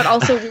for, but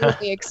also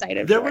really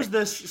excited for. There was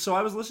this, so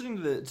I was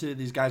listening to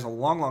these guys a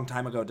long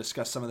time ago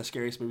discuss some of the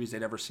scariest movies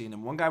they'd ever seen.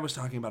 And one guy was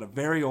talking about a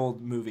very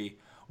old movie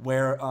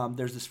where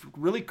there's this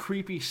really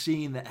creepy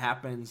scene that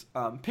happens.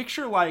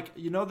 Picture like,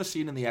 you know the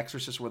scene in The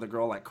Exorcist where the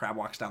girl like crab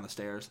walks down the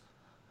stairs?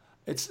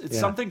 It's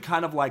something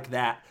kind of like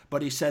that,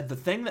 but he said the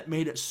thing that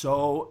made it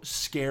so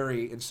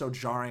scary and so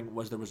jarring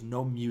was there was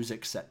no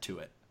music set to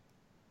it.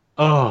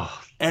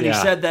 Oh, and he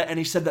said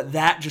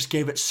that just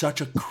gave it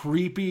such a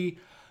creepy,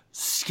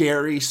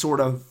 scary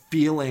sort of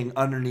feeling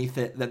underneath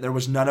it, that there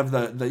was none of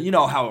the you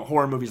know how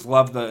horror movies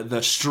love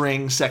the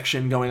string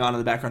section going on in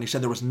the background. He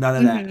said there was none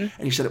of that, and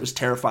he said it was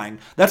terrifying.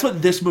 That's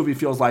what this movie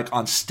feels like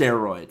on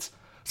steroids.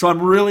 So I'm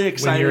really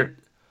excited.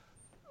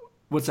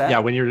 What's that? Yeah,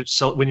 when you're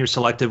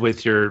selective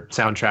with your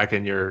soundtrack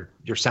and your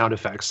sound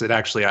effects, it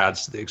actually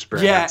adds to the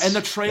experience. Yeah, and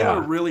the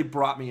trailer really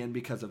brought me in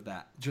because of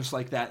that. Just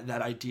like that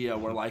idea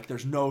where like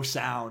there's no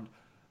sound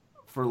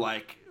for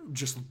like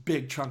just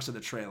big chunks of the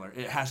trailer.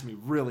 It has me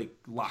really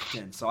locked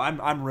in. So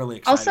I'm really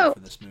excited for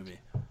this movie.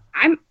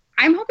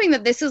 I'm hoping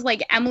that this is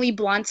like Emily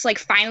Blunt's, like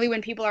finally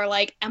when people are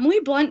like,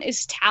 Emily Blunt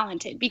is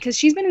talented, because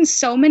she's been in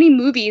so many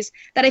movies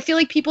that I feel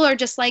like people are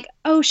just like,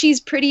 oh, she's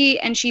pretty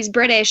and she's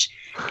British,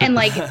 and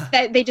like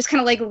that they just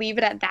kind of like leave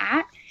it at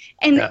that.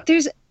 And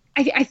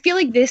I feel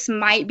like this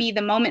might be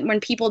the moment when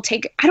people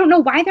I don't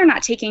know why they're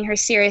not taking her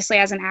seriously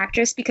as an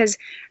actress, because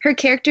her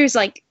characters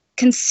like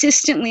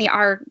consistently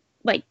are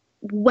like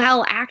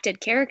well acted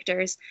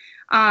characters.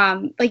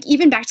 Like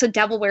even back to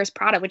Devil Wears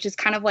Prada, which is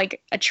kind of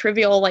like a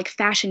trivial like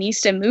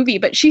fashionista movie,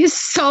 but she is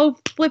so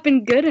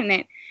flippin' good in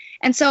it.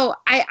 And so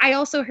I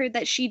also heard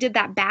that she did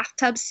that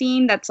bathtub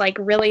scene that's like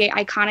really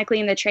iconically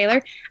in the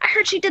trailer. I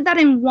heard she did that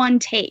in one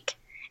take.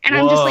 And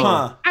I'm just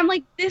like, I'm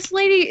like, this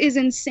lady is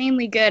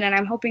insanely good. And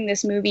I'm hoping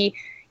this movie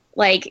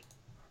like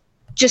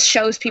just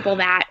shows people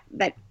that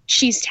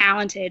she's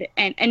talented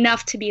and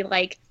enough to be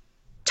like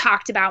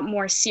talked about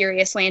more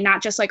seriously, and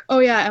not just like, oh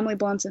yeah, Emily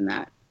Blunt's in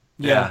that.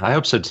 Yeah, I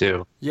hope so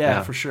too.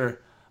 Yeah, for sure.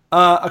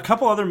 A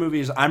couple other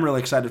movies I'm really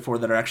excited for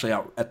that are actually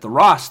out at the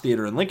Ross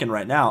Theater in Lincoln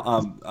right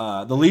now.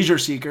 The Leisure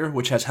Seeker,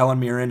 which has Helen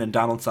Mirren and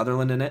Donald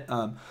Sutherland in it.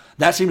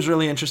 That seems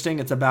really interesting.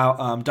 It's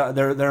about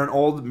they're an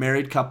old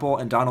married couple,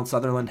 and Donald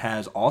Sutherland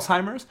has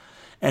Alzheimer's,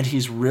 and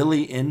he's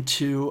really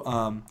into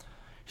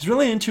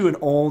an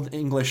old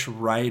English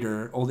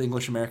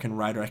American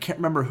writer. I can't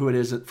remember who it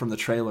is from the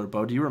trailer.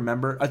 Beau, do you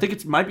remember? I think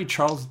it might be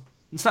Charles.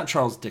 It's not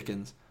Charles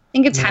Dickens. I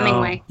think it's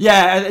Hemingway.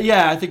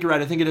 Yeah, I think you're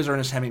right. I think it is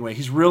Ernest Hemingway.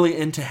 He's really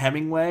into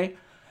Hemingway,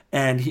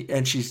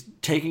 and she's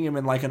taking him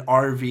in like an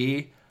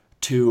RV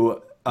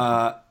to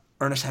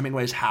Ernest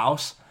Hemingway's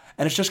house,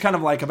 and it's just kind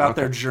of like about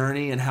their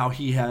journey and how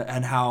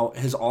and how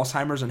his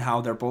Alzheimer's and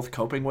how they're both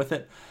coping with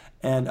it.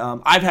 And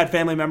I've had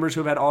family members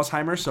who have had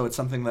Alzheimer's, so it's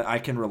something that I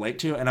can relate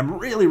to. And I'm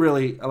really,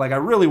 really I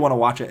really want to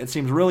watch it. It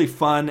seems really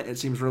fun. It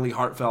seems really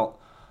heartfelt.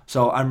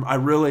 So I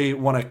really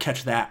want to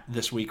catch that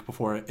this week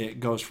before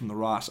it goes from the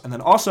Ross. And then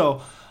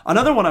also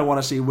another one I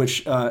want to see,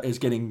 which is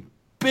getting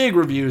big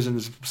reviews and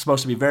is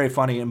supposed to be very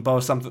funny, and Beau,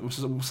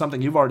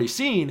 something you've already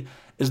seen,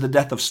 is The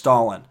Death of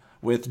Stalin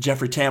with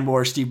Jeffrey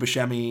Tambor, Steve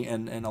Buscemi,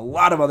 and a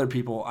lot of other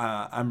people.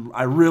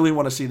 I really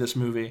want to see this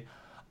movie.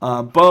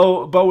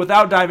 Beau,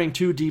 without diving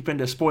too deep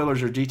into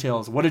spoilers or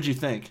details, what did you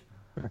think?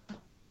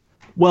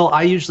 Well,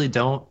 I usually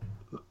don't.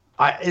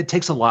 It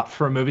takes a lot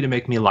for a movie to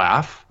make me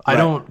laugh. Right. I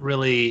don't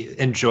really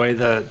enjoy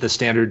the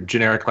standard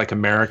generic like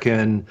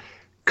American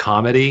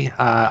comedy.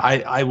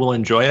 I will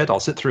enjoy it. I'll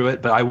sit through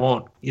it, but I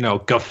won't,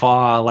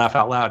 guffaw, laugh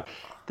out loud.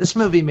 This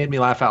movie made me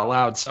laugh out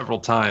loud several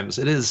times.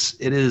 It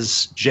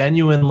is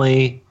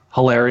genuinely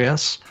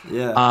hilarious.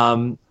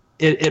 Yeah.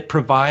 It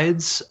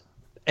provides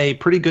a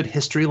pretty good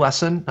history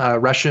lesson,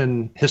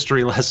 Russian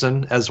history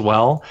lesson as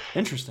well.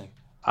 Interesting.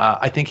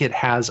 I think it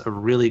has a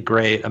really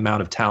great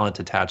amount of talent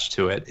attached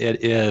to it.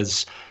 It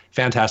is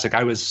fantastic.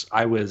 I was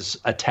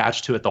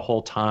attached to it the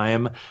whole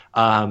time.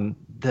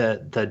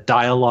 The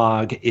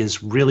dialogue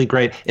is really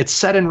great. It's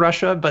set in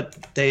Russia, but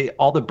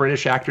all the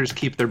British actors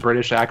keep their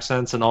British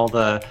accents and all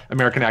the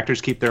American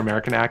actors keep their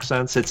American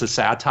accents. It's a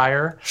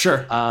satire.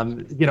 Sure.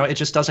 It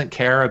just doesn't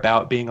care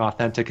about being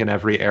authentic in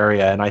every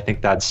area, and I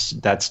think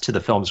that's to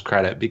the film's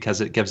credit because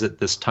it gives it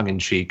this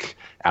tongue-in-cheek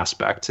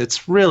aspect.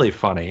 It's really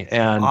funny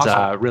and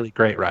awesome. Really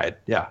great ride.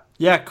 Yeah.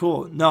 Yeah,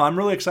 cool. No, I'm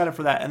really excited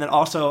for that. And then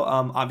also,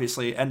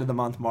 obviously, end of the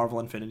month, Marvel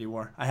Infinity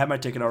War. I have my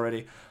ticket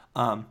already.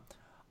 I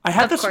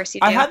had this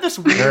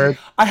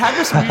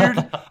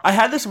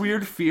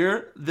weird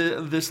fear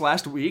this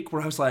last week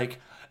where I was like,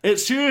 I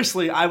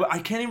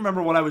can't even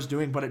remember what I was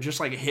doing, but it just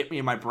like hit me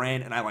in my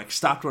brain, and I like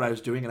stopped what I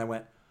was doing and I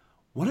went,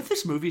 what if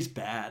this movie's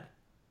bad?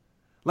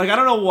 Like, I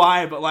don't know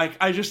why, but like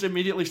I just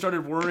immediately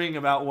started worrying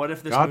about what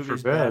if this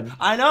movie's bad.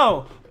 I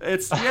know.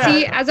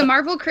 See, as a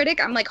Marvel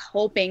critic, I'm like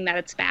hoping that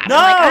it's bad. No,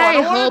 I'm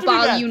like, I hope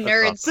all you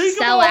nerds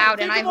sell out,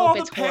 and I hope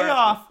it's horrible.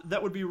 Payoff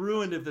that would be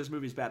ruined if this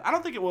movie's bad. I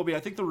don't think it will be.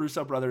 I think the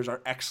Russo brothers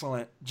are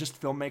excellent,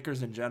 just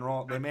filmmakers in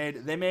general.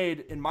 They made,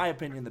 in my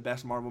opinion, the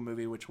best Marvel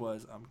movie, which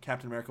was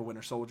Captain America: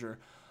 Winter Soldier,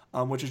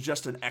 which is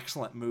just an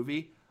excellent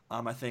movie.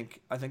 I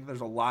think there's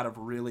a lot of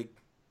really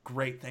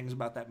great things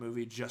about that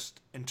movie,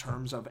 just in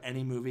terms of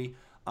any movie.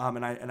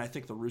 And I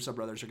think the Russo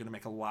brothers are going to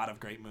make a lot of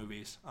great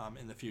movies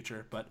in the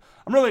future. But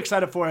I'm really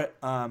excited for it.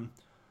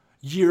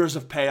 Years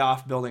of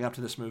payoff building up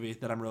to this movie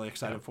that I'm really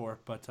excited for.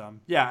 But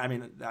I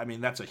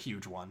mean that's a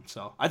huge one.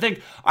 So I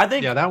think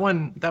that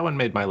one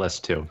made my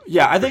list too.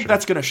 Yeah, I think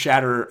that's going to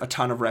shatter a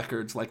ton of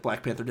records like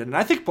Black Panther did. And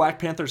I think Black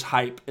Panther's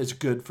hype is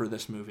good for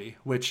this movie.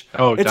 Which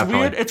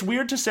definitely. It's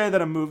weird to say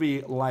that a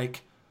movie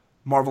like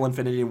Marvel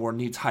Infinity War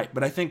needs hype,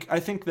 but I think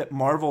that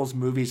Marvel's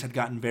movies had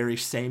gotten very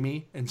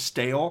samey and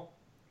stale.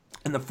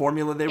 And the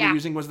formula they were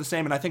using was the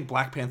same, and I think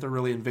Black Panther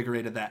really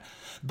invigorated that.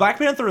 Black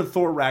Panther and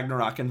Thor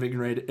Ragnarok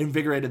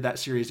invigorated that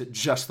series at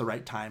just the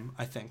right time,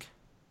 I think.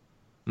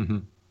 Mm-hmm.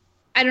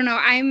 I don't know.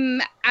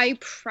 I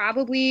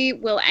probably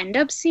will end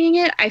up seeing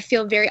it. I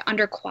feel very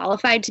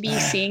underqualified to be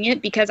seeing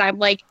it because I'm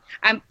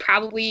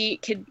probably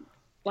could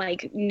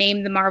like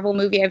name the Marvel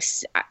movie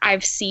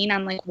I've seen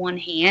on like one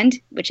hand,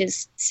 which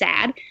is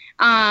sad.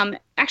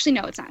 Actually,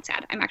 no, it's not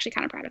sad. I'm actually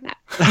kind of proud of that.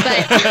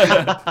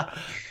 But.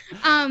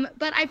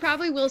 But I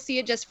probably will see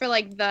it just for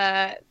like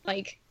the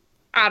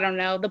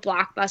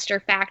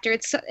blockbuster factor.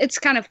 It's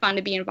kind of fun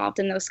to be involved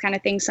in those kind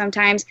of things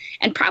sometimes.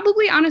 And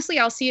probably honestly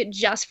I'll see it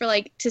just for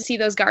like to see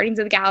those Guardians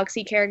of the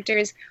Galaxy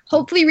characters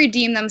hopefully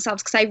redeem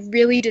themselves, because I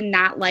really did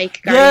not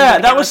like Guardians of the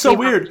Galaxy. That was so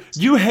weird.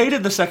 You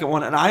hated the second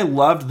one and I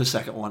loved the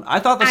second one. I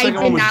thought the second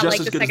one was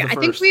just as good as the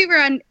first.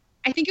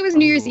 I think it was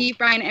New Year's Eve,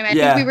 Brian, and I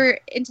think we were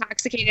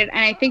intoxicated,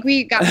 and I think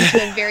we got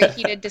into a very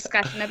heated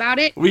discussion about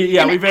it. We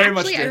very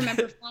much did. I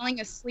remember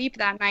falling asleep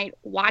that night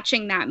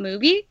watching that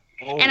movie,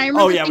 and I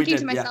remember thinking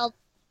to myself,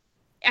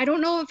 I don't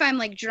know if I'm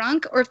like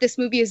drunk or if this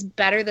movie is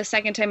better the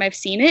second time I've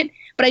seen it,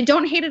 but I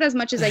don't hate it as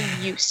much as I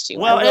used to.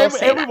 Well, we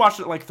watched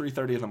it at like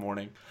 3:30 in the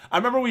morning. I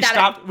remember we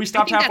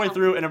stopped halfway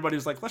through, and everybody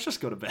was like, "Let's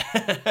just go to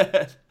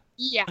bed."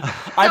 Yeah.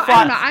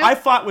 I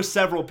fought with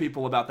several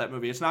people about that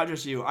movie. It's not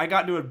just you. I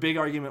got into a big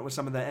argument with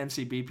some of the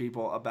NCB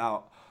people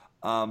about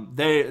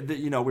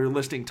we were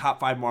listing top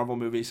 5 Marvel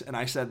movies, and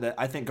I said that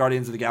I think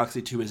Guardians of the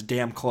Galaxy 2 is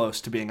damn close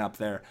to being up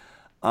there.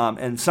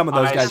 And some of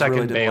those guys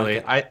really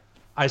didn't like it.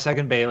 I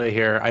second Bailey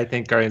here. I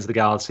think Guardians of the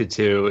Galaxy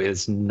 2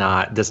 does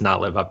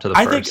not live up to the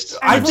first.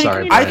 I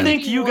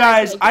think you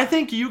guys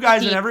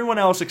and everyone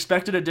else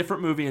expected a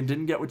different movie and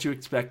didn't get what you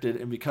expected,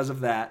 and because of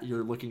that,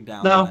 you're looking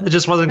down. No, it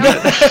just wasn't good.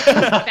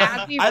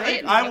 I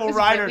think I will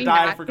ride or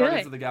die for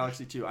Guardians of the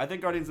Galaxy 2. I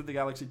think Guardians of the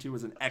Galaxy 2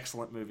 was an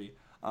excellent movie.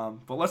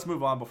 But let's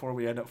move on before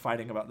we end up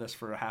fighting about this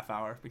for a half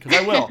hour, because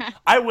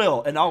I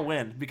will, and I'll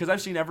win because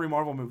I've seen every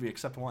Marvel movie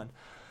except one.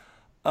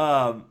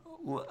 Oh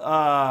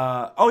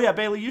yeah,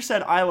 Bailey, you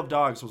said Isle of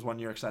Dogs was one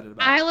you're excited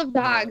about. Isle of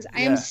Dogs. Yeah.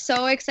 I am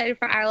so excited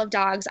for Isle of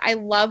Dogs. I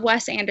love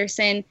Wes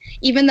Anderson,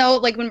 even though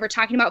like when we're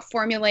talking about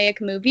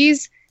formulaic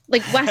movies,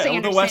 like Wes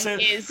Anderson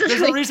is.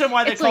 There's a reason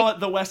why they call it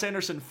the Wes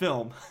Anderson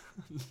film.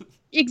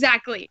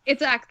 Exactly.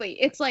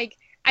 It's like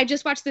I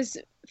just watched this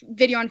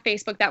video on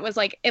Facebook that was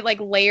like it like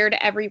layered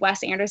every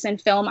Wes Anderson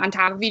film on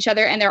top of each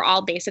other, and they're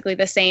all basically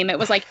the same. It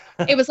was like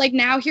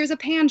now here's a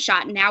pan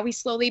shot, now we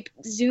slowly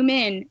zoom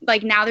in,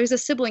 like now there's a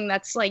sibling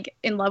that's like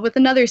in love with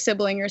another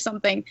sibling or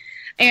something,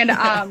 and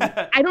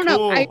I don't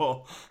know.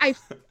 Cool.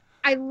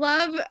 I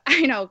love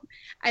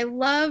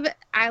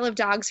Isle of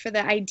Dogs for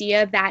the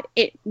idea that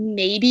it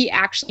maybe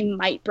actually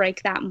might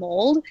break that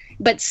mold,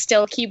 but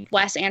still keep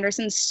Wes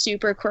Anderson's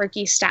super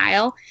quirky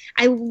style.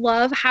 I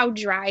love how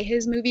dry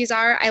his movies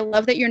are. I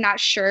love that you're not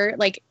sure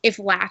like if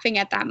laughing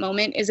at that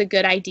moment is a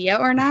good idea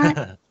or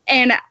not.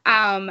 And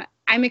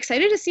I'm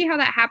excited to see how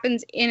that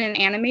happens in an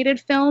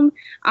animated film.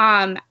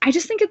 I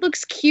just think it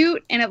looks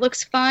cute and it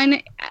looks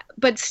fun,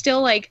 but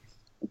still like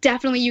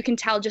definitely you can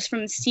tell just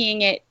from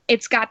seeing it,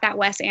 it's got that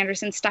Wes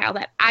Anderson style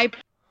that I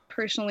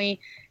personally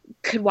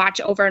could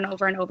watch over and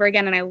over and over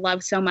again, and I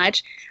love so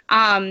much.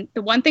 The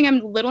one thing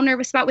I'm a little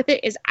nervous about with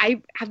it is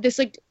I have this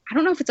like, I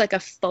don't know if it's like a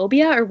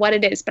phobia or what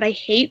it is, but I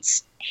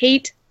hate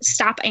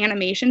stop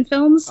animation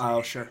films.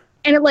 Oh, sure.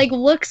 And it like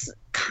looks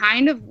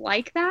kind of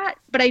like that,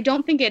 but I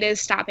don't think it is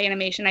stop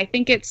animation. I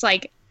think it's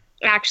like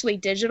actually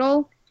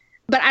digital.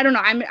 But I don't know.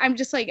 I'm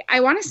just like,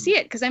 I want to see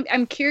it because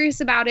I'm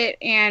curious about it,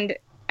 and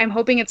I'm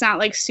hoping it's not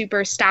like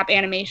super stop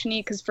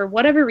animation-y, because for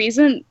whatever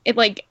reason it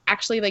like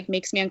actually like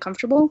makes me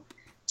uncomfortable.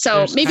 So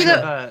there's maybe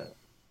there's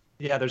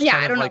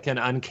kind of like an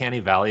uncanny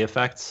valley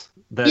effect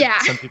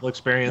that some people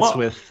experience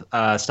with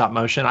stop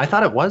motion. I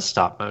thought it was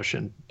stop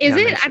motion. Is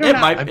it? I don't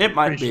know. It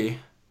might be.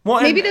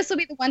 Well, maybe this will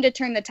be the one to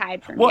turn the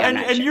tide for me. Well,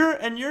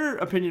 and your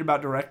opinion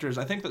about directors,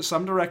 I think that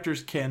some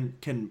directors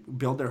can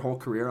build their whole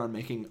career on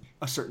making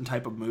a certain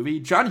type of movie.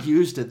 John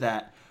Hughes did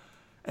that,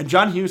 and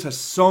John Hughes has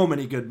so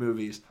many good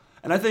movies.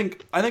 And I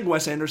think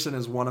Wes Anderson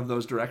is one of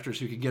those directors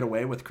who can get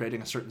away with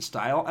creating a certain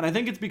style. And I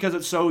think it's because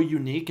it's so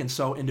unique and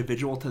so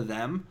individual to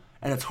them.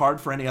 And it's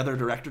hard for any other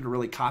director to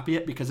really copy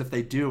it, because if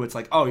they do, it's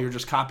like, oh, you're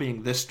just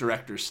copying this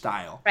director's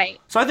style. Right.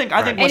 So I think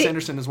Wes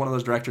Anderson is one of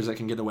those directors that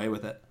can get away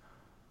with it.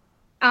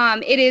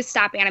 It is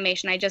stop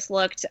animation. I just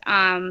looked.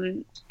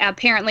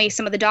 Apparently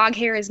some of the dog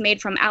hair is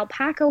made from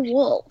alpaca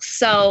wool.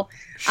 So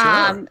Sure.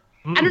 I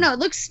don't know. It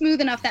looks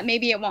smooth enough that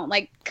maybe it won't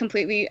like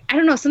completely, I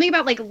don't know, something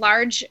about like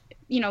large,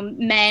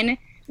 men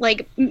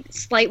like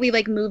slightly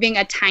like moving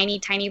a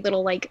tiny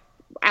little like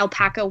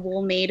alpaca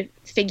wool made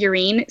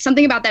figurine.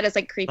 Something about that is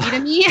like creepy to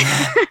me.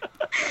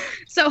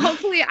 So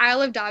hopefully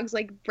Isle of Dogs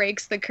like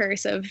breaks the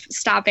curse of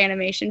stop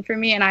animation for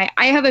me, and I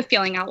have a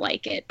feeling I'll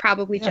like it,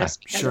 probably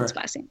just because it's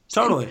Wes Anderson.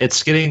 Totally.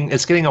 It's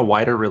getting a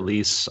wider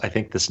release, I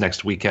think, this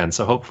next weekend.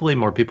 So hopefully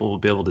more people will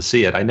be able to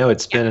see it. I know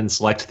it's been in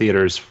select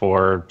theaters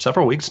for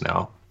several weeks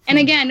now. And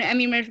again, I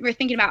mean, when we're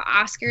thinking about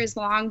Oscars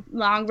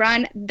long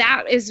run,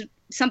 that is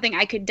something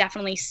I could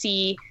definitely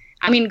see.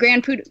 I mean,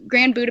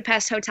 Grand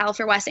Budapest Hotel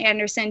for Wes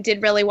Anderson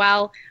did really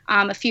well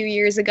a few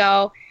years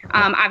ago.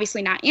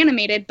 Obviously not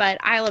animated, but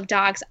Isle of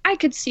Dogs, I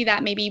could see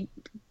that maybe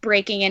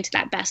breaking into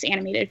that best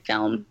animated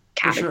film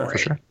category. For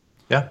sure.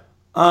 Yeah.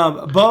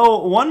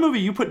 Beau, one movie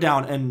you put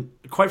down, and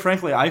quite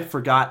frankly, I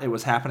forgot it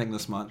was happening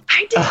this month.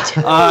 I did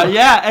too.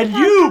 And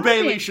you,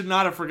 Bailey, should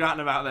not have forgotten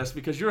about this,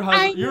 because your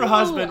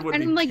husband would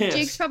be like, pissed.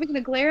 Jake's probably going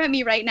to glare at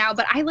me right now,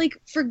 but I like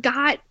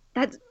forgot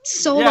that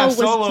Solo was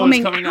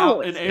coming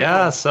out in April.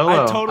 Yeah,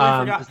 Solo. I totally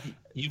forgot.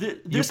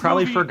 You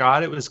probably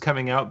forgot it was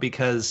coming out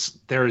because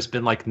there's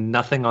been like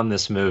nothing on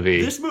this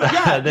movie.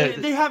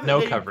 They have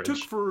no coverage. It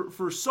took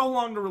for so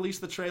long to release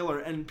the trailer,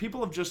 and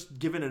people have just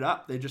given it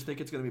up. They just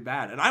think it's going to be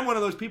bad, and I'm one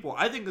of those people.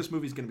 I think this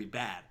movie's going to be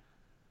bad.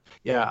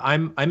 Yeah,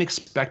 I'm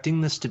expecting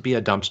this to be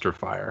a dumpster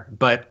fire,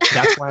 but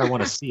that's why I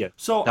want to see it.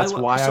 I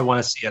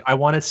want to see it. I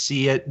want to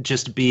see it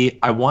just be.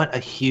 I want a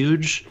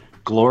huge,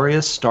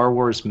 glorious Star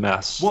Wars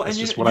mess. Well, that's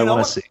just what I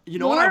want to see. You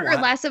know More what I want?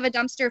 or less of a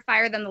dumpster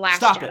fire than The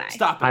Last Jedi.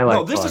 Stop it.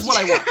 No, this is what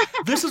I want.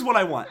 This is what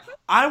I want.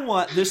 I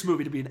want this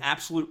movie to be an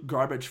absolute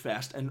garbage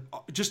fest, and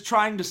just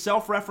trying to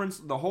self-reference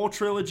the whole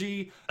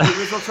trilogy, the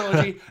original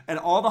trilogy, and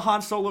all the Han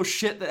Solo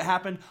shit that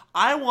happened.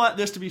 I want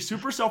this to be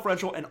super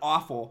self-referential and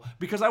awful,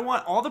 because I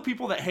want all the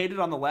people that hated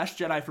on The Last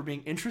Jedi for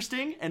being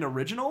interesting and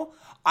original,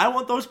 I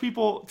want those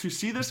people to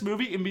see this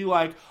movie and be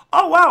like,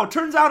 oh wow,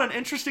 turns out an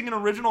interesting and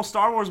original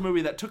Star Wars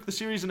movie that took the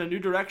series in a new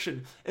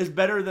direction is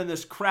better than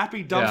this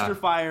crappy dumpster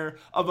fire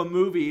of a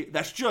movie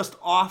that's just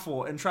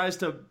awful and tries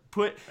to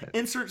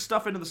insert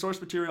stuff into the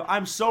source material.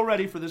 I'm so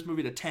ready for this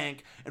movie to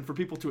tank and for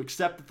people to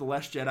accept that The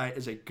Last Jedi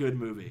is a good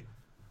movie.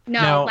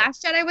 No,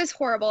 Last Jedi was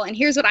horrible, and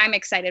here's what I'm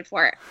excited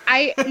for.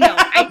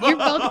 You're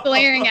both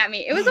glaring at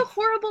me. It was a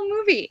horrible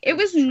movie. It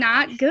was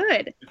not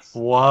good.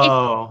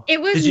 Whoa.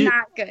 It was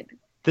not good.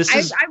 This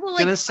is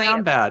going to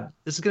sound bad.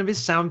 This is going to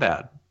sound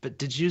bad. But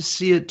did you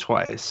see it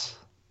twice?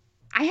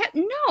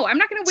 No, I'm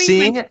not going to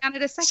waste my time on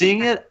it a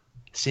second time.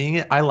 Seeing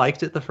it, I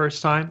liked it the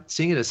first time.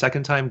 Seeing it a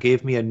second time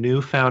gave me a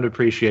newfound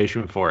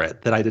appreciation for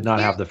it that I did not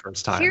have the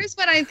first time. Here's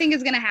what I think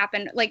is going to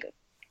happen. Like,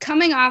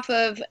 coming off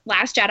of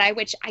Last Jedi,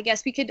 which I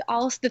guess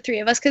the three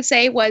of us could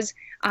say was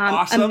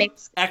awesome.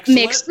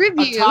 Mixed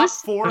reviews. A top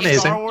 4 Amazing.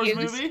 Star Wars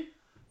movie?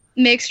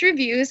 Mixed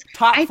reviews.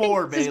 Top 4, I think this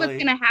Bailey. is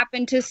what's going to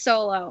happen to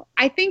Solo.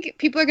 I think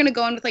people are going to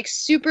go in with like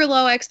super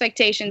low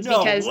expectations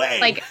because way.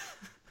 like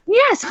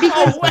yes,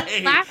 because no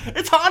way.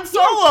 It's Han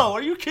Solo.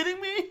 Are you kidding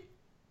me?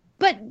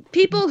 But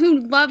people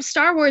who love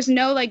Star Wars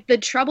know like the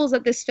troubles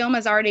that this film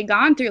has already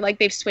gone through. Like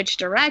they've switched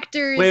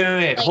directors.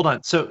 Wait. Like, Hold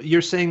on. So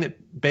you're saying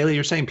that, Bailey,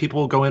 you're saying people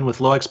will go in with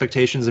low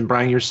expectations, and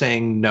Brian, you're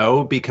saying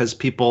no because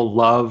people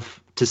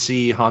love to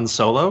see Han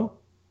Solo?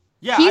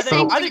 Yeah, I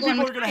think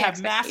people are going to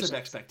have massive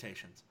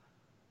expectations.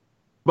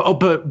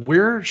 But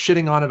we're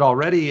shitting on it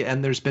already,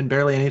 and there's been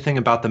barely anything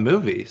about the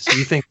movie. So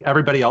you think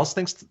everybody else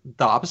thinks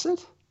the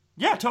opposite?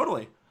 Yeah,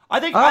 totally. I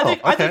think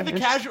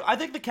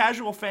the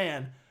casual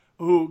fan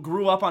who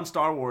grew up on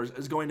Star Wars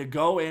is going to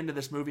go into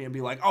this movie and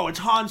be like, oh, it's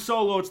Han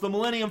Solo, it's the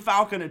Millennium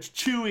Falcon, it's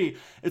Chewie,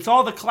 it's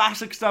all the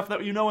classic stuff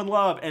that you know and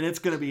love, and it's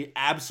going to be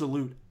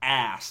absolute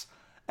ass.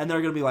 And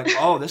they're going to be like,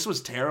 oh, this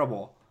was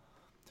terrible.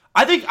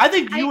 I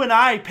think you and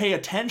I pay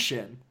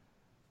attention.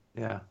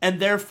 Yeah. And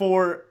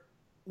therefore,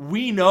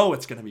 we know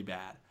it's going to be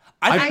bad.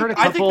 I think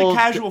the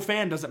casual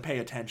fan doesn't pay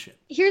attention.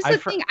 Here's the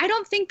thing. I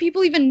don't think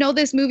people even know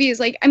this movie is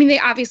like, I mean, they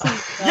obviously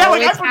know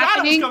it's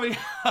happening. It was coming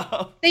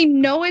out. They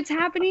know it's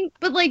happening,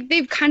 but like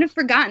they've kind of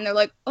forgotten. They're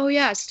like, oh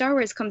yeah, Star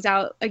Wars comes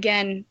out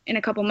again in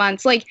a couple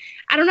months. Like,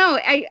 I don't know.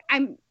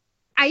 I'm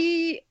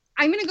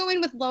going to go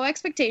in with low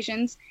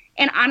expectations.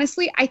 And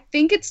honestly, I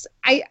think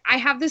I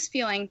have this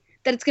feeling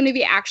that it's going to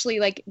be actually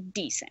like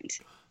decent.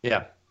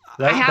 Yeah.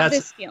 I have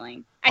this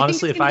feeling. I think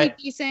it's going to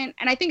be decent,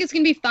 and I think it's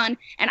going to be fun.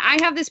 And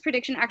I have this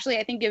prediction. Actually,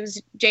 I think it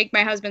was Jake,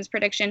 my husband's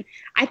prediction.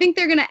 I think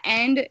they're going to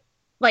end,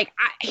 like,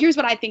 here's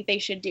what I think they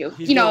should do.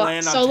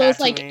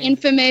 Solo's, like,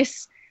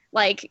 infamous,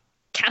 like,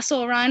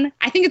 Kessel Run.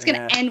 I think it's going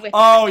to end with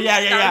Oh,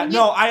 yeah.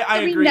 No, I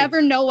agree. We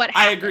never know what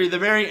happens. I agree. The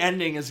very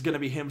ending is going to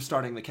be him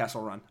starting the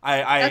Kessel Run.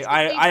 I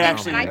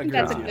think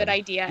that's a good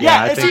idea.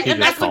 Yeah,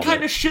 and that's the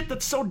kind of shit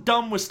that's so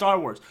dumb with Star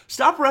Wars.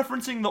 Stop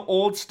referencing the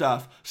old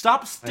stuff.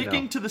 Stop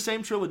sticking to the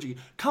same trilogy.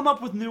 Come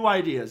up with new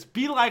ideas.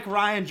 Be like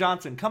Rian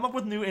Johnson. Come up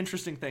with new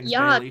interesting things,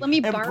 Bailey. Let me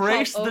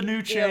embrace the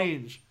new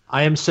change.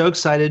 I am so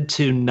excited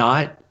to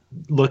not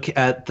look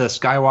at the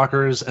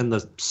Skywalkers and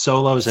the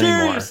Solos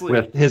anymore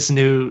with his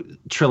new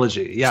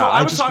trilogy. Yeah,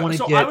 I was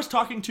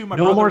talking to my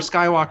brother. No more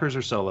Skywalkers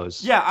or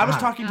Solos. Yeah, I was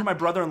talking to my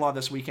brother-in-law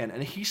this weekend,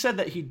 and he said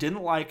that he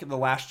didn't like The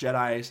Last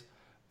Jedi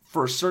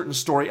for certain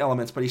story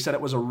elements, but he said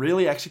it was a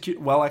really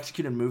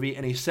well-executed movie,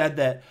 and he said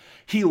that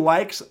he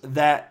likes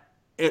that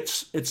it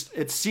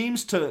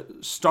seems to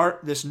start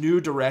this new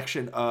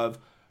direction of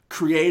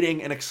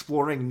creating and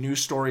exploring new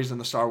stories in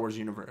the Star Wars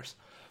universe.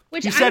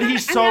 Which he said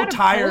he's so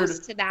tired.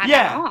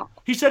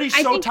 He said he's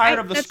so tired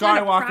of the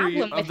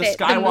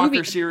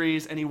Skywalker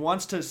series, and he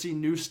wants to see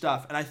new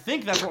stuff. And I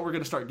think that's what we're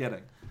going to start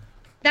getting.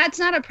 That's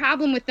not a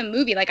problem with the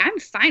movie. Like, I'm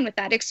fine with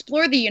that.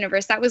 Explore the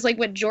universe. That was like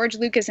what George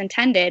Lucas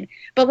intended.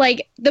 But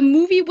like, the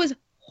movie was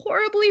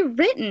horribly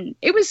written.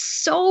 It was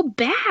so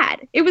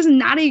bad. It was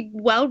not a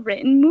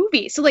well-written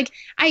movie. So like,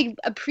 I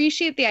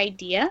appreciate the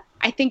idea.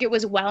 I think it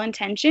was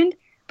well-intentioned,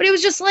 but it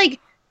was just like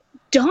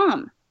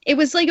dumb. It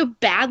was like a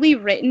badly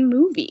written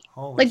movie.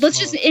 Let's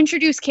just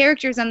introduce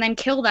characters and then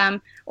kill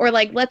them. Or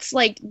like, let's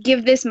like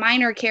give this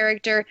minor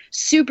character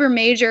super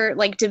major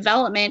like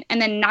development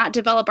and then not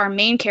develop our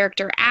main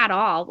character at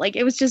all. Like,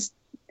 it was just,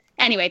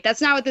 anyway, that's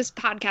not what this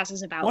podcast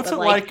is about. What's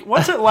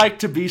it like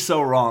to be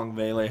so wrong,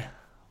 Bailey?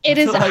 It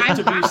is like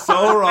to be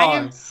so wrong. I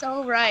am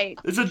so right.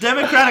 It's a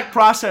democratic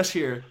process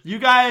here. You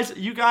guys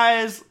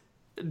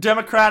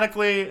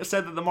democratically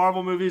said that the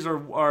Marvel movies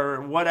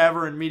are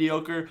whatever and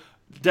mediocre.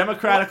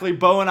 Democratically,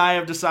 Beau and I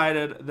have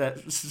decided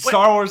that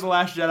Star Wars The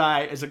Last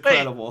Jedi is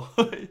incredible.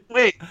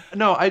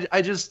 No,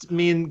 I just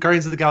mean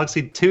Guardians of the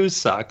Galaxy 2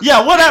 sucks.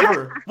 Yeah,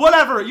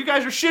 whatever. You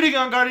guys are shitting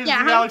on Guardians of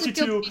the Galaxy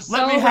 2.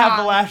 Let me have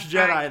The Last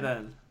Jedi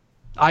then.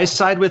 I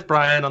side with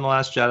Brian on The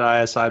Last Jedi.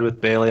 I side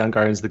with Bailey on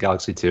Guardians of the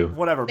Galaxy 2.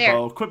 Whatever,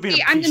 Beau. Quit being a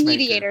I'm peacemaker. the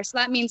mediator, so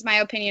that means my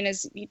opinion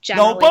is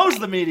generally No, Beau's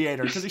the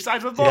mediator because he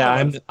sides with both of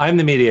us. Yeah, I'm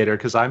the mediator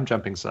because I'm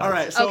jumping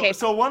sides. All right,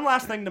 so one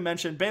last thing to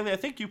mention. Bailey, I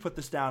think you put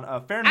this down.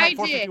 Fahrenheit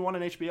 451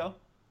 on HBO?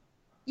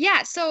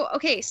 Yeah,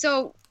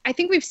 so I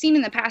think we've seen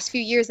in the past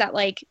few years that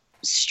like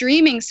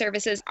streaming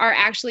services are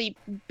actually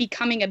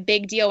becoming a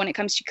big deal when it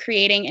comes to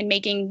creating and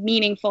making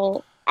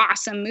meaningful,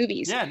 awesome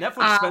movies. Yeah,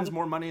 Netflix spends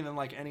more money than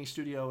like any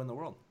studio in the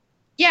world.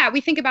 Yeah,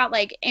 we think about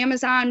like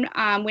Amazon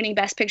winning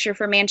Best Picture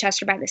for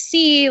Manchester by the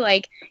Sea.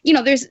 Like,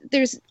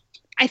 there's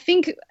I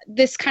think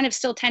this kind of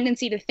still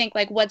tendency to think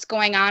like what's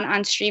going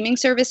on streaming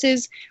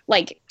services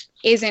like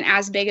isn't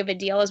as big of a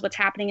deal as what's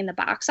happening in the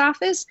box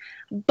office.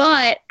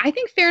 But I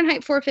think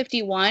Fahrenheit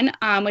 451,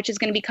 which is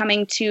going to be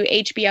coming to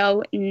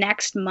HBO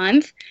next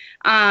month,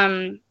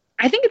 I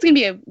I think it's going to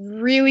be a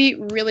really,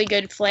 really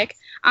good flick.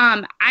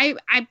 I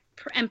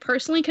am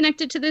personally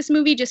connected to this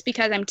movie just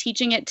because I'm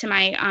teaching it to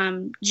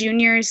my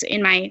juniors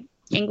in my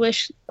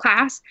English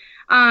class.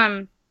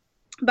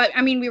 But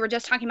I mean, we were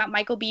just talking about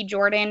Michael B.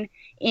 Jordan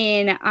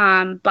in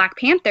Black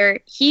Panther.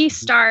 He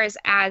stars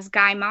as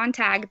Guy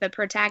Montag, the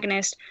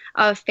protagonist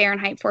of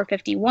Fahrenheit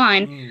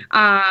 451.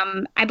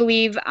 I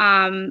believe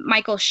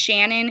Michael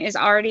Shannon is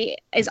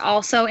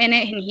also in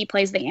it, and he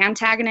plays the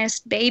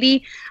antagonist,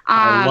 Beatty.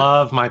 I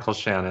love Michael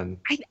Shannon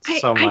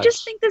so much. I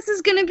just think this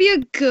is going to be a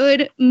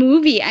good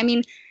movie. I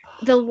mean,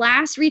 the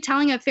last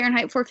retelling of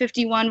Fahrenheit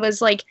 451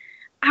 was like,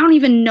 I don't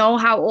even know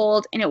how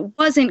old, and it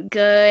wasn't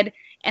good.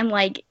 And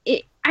like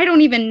I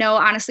don't even know,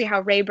 honestly, how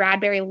Ray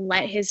Bradbury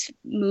let his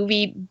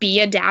movie be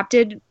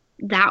adapted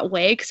that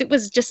way, because it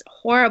was just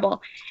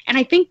horrible. And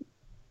I think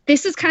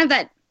this is kind of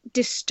that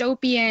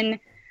dystopian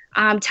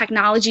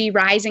technology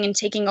rising and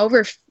taking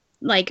over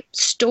like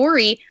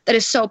story that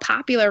is so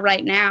popular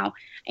right now.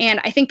 And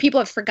I think people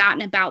have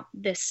forgotten about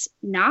this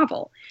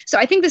novel. So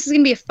I think this is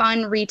going to be a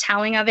fun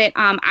retelling of it.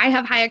 I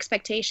have high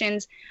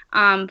expectations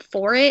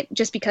for it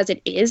just because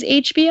it is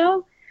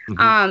HBO.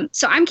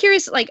 So I'm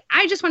curious, like,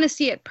 I just want to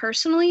see it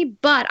personally,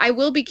 but I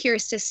will be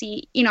curious to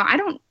see,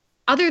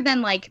 other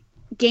than like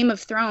Game of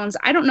Thrones,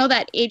 I don't know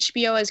that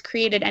HBO has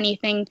created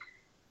anything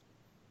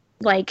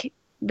like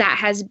that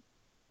has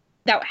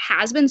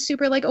been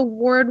super like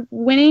award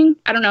winning.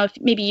 I don't know if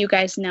maybe you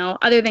guys know,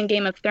 other than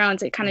Game of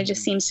Thrones, it kind of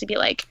just seems to be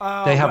like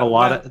they have a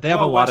lot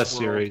of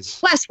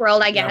series.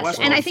 Westworld, I guess. Westworld,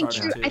 and I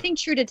think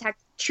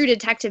True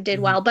Detective did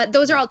well, but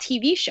those are all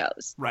TV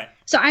shows. Right.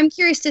 So I'm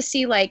curious to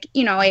see like,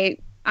 a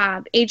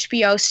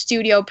HBO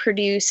studio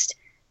produced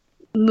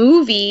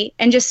movie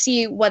and just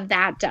see what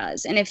that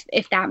does, and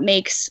if that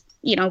makes,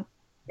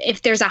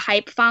 if there's a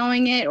hype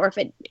following it, or if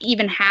it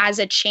even has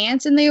a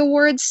chance in the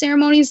awards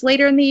ceremonies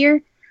later in the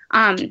year.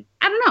 I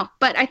don't know,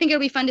 but I think it'll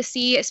be fun to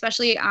see,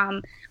 especially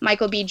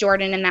Michael B.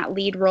 Jordan in that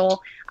lead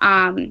role,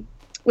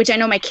 which I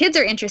know my kids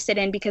are interested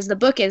in because the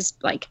book is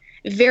like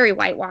very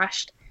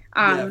whitewashed,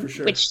 for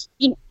sure. Which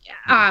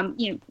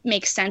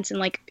makes sense in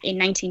like a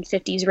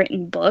 1950s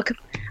written book,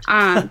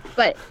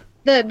 but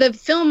the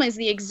film is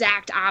the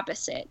exact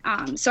opposite.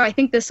 So I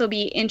think this will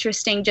be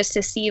interesting just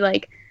to see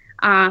like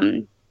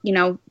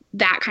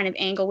that kind of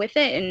angle with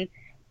it and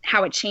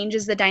how it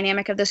changes the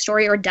dynamic of the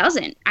story or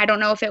doesn't. I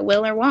don't know if it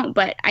will or won't,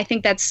 but I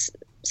think that's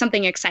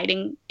something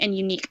exciting and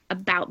unique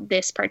about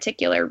this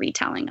particular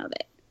retelling of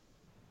it.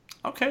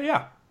 Okay,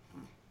 yeah.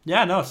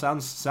 Yeah, no,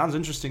 sounds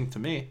interesting to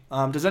me.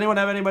 Does anyone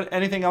have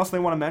anything else they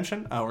want to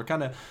mention? We're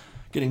kind of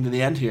getting to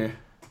the end here.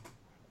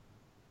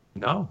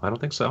 No, I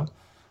don't think so.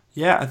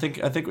 Yeah, I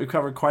think we've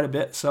covered quite a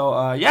bit.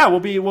 So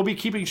we'll be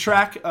keeping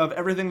track of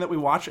everything that we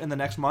watch in the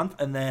next month,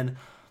 and then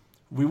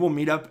we will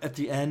meet up at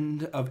the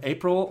end of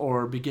April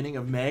or beginning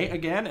of May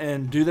again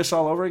and do this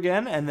all over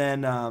again. And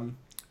then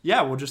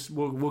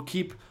we'll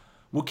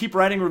keep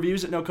writing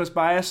reviews at No Coast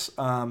Bias.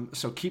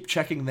 So keep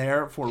checking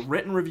there for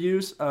written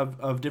reviews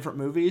of different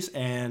movies,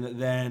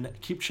 and then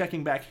keep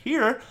checking back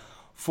here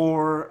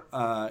for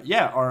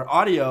our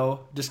audio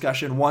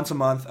discussion once a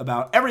month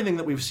about everything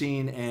that we've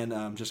seen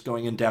and just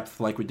going in depth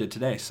like we did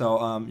today.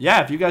 So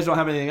if you guys don't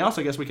have anything else,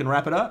 I guess we can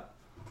wrap it up.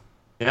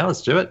 Yeah,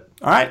 let's do it.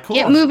 All right, cool.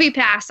 Get Movie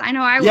Pass. I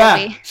know I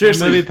will be.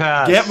 Seriously. Movie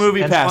Pass. Get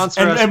Movie Pass.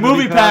 And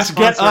Movie Pass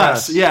get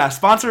us. Yeah,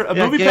 sponsor a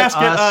Movie Pass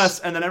get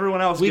us, and then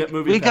everyone else get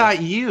Movie Pass. We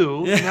got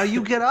you. Yeah. Now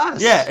you get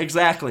us. Yeah,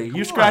 exactly.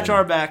 You scratch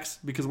our backs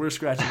because we're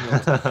scratching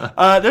yours.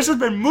 This has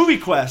been Movie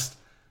Quest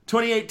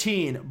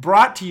 2018,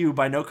 brought to you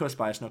by No Coast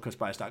Bias,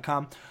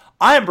 nocoastbias.com.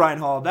 I am Brian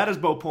Hall. That is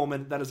Beau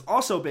Poehlman. That is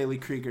also Bailey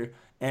Krueger.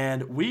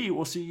 And we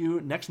will see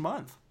you next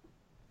month.